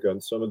agnostic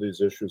on some of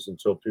these issues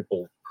until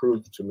people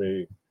proved to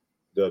me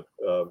that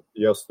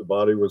yes, the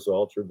body was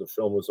altered, the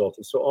film was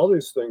altered. So all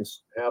these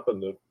things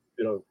happened that,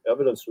 you know,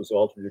 evidence was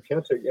altered. You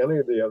can't take any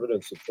of the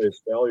evidence at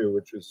face value,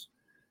 which is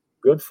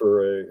good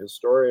for a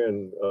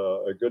historian,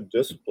 a good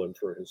discipline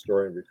for a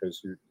historian,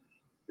 because you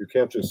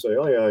can't just say,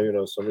 oh yeah, you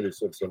know, somebody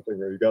said something,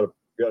 or you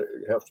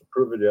have to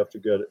prove it. You have to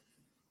get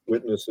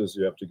witnesses,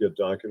 you have to get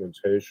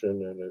documentation,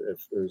 and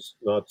if there's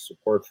not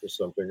support for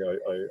something,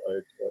 I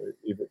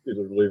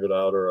either leave it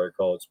out or I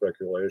call it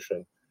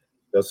speculation.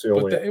 That's the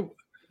only way to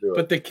do it.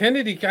 But the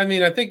Kennedy, I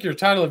mean, I think your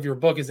title of your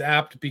book is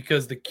apt,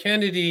 because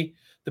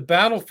the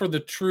battle for the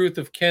truth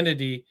of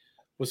Kennedy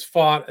was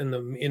fought in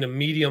a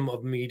medium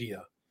of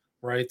media,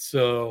 right?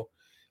 So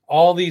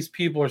all these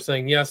people are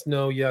saying yes,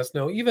 no, yes,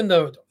 no. Even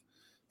though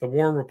the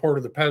Warren Report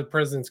or the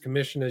President's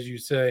Commission, as you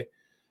say,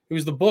 it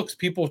was the books.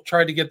 People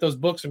tried to get those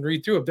books and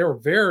read through it. They were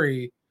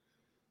very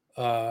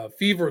there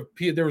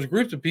was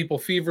groups of people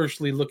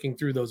feverishly looking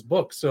through those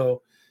books.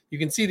 So you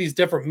can see these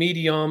different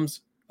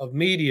mediums of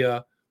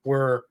media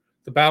where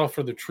the battle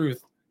for the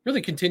truth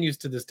really continues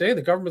to this day.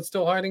 The government's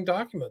still hiding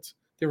documents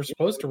they were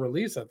supposed to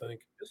release, I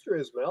think. History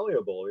is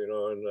malleable, you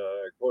know, and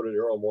I quoted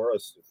Errol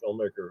Morris, the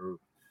filmmaker, who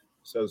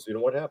says, you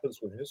know, what happens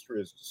when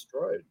history is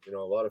destroyed? You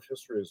know, a lot of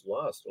history is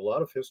lost. A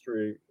lot of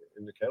history,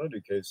 in the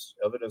Kennedy case,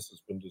 evidence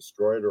has been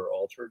destroyed or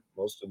altered.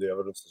 Most of the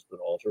evidence has been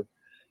altered.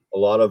 A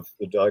lot of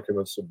the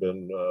documents have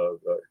been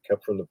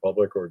kept from the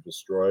public or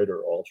destroyed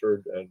or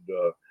altered. And,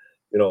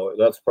 you know,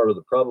 that's part of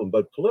the problem.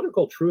 But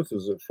political truth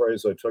is a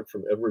phrase I took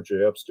from Edward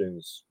J.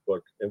 Epstein's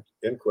book,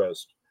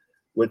 Inquest,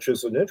 which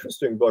is an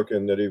interesting book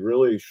in that he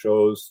really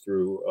shows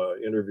through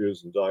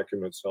interviews and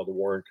documents how the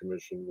Warren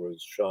Commission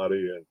was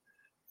shoddy and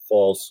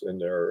false in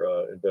their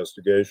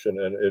investigation.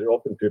 And it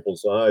opened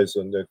people's eyes,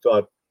 and they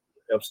thought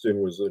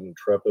Epstein was an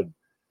intrepid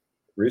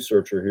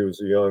researcher. He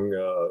was a young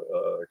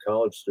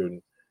college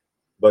student.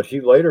 But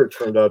he later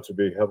turned out to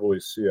be heavily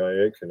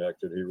CIA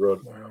connected. He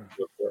wrote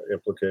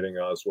implicating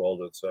Oswald,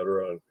 et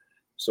cetera. And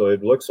so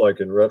it looks like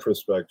in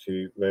retrospect,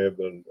 he may have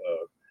been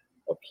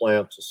a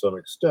plant to some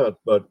extent.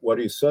 But what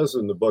he says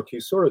in the book, he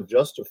sort of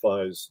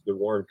justifies the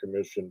Warren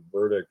Commission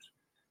verdict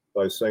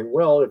by saying,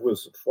 well, it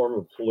was a form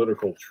of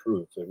political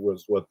truth. It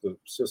was what the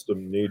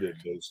system needed,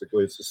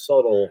 basically. It's a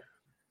subtle,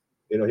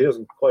 you know, he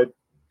doesn't quite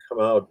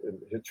come out and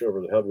hit you over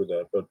the head with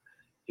that, but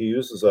he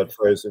uses that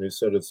phrase, and he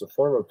said it's a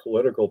form of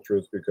political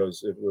truth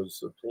because it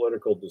was a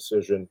political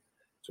decision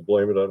to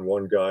blame it on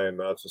one guy and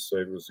not to say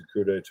it was a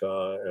coup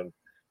d'etat. And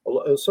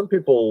some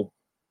people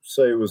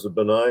say it was a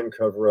benign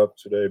cover-up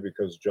today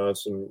because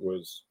Johnson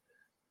was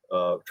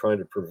trying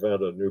to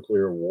prevent a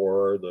nuclear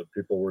war, that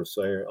people were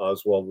saying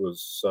Oswald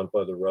was sent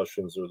by the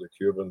Russians or the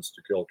Cubans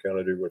to kill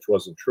Kennedy, which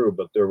wasn't true.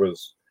 But there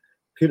was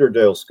Peter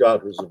Dale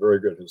Scott, who's a very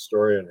good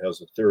historian,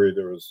 has a theory.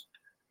 There was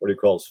what he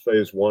calls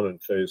phase one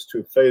and phase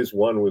two. Phase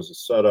one was a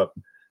setup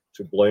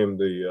to blame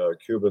the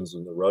Cubans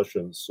and the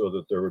Russians so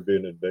that there would be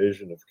an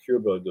invasion of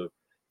Cuba. The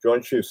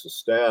Joint Chiefs of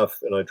Staff,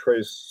 and I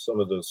trace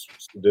some of this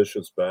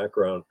seditious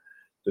background,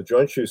 the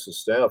Joint Chiefs of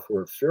Staff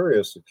were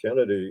furious at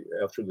Kennedy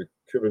after the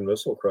Cuban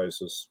Missile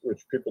Crisis,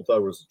 which people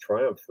thought was a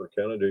triumph for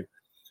Kennedy,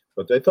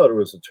 but they thought it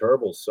was a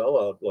terrible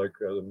sellout, like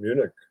the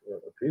Munich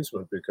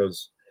appeasement,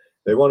 because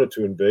they wanted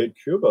to invade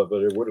Cuba,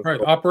 but it would have...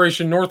 Right,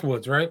 Operation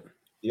Northwoods, right?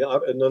 Yeah,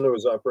 and then there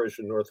was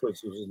Operation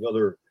Northwoods. It was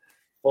another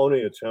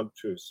phony attempt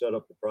to set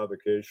up a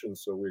provocation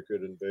so we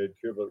could invade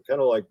Cuba.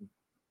 Kind of like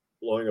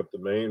blowing up the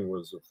Maine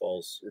was a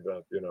false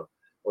event, you know,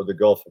 or the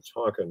Gulf of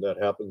Tonkin.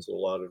 That happens a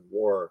lot in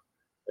war,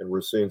 and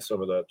we're seeing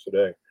some of that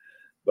today.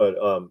 But,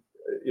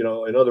 you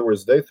know, in other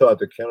words, they thought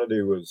that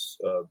Kennedy was,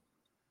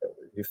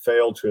 he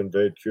failed to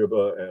invade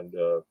Cuba, and,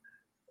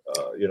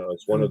 you know,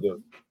 it's one of the...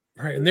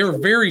 Right, and they were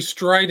very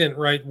strident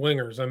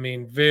right-wingers. I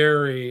mean,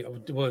 very,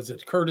 was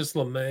it Curtis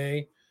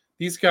LeMay?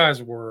 These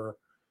guys were,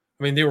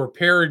 I mean, they were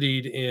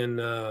parodied in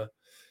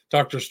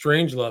Dr.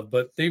 Strangelove,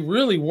 but they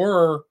really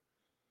were,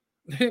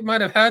 they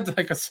might have had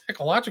like a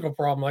psychological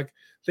problem. Like,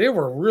 they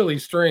were really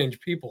strange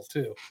people,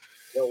 too.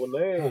 Yeah,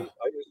 LeMay,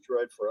 I used to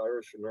write for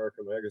Irish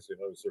American Magazine.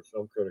 I was their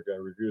film critic. I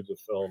reviewed the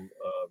film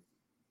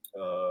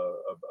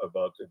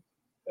about the,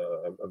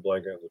 I'm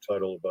blanking on the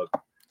title, about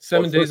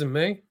 7 Days in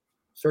May?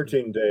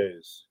 13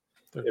 Days.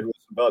 It was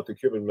about the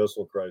Cuban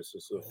Missile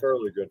Crisis, a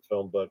fairly good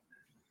film, but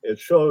it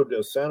showed a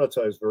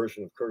sanitized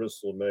version of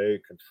Curtis LeMay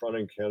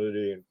confronting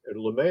Kennedy. And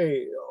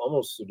LeMay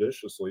almost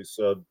seditiously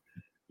said,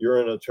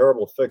 "You're in a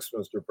terrible fix,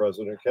 Mr.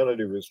 President."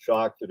 Kennedy was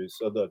shocked that he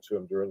said that to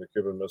him during the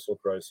Cuban Missile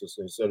Crisis.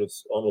 And he said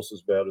it's almost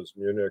as bad as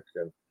Munich.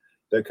 And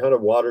they kind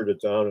of watered it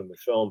down in the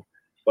film.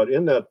 But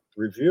in that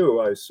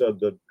review, I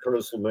said that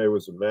Curtis LeMay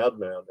was a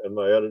madman, and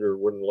my editor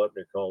wouldn't let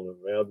me call him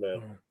a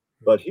madman.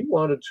 But he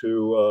wanted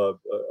to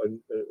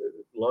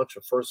launch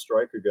a first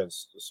strike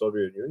against the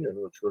Soviet Union,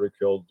 which would have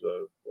killed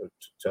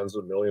tens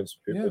of millions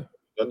of people. Yeah.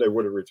 Then they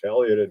would have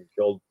retaliated and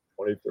killed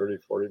 20, 30,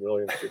 40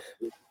 million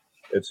people.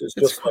 It's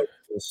just like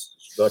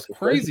it's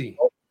crazy.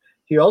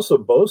 He also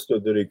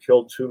boasted that he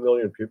killed 2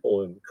 million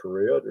people in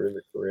Korea during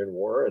the Korean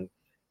War, and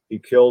he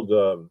killed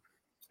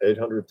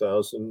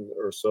 800,000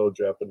 or so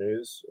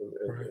Japanese.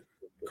 Right.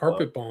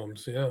 Carpet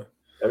bombs, yeah.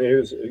 I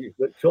mean, he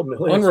killed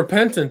millions.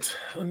 Unrepentant.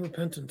 I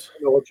don't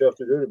know what you have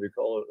to do to be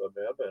called a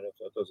madman if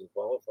that doesn't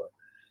qualify.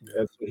 Yeah.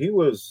 And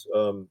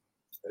so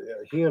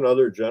he and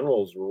other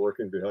generals were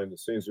working behind the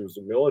scenes. It was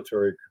a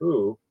military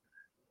coup,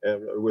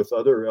 and with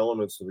other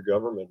elements of the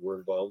government were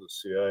involved, the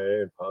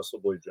CIA and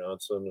possibly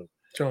Johnson.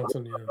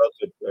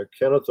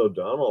 Kenneth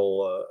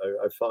O'Donnell,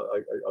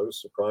 I was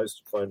surprised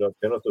to find out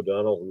Kenneth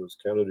O'Donnell, who was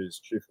Kennedy's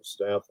chief of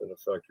staff, in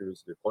effect, he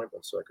was the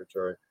appointment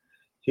secretary.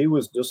 He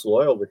was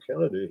disloyal to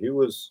Kennedy.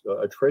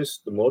 I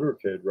traced the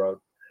motorcade route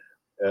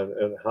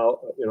and how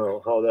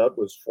that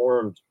was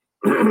formed,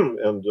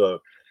 and the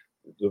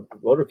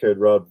motorcade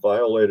route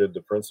violated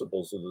the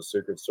principles of the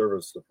Secret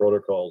Service, the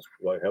protocols,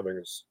 by having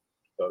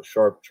a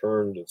sharp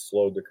turn that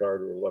slowed the car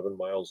to 11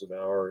 miles an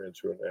hour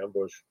into an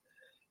ambush.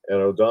 And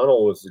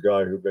O'Donnell was the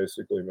guy who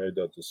basically made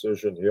that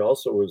decision. He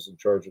also was in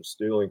charge of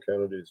stealing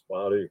Kennedy's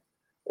body,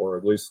 or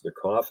at least the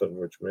coffin,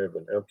 which may have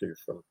been empty,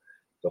 from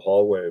the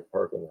hallway at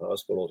Parkland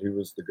Hospital. He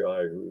was the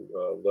guy who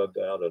led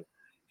that.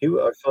 And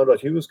I found out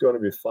he was going to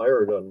be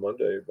fired on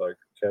Monday by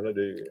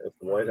Kennedy at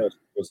the White House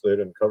because they'd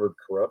uncovered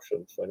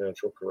corruption,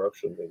 financial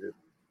corruption that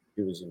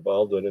he was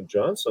involved in. And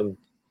Johnson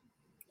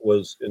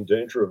was in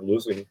danger of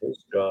losing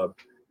his job.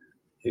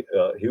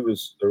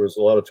 There was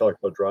a lot of talk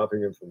about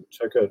dropping him from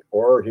the ticket,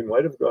 or he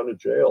might have gone to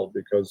jail,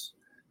 because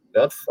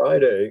that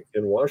Friday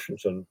in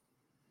Washington,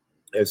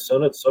 a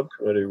Senate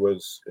subcommittee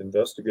was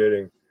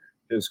investigating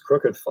his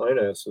crooked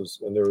finances,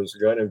 and there was a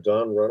guy named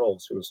Don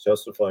Reynolds who was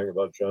testifying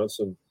about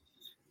Johnson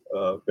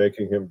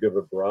making him give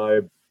a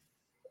bribe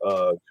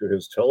to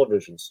his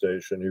television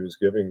station. He was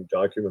giving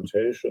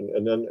documentation,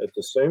 and then at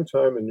the same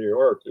time in New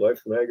York,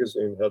 Life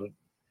magazine had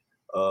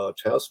a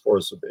task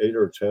force of 8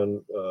 or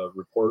 10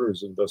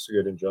 reporters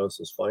investigating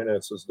Johnson's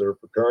finances. They're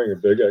preparing a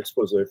big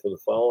expose for the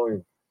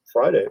following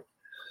Friday.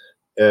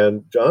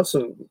 And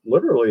Johnson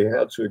literally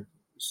had to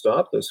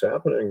stop this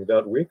happening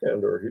that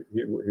weekend, or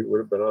he would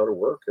have been out of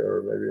work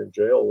or maybe in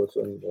jail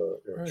within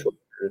a short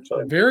period of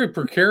time. Very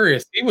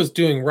precarious. He was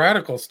doing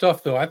radical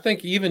stuff, though. I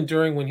think even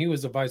during when he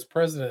was the vice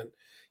president,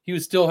 he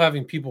was still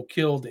having people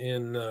killed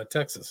in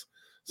Texas.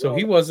 So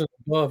he wasn't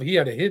above. He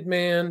had a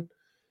hitman.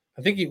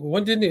 I think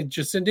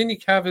didn't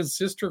he have his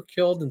sister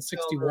killed in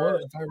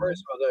 1961?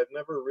 I've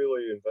never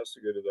really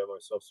investigated that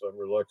myself, so I'm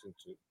reluctant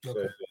to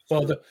say.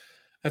 Well,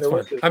 that's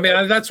fine. I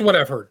mean, that's what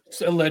I've heard,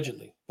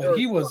 allegedly. But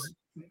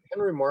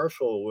Henry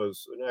Marshall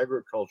was an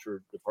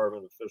agriculture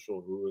department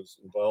official who was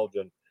involved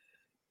in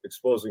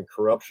exposing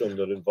corruption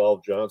that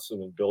involved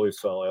Johnson and Billy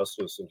Sol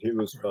Estes, and he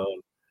was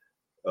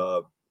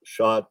found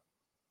shot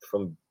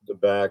from the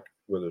back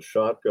with a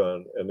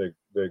shotgun, and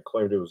they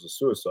claimed it was a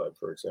suicide,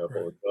 for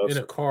example. Right. In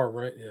a car,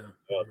 right?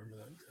 Yeah.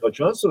 But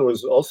Johnson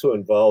was also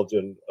involved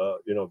in,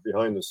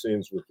 behind the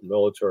scenes with the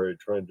military,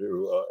 trying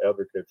to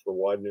advocate for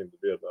widening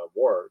the Vietnam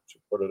War, to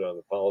put it on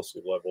the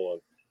policy level.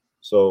 And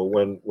so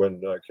when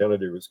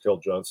Kennedy was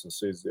killed, Johnson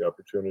seized the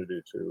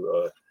opportunity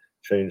to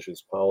change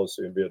his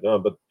policy in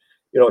Vietnam. But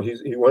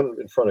he went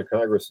in front of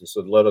Congress and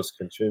said, "Let us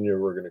continue.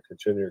 We're going to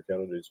continue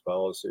Kennedy's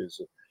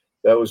policies."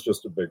 That was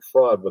just a big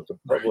fraud, but the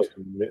public,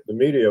 the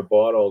media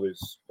bought all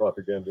these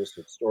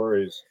propagandistic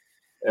stories.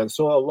 And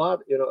so a lot,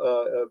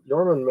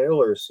 Norman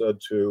Mailer said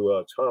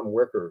to Tom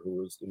Wicker, who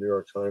was the New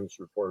York Times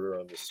reporter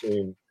on the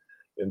scene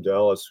in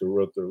Dallas, who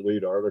wrote their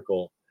lead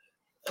article,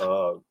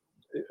 a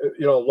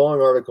long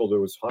article that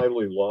was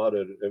highly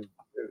lauded, and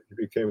he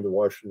became the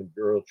Washington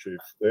bureau chief.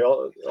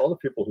 All the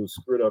people who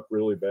screwed up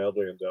really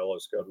badly in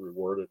Dallas got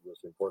rewarded with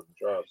important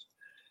jobs.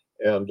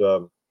 And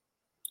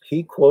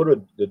he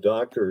quoted the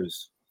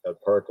doctors at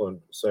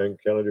Parkland saying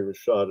Kennedy was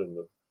shot in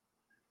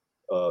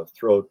the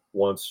throat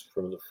once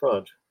from the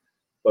front.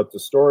 But the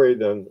story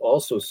then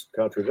also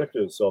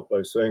contradicted itself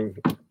by saying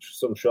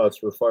some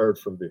shots were fired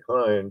from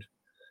behind.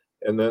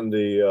 And then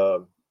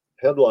the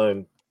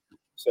headline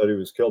said he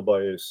was killed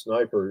by a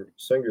sniper,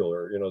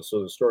 singular,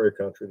 so the story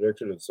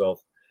contradicted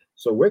itself.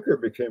 So Wicker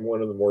became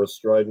one of the more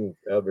strident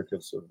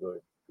advocates of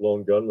the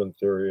lone gunman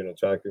theory and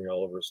attacking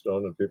Oliver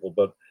Stone and people.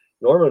 But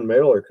Norman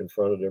Mailer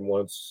confronted him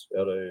once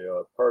at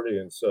a party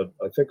and said,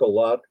 I think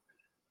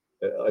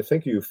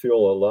you feel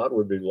a lot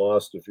would be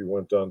lost if you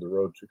went down the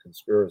road to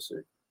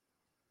conspiracy.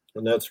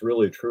 And that's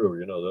really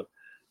true, that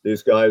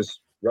these guys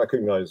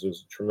recognize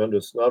there's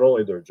tremendous, not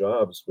only their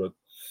jobs, but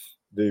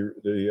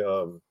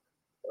the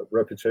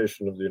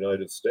reputation of the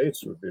United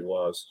States would be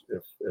lost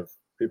if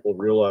people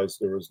realized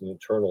there was an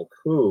internal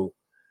coup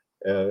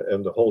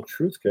and the whole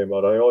truth came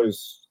out. I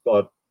always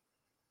thought,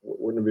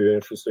 wouldn't it be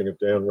interesting if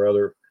Dan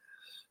Rather,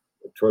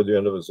 toward the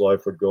end of his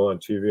life, would go on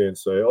TV and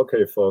say,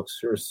 "Okay, folks,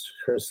 here's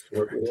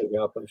what really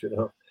happened,"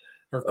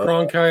 Or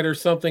Cronkite or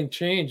something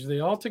changed.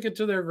 They all took it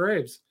to their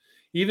graves.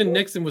 Even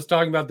Nixon was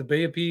talking about the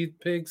Bay of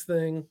Pigs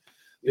thing.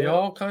 They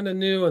all kind of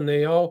knew, and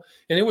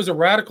it was a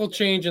radical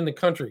change in the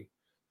country.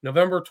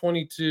 November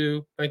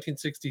 22,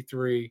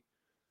 1963.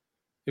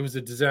 It was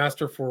a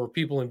disaster for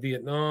people in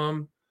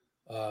Vietnam,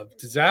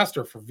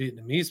 disaster for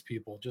Vietnamese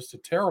people, just a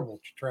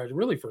terrible tragedy,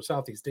 really, for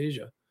Southeast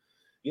Asia.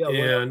 Yeah,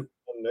 and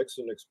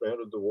Nixon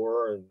expanded the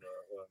war, and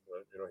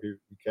he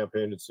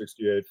campaigned in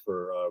 '68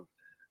 for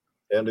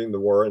ending the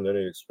war, and then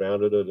he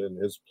expanded it.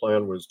 And his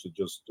plan was to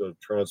just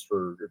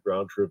transfer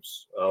ground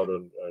troops out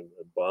and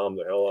bomb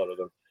the hell out of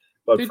them.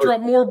 But they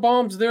dropped more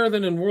bombs there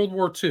than in World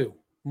War II.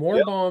 More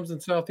Yeah. bombs in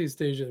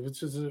Southeast Asia,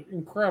 which is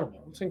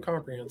incredible. It's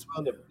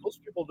incomprehensible.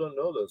 Most people don't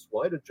know this.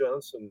 Why did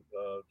Johnson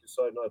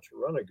decide not to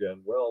run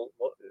again? Well,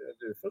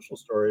 the official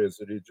story is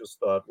that he just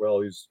thought,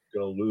 well, he's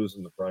going to lose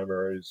in the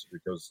primaries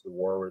because the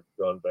war had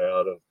gone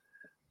bad.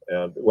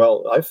 And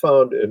well, I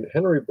found in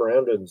Henry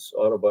Brandon's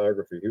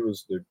autobiography, he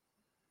was the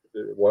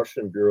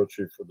Washington bureau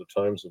chief for the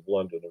Times of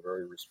London, a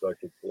very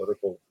respected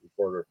political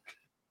reporter.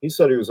 He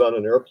said he was on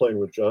an airplane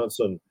with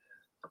Johnson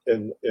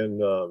in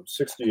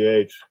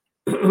 '68.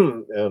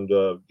 And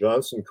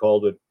Johnson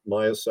called it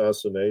my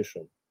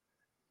assassination,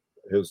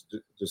 his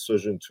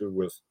decision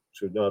to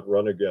not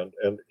run again.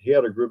 And he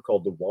had a group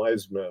called the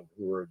Wise Men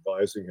who were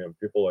advising him,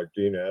 people like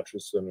Dean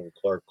Acheson and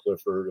Clark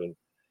Clifford and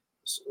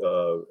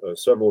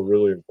several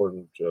really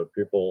important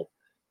people,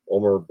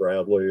 Omar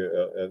Bradley,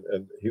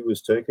 and he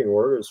was taking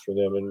orders from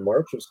them. In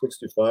March of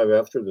 '65,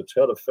 after the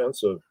Tet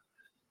Offensive,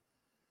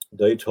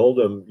 they told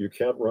him, you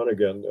can't run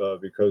again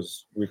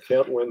because we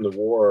can't win the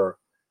war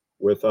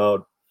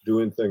without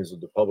doing things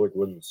that the public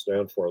wouldn't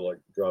stand for, like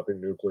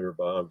dropping nuclear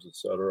bombs,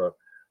 etc.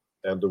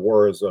 And the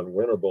war is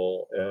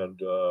unwinnable, and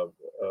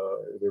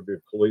there'd be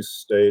a police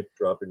state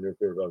dropping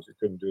nuclear bombs. You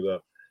couldn't do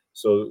that.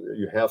 So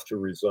you have to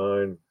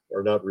resign,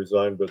 or not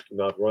resign, but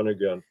not run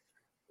again.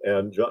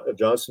 And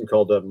Johnson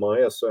called that my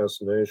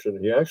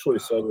assassination. He actually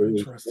said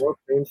it was more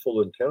painful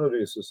than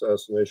Kennedy's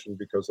assassination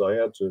because I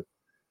had to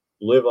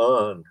live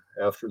on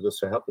after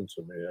this happened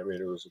to me. I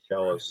mean, it was a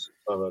callous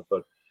comment,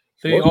 but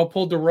they all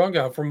pulled the rug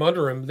out from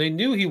under him. They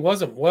knew he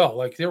wasn't well.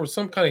 Like there was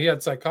some kind of, he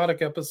had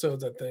psychotic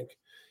episodes, I think,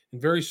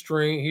 and very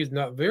strange. He's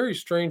not very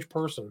strange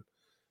person,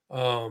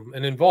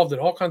 and involved in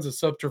all kinds of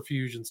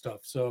subterfuge and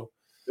stuff. So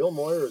Bill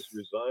Moyers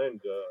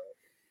resigned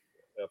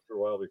after a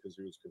while because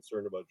he was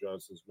concerned about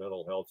Johnson's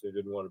mental health. He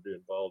didn't want to be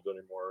involved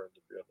anymore in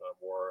the Vietnam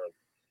War,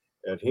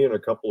 and he and a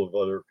couple of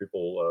other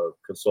people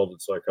consulted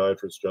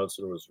psychiatrists.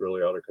 Johnson was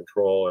really out of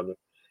control, and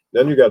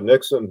then you got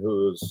Nixon,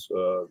 who was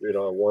a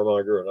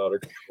warmonger and out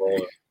of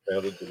control.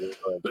 And the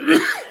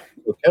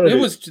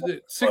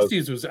the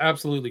 '60s was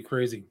absolutely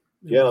crazy.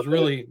 It was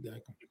really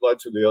led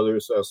to the other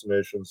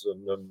assassinations,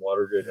 and then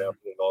Watergate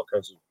happened, and all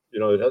kinds of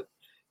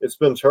it's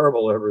been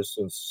terrible ever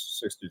since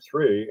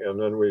 '63,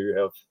 and then we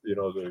have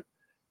the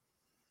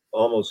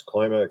almost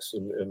climax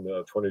in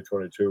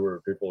 2022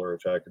 where people are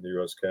attacking the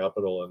U.S.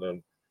 Capitol, and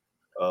then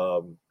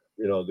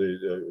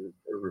the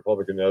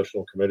Republican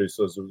National Committee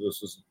says that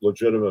this is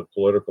legitimate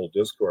political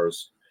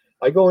discourse.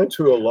 I go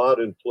into a lot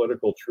in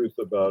Political Truth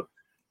about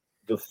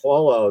the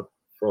fallout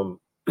from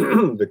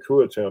the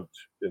coup attempt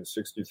in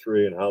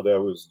 '63 and how that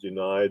was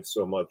denied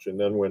so much. And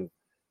then when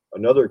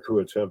another coup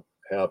attempt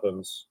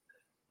happens,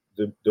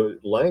 the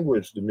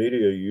language the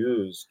media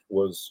used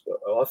was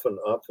often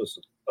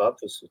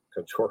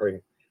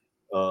obfuscatory.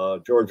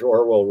 George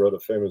Orwell wrote a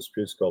famous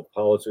piece called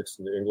Politics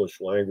in the English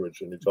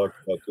Language, and he talked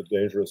about the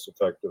dangerous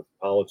effect of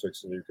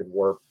politics, and you can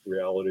warp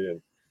reality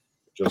and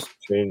just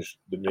change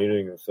the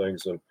meaning of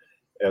things.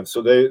 And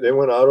so they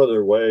went out of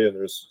their way, and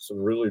there's some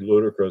really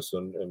ludicrous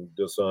and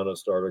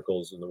dishonest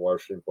articles in the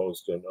Washington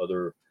Post and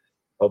other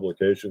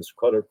publications.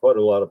 Quite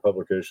a lot of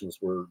publications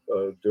were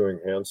doing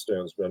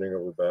handstands, bending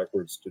over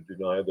backwards to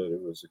deny that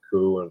it was a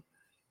coup. And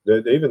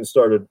they even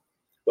started,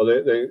 well,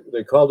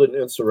 they called it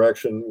an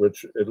insurrection,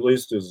 which at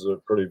least is a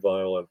pretty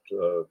violent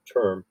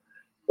term.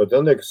 But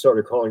then they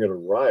started calling it a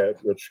riot,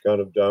 which kind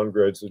of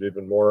downgrades it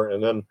even more.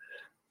 And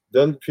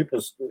then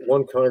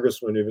one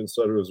congressman even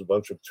said it was a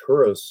bunch of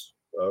tourists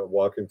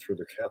walking through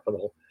the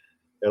Capitol.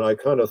 And I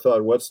kind of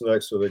thought, what's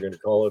next? Are they going to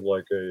call it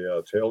like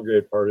a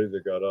tailgate party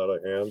that got out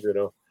of hand,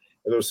 And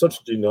there was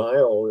such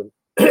denial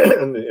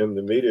in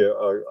the media.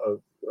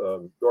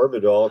 Gore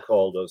Vidal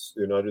called us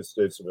the United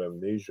States of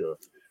amnesia.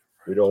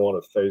 We don't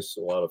want to face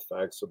a lot of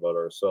facts about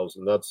ourselves.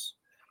 And that's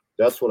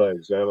what I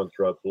examined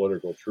throughout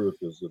Political Truth,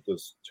 is that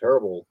this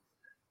terrible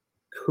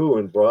coup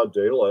in broad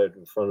daylight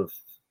in front of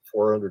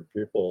 400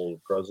 people,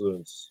 the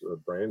president's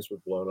brains were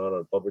blown out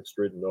on a public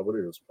street and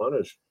nobody was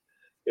punished.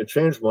 It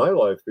changed my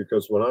life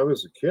because when I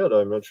was a kid,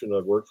 I mentioned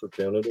I'd worked for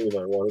Kennedy and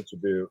I wanted to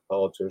be a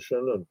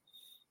politician. And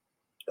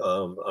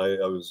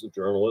I was a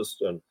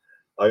journalist, and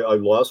I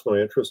lost my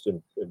interest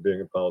in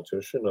being a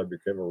politician. I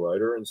became a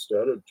writer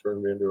instead. It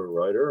turned me into a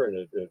writer,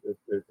 and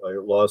I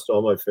lost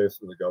all my faith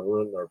in the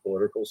government and our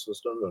political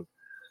system. And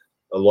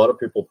a lot of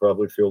people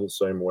probably feel the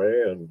same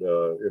way, and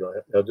it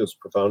had this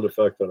profound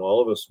effect on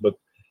all of us. But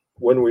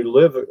when we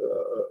live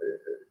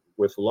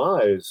with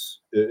lies,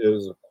 it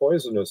is a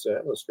poisonous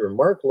atmosphere.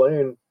 Mark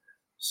Lane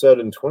said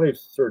in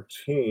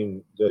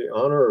 2013 that the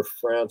honor of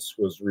France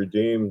was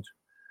redeemed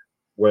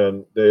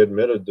when they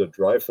admitted that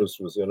Dreyfus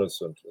was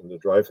innocent, and the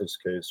Dreyfus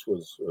case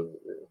was a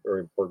very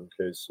important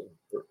case.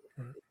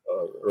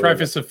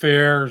 Dreyfus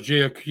Affair,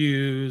 J.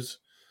 Accuse,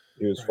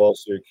 He was Right.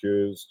 falsely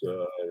accused. He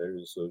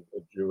was a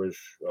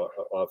Jewish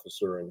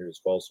officer, and he was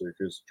falsely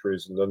accused of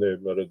treason. Then they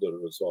admitted that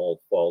it was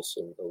all false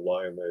and a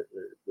lie, and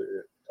they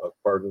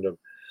pardoned him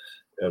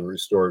and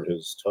restored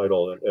his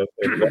title. And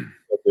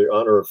the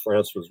honor of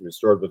France was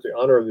restored, but the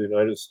honor of the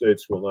United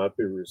States will not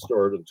be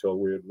restored until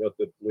we admit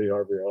that Lee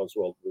Harvey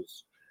Oswald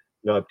was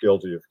not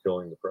guilty of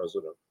killing the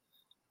president.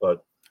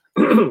 But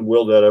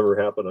will that ever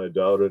happen? I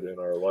doubt it in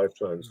our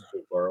lifetimes,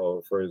 to borrow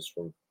a phrase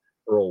from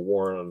Earl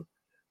Warren.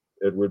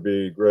 It would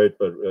be great,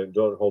 but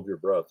don't hold your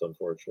breath,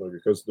 unfortunately,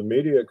 because the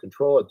media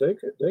control it.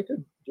 They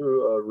could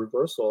do a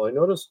reversal. I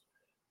noticed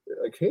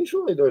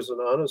occasionally there's an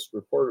honest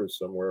reporter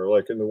somewhere,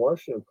 like in the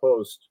Washington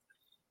Post.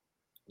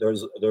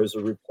 There's a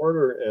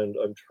reporter, and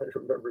I'm trying to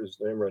remember his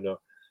name right now.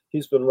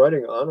 He's been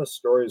writing honest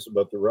stories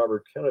about the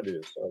Robert Kennedy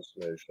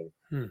assassination,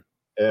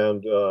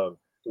 and the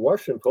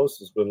Washington Post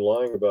has been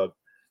lying about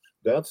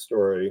that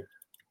story,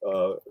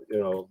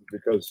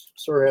 because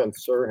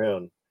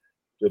Sirhan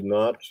did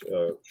not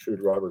shoot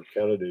Robert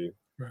Kennedy.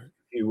 Right.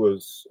 He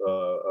was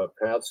a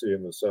patsy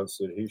in the sense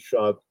that he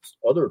shot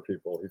other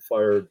people. He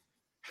fired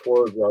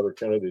toward Robert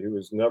Kennedy. He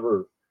was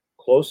never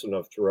close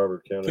enough to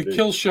Robert Kennedy. The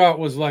kill shot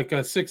was like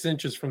 6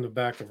 inches from the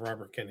back of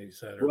Robert Kennedy's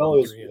head. Well,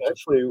 it was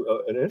actually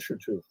an inch or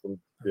two from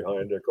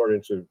behind,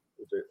 according to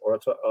the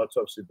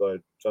autopsy by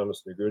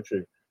Thomas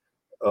Noguchi.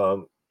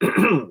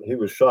 He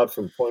was shot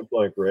from point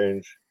blank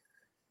range,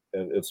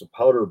 and it's a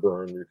powder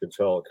burn. You can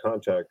tell a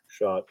contact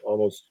shot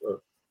almost.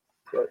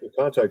 The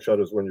contact shot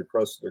is when you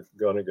press the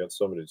gun against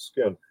somebody's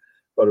skin,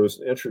 but it was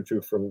an inch or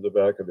two from the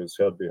back of his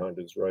head behind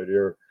his right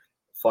ear,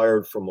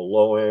 fired from a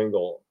low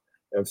angle.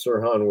 And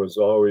Sirhan was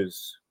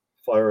always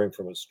firing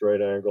from a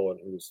straight angle, and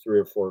he was 3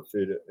 or 4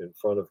 feet in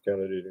front of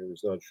Kennedy, and he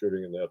was not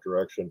shooting in that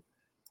direction.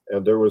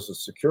 And there was a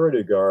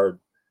security guard,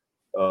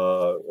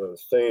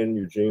 Thane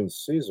Eugene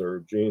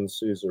Caesar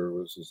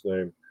was his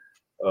name,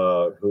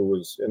 who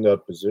was in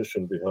that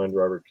position behind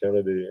Robert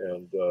Kennedy,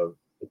 and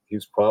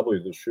he's probably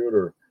the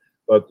shooter.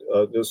 But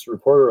this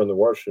reporter in the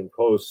Washington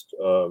Post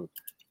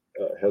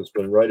has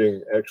been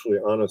writing actually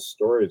honest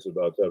stories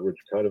about that, which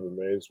kind of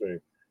amazed me.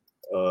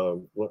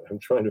 I'm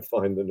trying to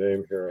find the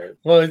name here.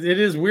 Well, it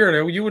is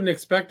weird. You wouldn't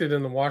expect it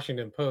in the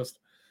Washington Post.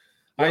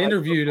 Yeah, I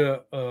interviewed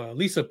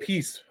Lisa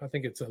Peace. I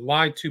think it's A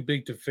Lie Too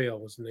Big to Fail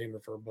was the name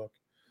of her book.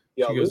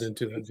 Yeah, she goes Lisa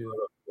into that.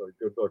 A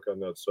good book on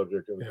that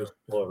subject. And this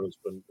fellow who's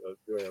been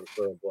doing, I'm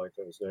sorry, I'm blank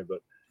on his name,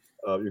 but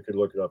you can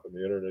look it up on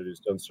the internet. He's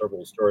done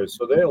several stories.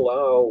 So they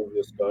allow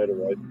this guy to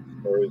write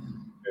stories.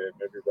 Okay,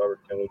 maybe Robert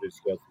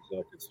Kennedy's death is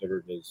not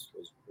considered as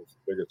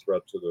big a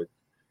threat to the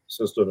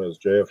system as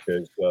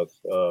JFK's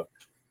death.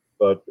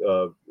 But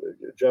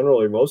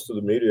generally, most of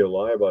the media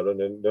lie about it.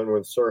 And then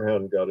when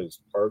Sirhan got his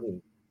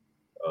pardon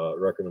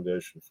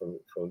recommendation from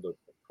the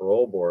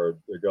parole board,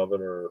 the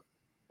governor,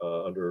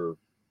 under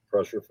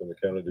pressure from the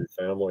Kennedy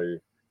family,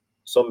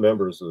 some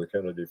members of the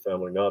Kennedy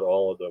family, not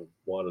all of them,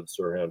 wanted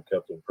Sirhan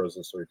kept in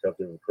prison, so he kept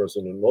him in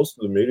prison. And most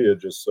of the media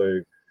just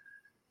say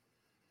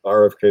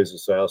RFK's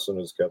assassin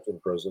is kept in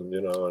prison,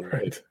 And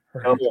Right.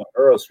 Kamala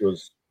Harris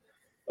was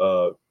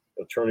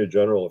Attorney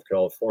General of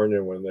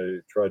California when they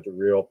tried to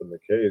reopen the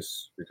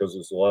case, because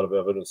there's a lot of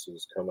evidence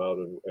that's come out,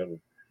 and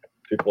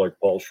people like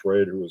Paul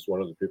Schrade, who was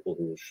one of the people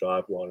who was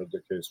shot, wanted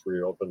the case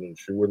reopened, and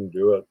she wouldn't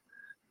do it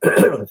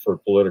for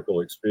political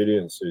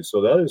expediency.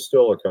 So that is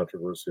still a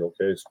controversial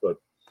case, but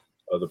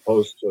the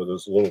Post,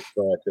 there's a little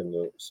crack in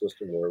the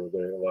system there where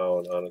they allow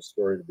an honest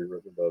story to be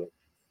written about it.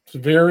 It's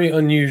very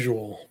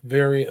unusual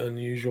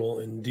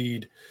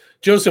indeed.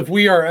 Joseph,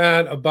 we are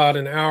at about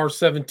an hour,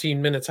 17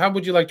 minutes. How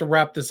would you like to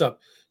wrap this up?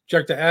 Would you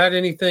like to add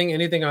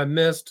anything I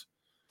missed?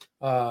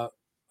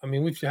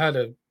 We've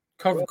had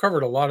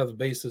covered a lot of the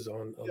bases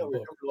on the book. We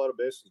covered a lot of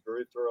bases.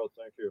 Very thorough.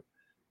 Thank you.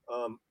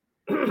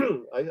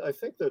 I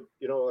think that,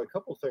 a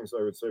couple of things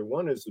I would say.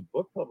 One is that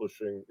book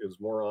publishing is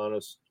more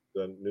honest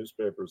than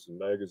newspapers and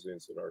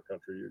magazines in our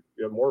country.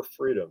 You have more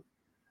freedom.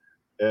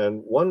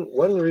 And one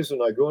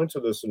reason I go into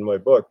this in my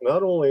book,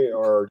 not only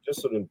are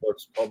dissident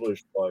books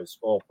published by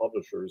small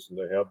publishers, and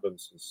they have been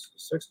since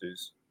the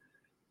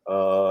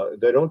 60s,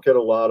 they don't get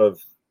a lot of,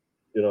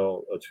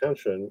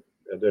 attention,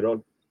 and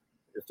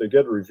if they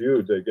get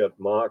reviewed, they get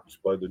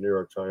mocked by the New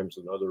York Times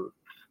and other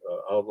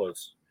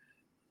outlets,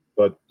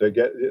 but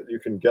you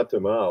can get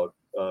them out.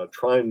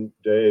 Trine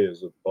Day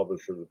is a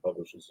publisher that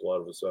publishes a lot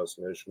of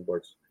assassination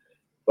books,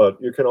 but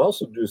you can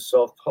also do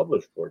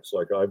self-published books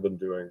like I've been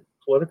doing.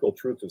 Political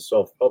Truth is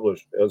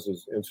self-published, as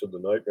is Into the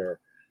Nightmare.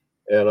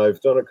 And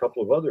I've done a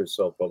couple of other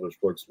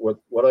self-published books.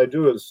 What I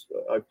do is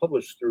I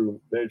publish through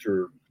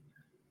major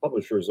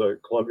publishers.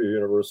 Columbia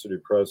University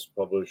Press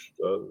published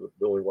the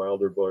Billy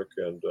Wilder book,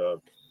 and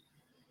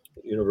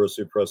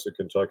University Press of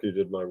Kentucky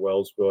did my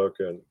Wells book,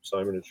 and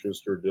Simon &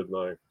 Schuster did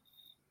my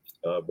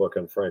book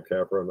on Frank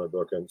Capra, my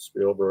book on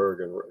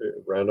Spielberg, and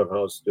Random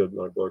House did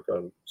my book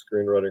on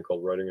screenwriting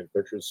called Writing in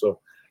Pictures. So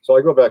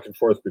I go back and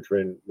forth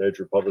between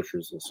major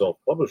publishers and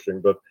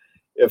self-publishing. But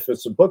if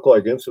it's a book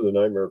like Into the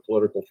Nightmare,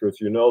 Political Truth,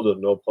 you know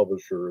that no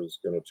publisher is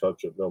going to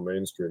touch it, no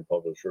mainstream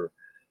publisher.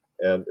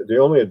 And the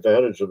only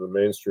advantage of a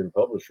mainstream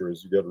publisher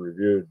is you get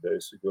reviewed,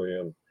 basically,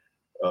 and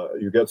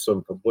you get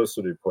some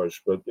publicity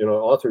push. But,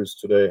 authors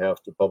today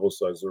have to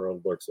publicize their own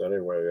books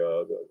anyway.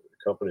 The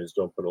companies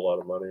don't put a lot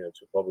of money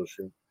into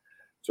publishing,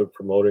 to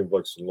promoting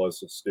books,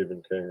 unless it's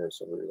Stephen King or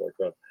somebody like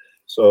that.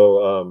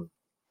 So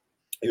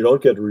you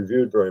don't get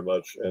reviewed very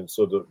much, and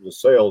so the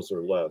sales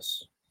are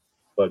less.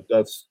 But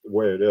that's the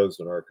way it is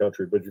in our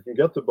country. But you can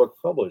get the book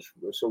published,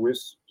 so we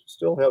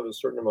still have a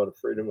certain amount of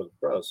freedom of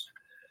the press.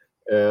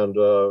 And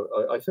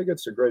I think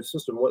it's a great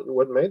system.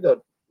 What made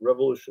that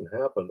revolution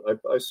happen?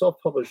 I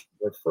self-published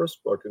my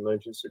first book in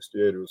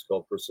 1968. It was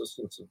called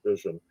Persistence of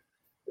Vision.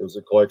 It was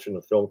a collection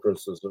of film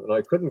criticism, and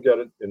I couldn't get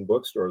it in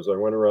bookstores. I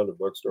went around to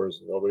bookstores,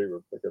 and nobody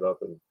would pick it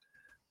up, and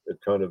it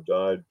kind of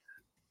died.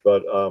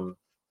 But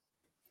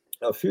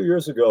a few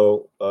years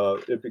ago,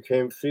 it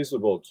became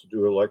feasible to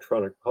do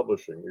electronic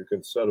publishing. You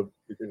can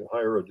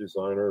hire a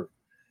designer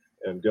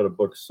and get a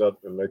book set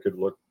and make it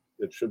look.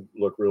 It should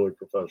look really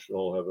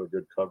professional, have a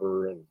good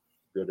cover and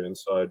good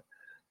inside,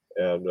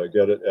 and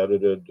get it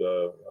edited.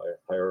 I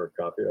hire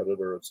a copy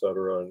editor,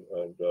 etc.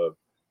 And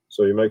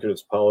so you make it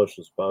as polished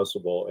as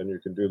possible, and you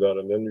can do that.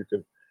 And then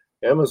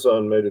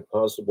Amazon made it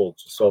possible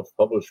to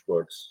self-publish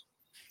books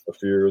a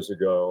few years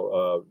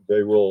ago.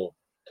 They will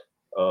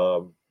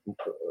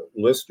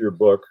list your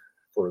book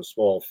for a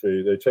small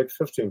fee. They take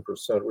 15%,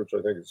 which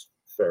I think is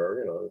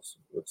fair.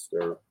 It's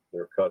their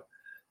cut.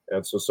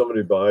 And so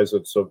somebody buys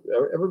it. So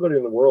everybody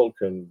in the world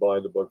can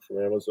buy the book from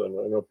Amazon.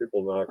 I know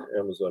people knock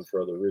Amazon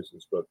for other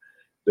reasons, but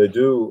they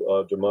do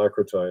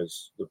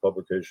democratize the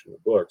publication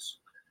of books.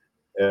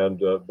 And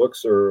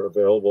books are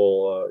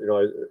available.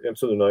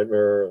 Into the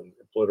Nightmare and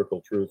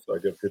Political Truth, I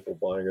get people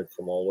buying it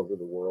from all over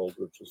the world,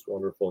 which is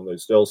wonderful. And they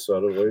sell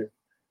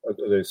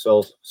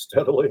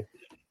steadily.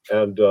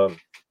 And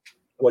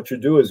what you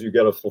do is you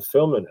get a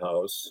fulfillment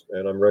house,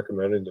 and I'm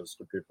recommending this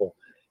to people.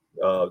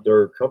 There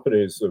are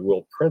companies that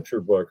will print your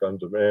book on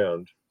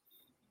demand,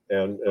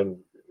 and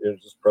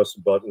just press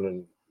a button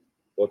and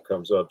book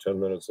comes out 10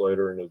 minutes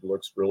later, and it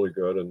looks really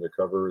good, and the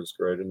cover is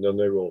great, and then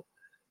they will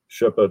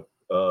ship it.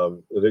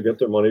 They get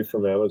their money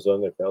from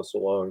Amazon. They pass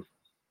along,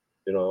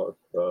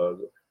 the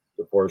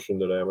portion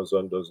that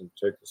Amazon doesn't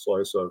take the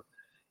slice of,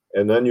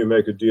 and then you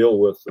make a deal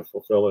with the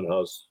fulfillment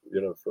house,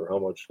 for how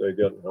much they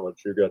get and how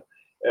much you get,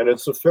 and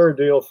it's a fair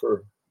deal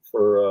for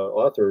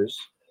authors.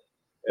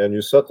 And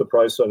you set the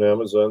price on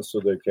Amazon so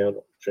they can't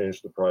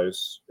change the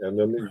price, and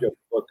then you get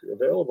the book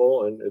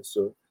available, and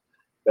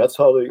that's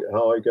how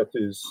I get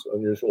these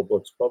unusual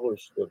books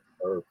published that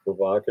are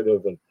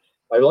provocative. And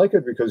I like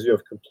it because you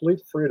have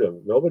complete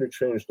freedom. Nobody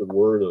changed a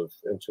word of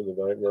Into the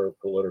Nightmare of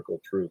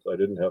Political Truth. I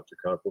didn't have to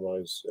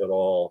compromise at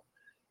all.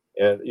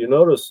 And you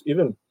notice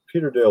even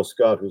Peter Dale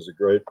Scott, who's a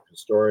great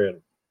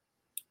historian,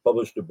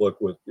 published a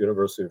book with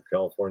University of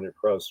California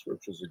Press,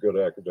 which is a good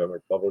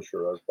academic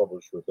publisher. I've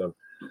published with them.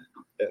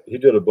 He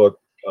did a book,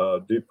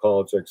 Deep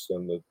Politics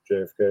and the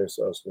JFK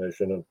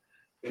Assassination, and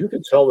you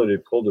could tell that he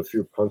pulled a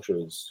few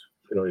punches.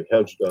 He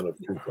hedged on a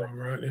few things.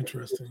 Right,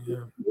 interesting. Yeah,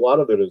 a lot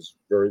of it is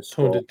very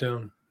strong. Toned it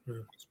down. Yeah.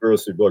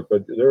 Conspiracy book,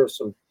 but there are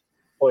some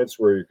points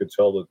where you could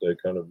tell that they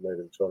kind of made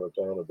him tone it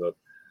down a bit,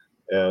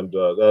 and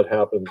that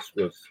happens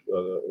with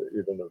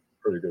even a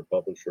pretty good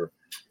publisher.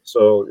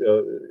 So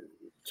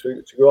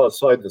to go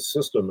outside the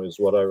system is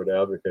what I would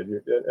advocate,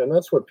 and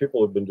that's what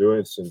people have been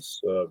doing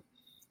since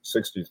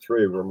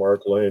 '63, where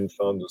Mark Lane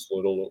found this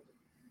little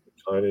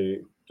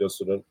tiny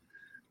dissident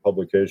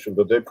publication,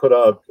 but they put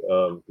out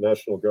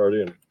National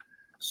Guardian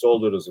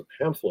sold it as a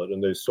pamphlet,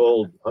 and they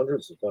sold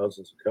hundreds of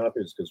thousands of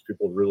copies because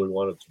people really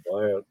wanted to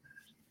buy it.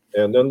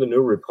 And then the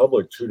New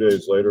Republic 2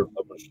 days later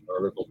published an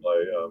article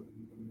by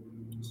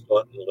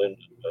Scott and Lind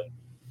and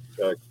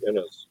Jack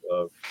Innes,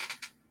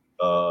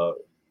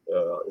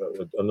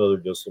 another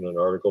dissonant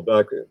article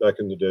back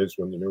in the days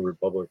when the New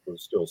Republic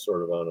was still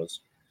sort of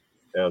honest.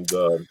 And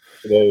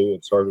today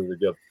it's harder to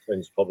get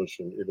things published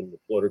in even the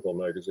political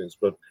magazines.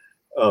 But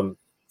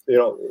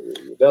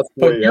that's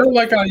the way. But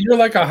you're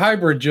like a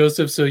hybrid,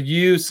 Joseph. So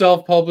you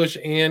self-publish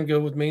and go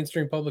with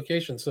mainstream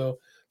publication. So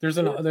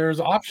there's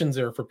options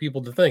there for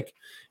people to think.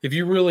 If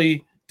you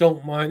really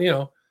don't mind,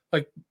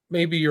 like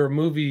maybe your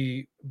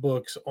movie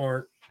books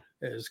aren't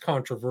as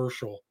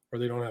controversial, or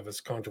they don't have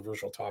as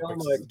controversial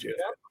topics. My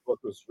book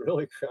was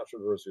really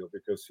controversial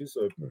because he's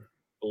a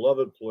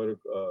beloved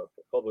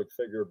public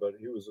figure, but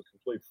he was a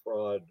complete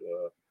fraud.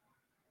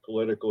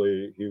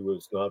 Politically, he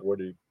was not what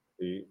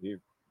he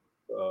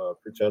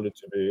pretended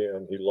to be,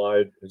 and he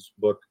lied. His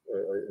book,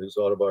 his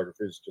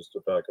autobiography, is just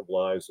a pack of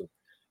lies. And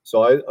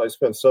so I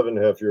spent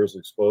 7.5 years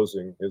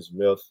exposing his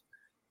myth,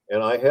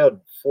 and I had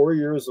 4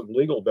 years of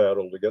legal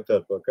battle to get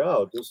that book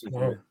out. This is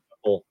an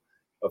example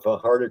of how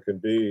hard it can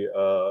be.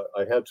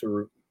 I had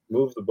to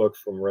move the book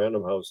from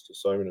Random House to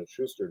Simon &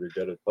 Schuster to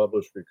get it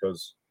published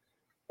because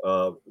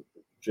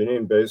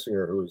Janine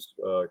Basinger, who was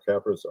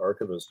Capra's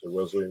archivist at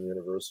Wesleyan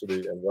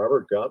University, and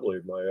Robert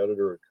Gottlieb, my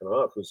editor at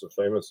Knopf, who's a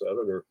famous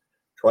editor,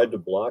 tried to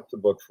block the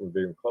book from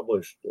being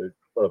published. They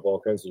put up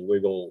all kinds of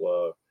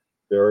legal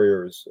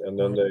barriers, and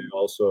then they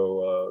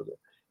also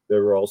they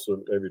were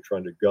also maybe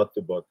trying to gut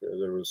the book.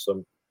 There was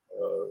some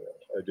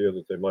idea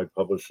that they might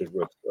publish it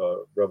with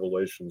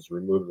revelations,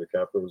 remove the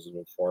Capra was an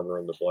informer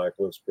in the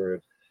blacklist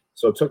period.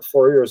 So it took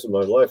 4 years of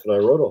my life, and I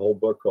wrote a whole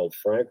book called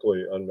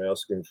Frankly,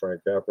 Unmasking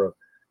Frank Capra,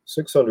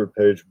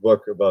 600-page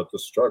book about the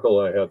struggle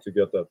I had to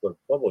get that book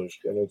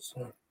published. And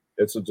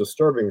it's a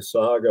disturbing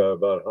saga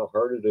about how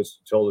hard it is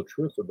to tell the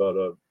truth about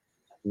a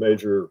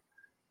major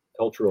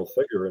cultural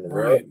figure in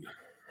America.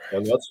 Right.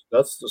 And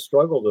that's the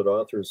struggle that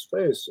authors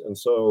face. And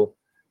so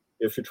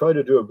if you try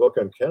to do a book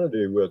on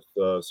Kennedy with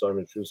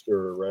Simon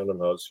Schuster or Random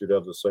House, you'd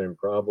have the same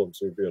problems.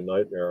 It would be a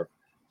nightmare.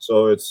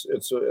 So it's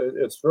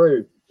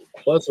very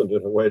pleasant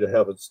in a way to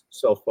have it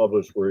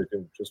self-published, where you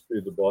can just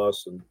be the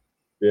boss and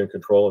be in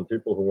control, and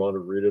people who want to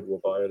read it will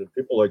buy it. And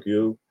people like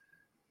you,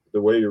 the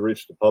way you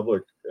reach the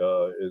public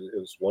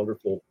is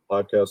wonderful.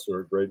 Podcasts are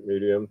a great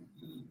medium.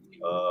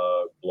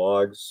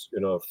 Blogs,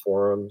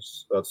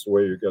 forums, that's the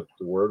way you get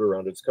the word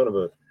around. It's kind of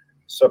a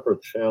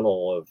separate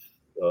channel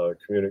of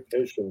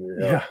communication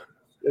we have.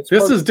 Yeah.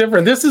 This is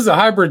different. This is a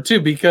hybrid too,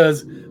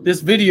 because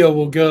this video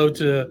will go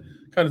to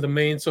kind of the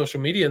main social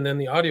media, and then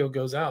the audio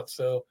goes out.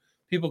 So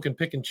people can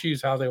pick and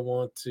choose how they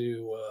want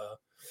to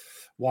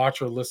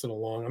watch or listen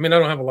along. I mean, I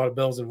don't have a lot of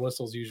bells and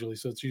whistles usually,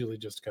 so it's usually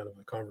just kind of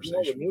a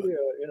conversation. The media,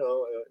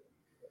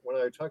 when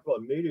I talk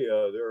about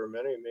media, there are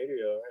many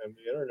media, and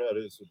the internet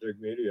is a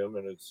big medium,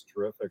 and it's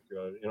terrific.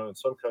 In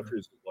some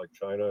countries like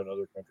China and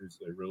other countries,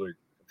 they really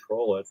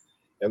control it.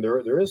 And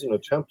there is an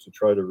attempt to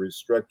try to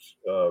restrict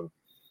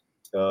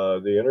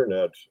the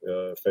internet,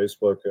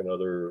 Facebook and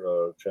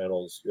other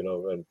channels,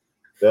 and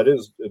that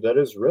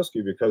is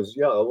risky because,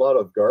 a lot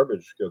of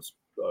garbage gets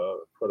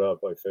put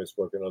out by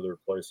Facebook and other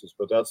places,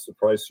 but that's the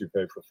price you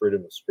pay for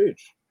freedom of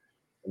speech.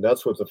 And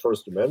that's what the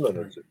First Amendment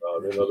is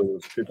about. In other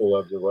words, people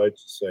have the right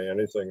to say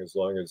anything as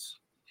long as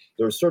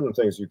there are certain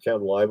things you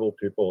can't libel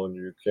people and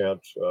you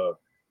can't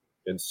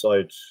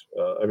incite.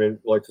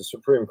 Like the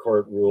Supreme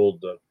Court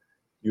ruled that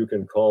you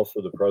can call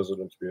for the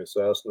president to be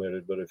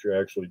assassinated, but if you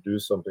actually do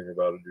something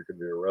about it, you can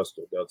be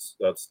arrested.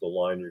 That's the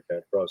line you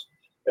can't cross.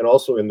 And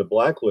also in the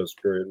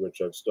blacklist period,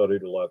 which I've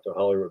studied a lot, the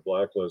Hollywood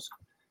blacklist,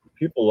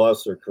 people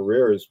lost their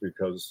careers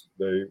because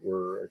they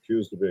were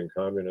accused of being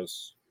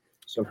communist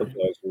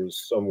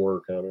sympathizers. Some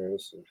were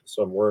communists and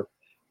some weren't.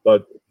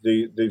 But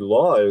the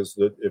law is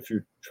that if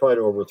you try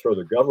to overthrow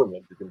the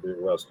government, you can be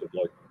arrested,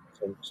 like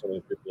some of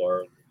the people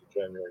are in the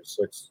January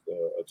 6th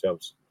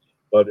attempts.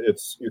 But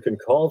you can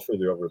call for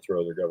the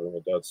overthrow of the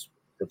government. That's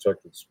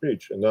protected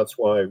speech. And that's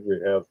why we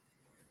have,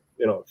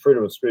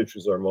 freedom of speech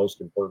is our most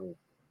important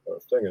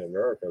thing in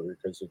America,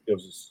 because it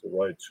gives us the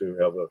right to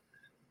have a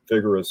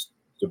vigorous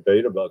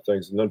debate about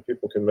things, and then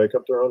people can make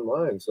up their own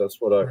minds.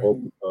 That's what I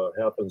hope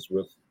happens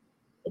with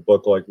a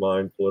book like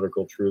mine,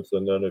 Political Truth.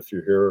 And then if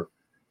you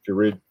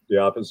read the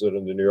opposite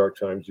in the New York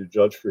Times, you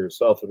judge for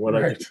yourself. And when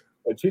I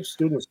teach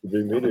students to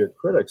be media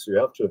critics, you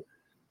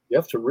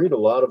have to read a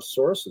lot of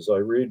sources. I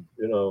read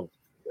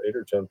 8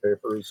 or 10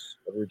 papers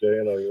every day,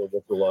 and I look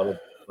at a lot of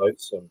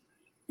sites. And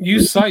you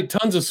cite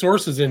tons of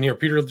sources in here,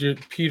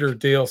 Peter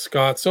Dale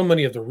Scott. So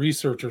many of the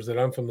researchers that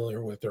I'm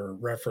familiar with are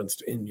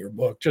referenced in your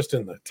book, just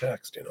in the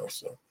text,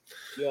 So,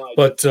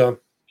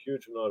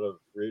 huge amount of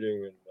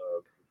reading and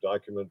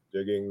document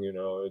digging.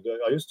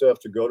 I used to have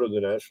to go to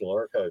the National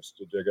Archives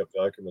to dig up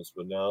documents,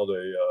 but now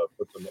they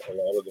put a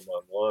lot of them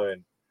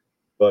online.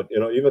 But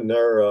even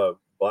there,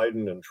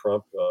 Biden and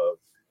Trump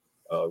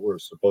were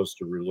supposed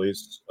to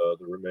release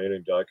the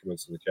remaining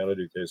documents in the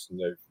Kennedy case, and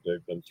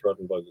they've been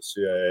threatened by the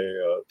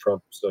CIA.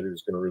 Trump said he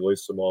was going to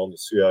release them all, and the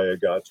CIA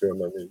got to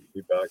him, and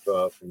he backed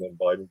off, and then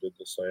Biden did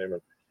the same.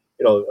 And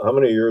how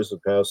many years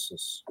have passed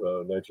since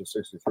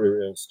 1963,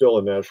 and it's still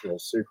a national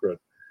secret.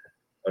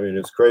 I mean,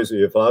 it's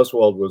crazy. If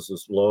Oswald was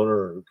this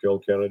loner who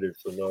killed Kennedy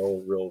for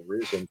no real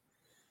reason,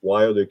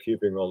 why are they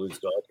keeping all these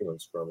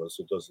documents from us?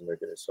 It doesn't make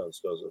any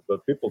sense, does it?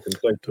 But people can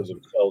think for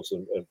themselves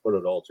and put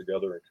it all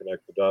together and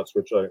connect the dots,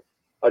 which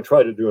I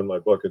try to do in my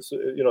book. It's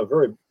a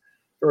very,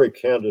 very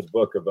candid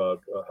book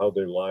about how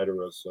they lie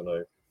to us, and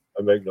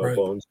I make no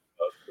bones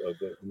about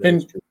the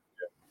mainstream.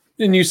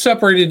 And you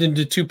separate it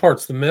into two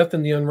parts: the myth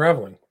and the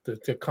unraveling,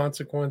 the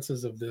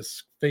consequences of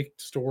this fake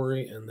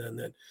story. And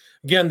then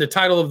again, the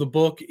title of the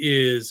book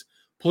is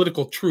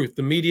Political Truth: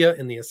 The Media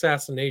and the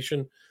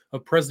Assassination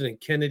of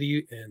President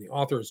Kennedy, and the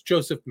author is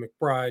Joseph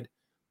McBride.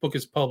 Book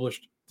is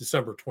published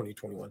December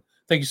 2021.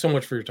 Thank you so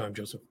much for your time,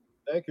 Joseph.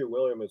 Thank you,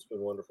 William. It's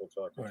been wonderful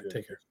talking to you.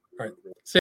 Take care. All right.